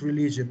Vedic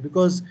religion,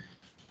 because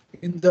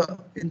in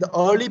the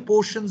early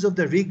portions of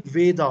the Rig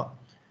Veda,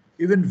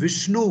 even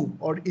Vishnu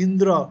or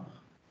Indra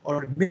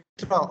or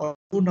Mitra or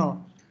Luna,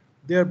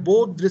 they are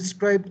both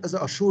described as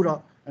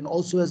Ashura and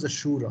also as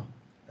Ashura,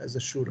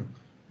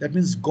 That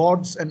means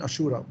gods and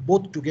Ashura,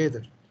 both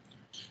together.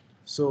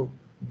 So,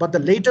 but the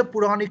later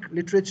Puranic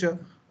literature,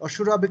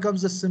 Ashura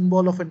becomes a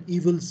symbol of an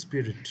evil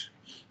spirit.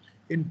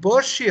 In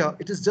Persia,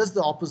 it is just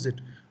the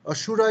opposite.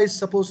 Ashura is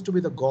supposed to be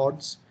the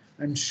gods,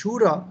 and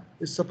Shura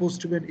is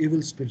supposed to be an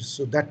evil spirit.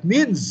 So that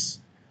means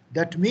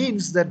that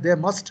there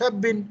must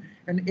have been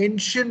an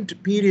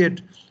ancient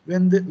period where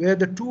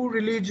the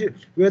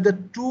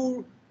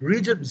two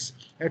regions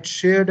had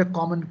shared a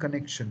common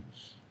connection,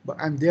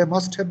 and there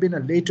must have been a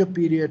later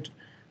period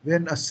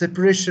when a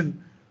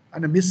separation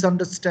and a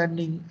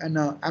misunderstanding and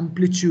an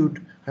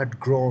amplitude had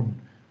grown,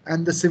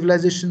 and the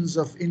civilizations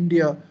of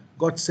India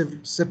got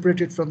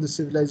separated from the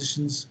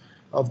civilizations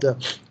of the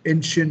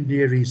ancient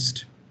Near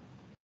East.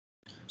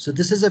 So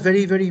this is a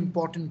very, very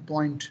important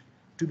point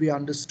to be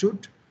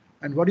understood.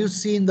 And what you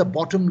see in the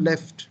bottom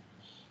left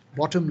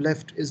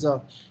is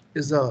a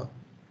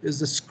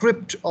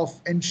script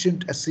of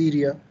ancient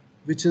Assyria,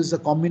 which is a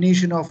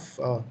combination of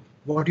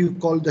what you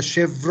call the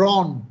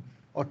chevron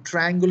or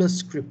triangular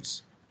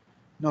scripts.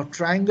 Now,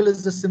 triangle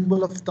is the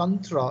symbol of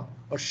Tantra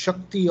or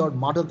Shakti or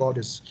Mother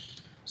Goddess.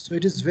 So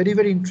it is very,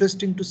 very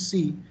interesting to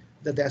see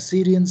that the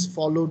Assyrians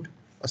followed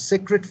a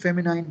sacred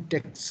feminine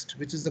text,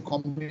 which is the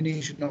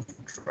combination of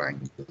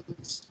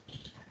triangles.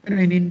 And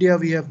in India,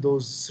 we have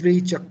those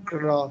Sri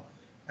Chakra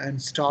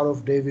and Star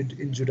of David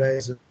in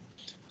Judaism.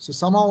 So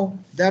somehow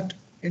that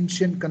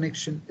ancient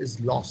connection is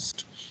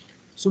lost.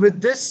 So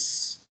with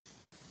this,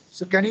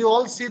 so can you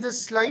all see this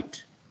slide?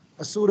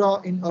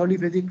 Asura in early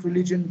Vedic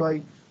religion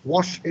by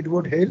Wash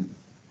Edward Hale.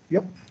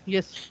 Yep.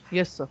 Yes,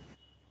 sir.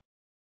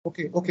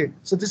 Okay.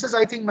 So this is,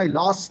 I think, my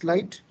last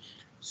slide.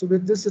 So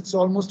with this, it's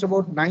almost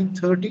about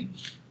 9:30.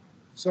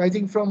 So I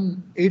think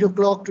from 8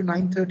 o'clock to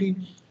 9:30,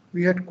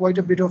 we had quite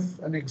a bit of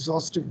an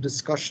exhaustive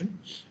discussion.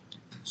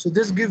 So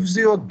this gives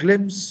you a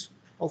glimpse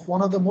of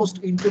one of the most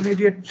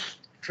intermediate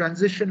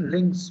transition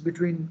links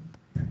between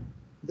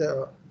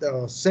the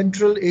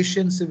Central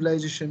Asian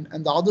civilization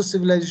and the other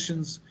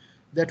civilizations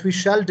that we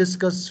shall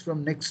discuss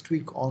from next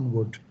week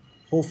onward,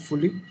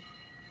 hopefully.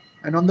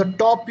 And on the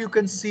top, you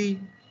can see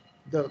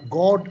the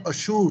god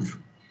Ashur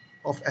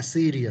of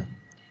Assyria,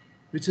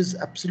 which is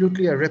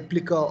absolutely a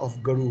replica of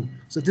Garud.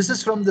 So this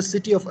is from the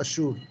city of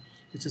Ashur,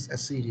 which is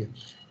Assyria.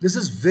 This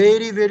is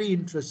very, very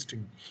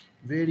interesting.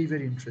 Very,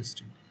 very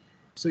interesting.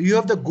 So you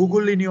have the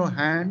Google in your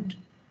hand,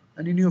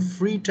 and in your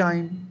free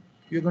time,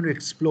 you're going to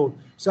explore.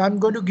 So I'm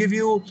going to give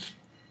you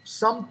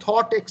some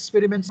thought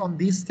experiments on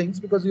these things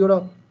because you're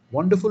a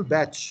wonderful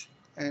batch,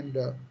 and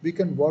we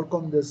can work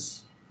on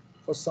this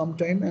for some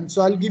time. And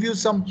so I'll give you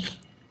some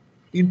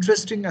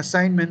interesting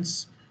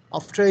assignments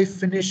after I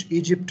finish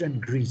Egypt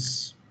and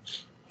Greece.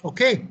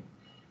 Okay,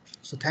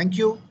 so thank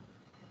you.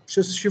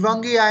 So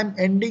Shivangi, I'm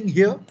ending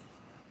here,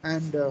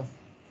 and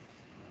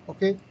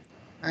okay,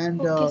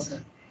 and Okay,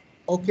 sir.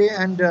 okay,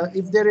 and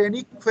if there are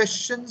any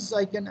questions,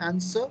 I can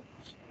answer,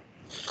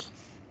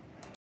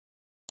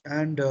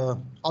 and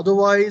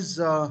otherwise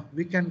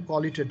we can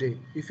call it a day.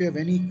 If you have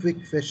any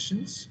quick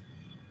questions,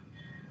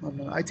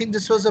 I think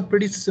this was a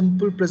pretty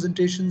simple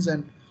presentations,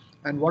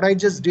 and what I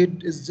just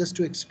did is just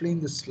to explain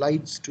the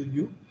slides to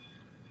you.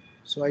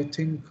 So I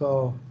think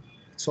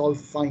it's all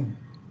fine.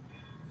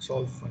 It's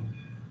all fine.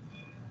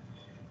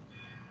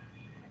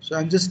 So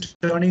I'm just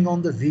turning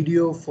on the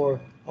video for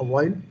a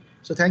while.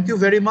 So thank you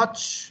very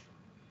much.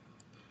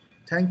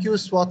 Thank you,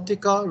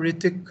 Swatika,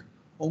 Ritik,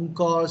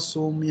 Omkar,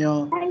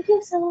 Somya. Thank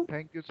you, sir.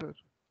 Thank you, sir.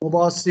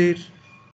 Mubasir.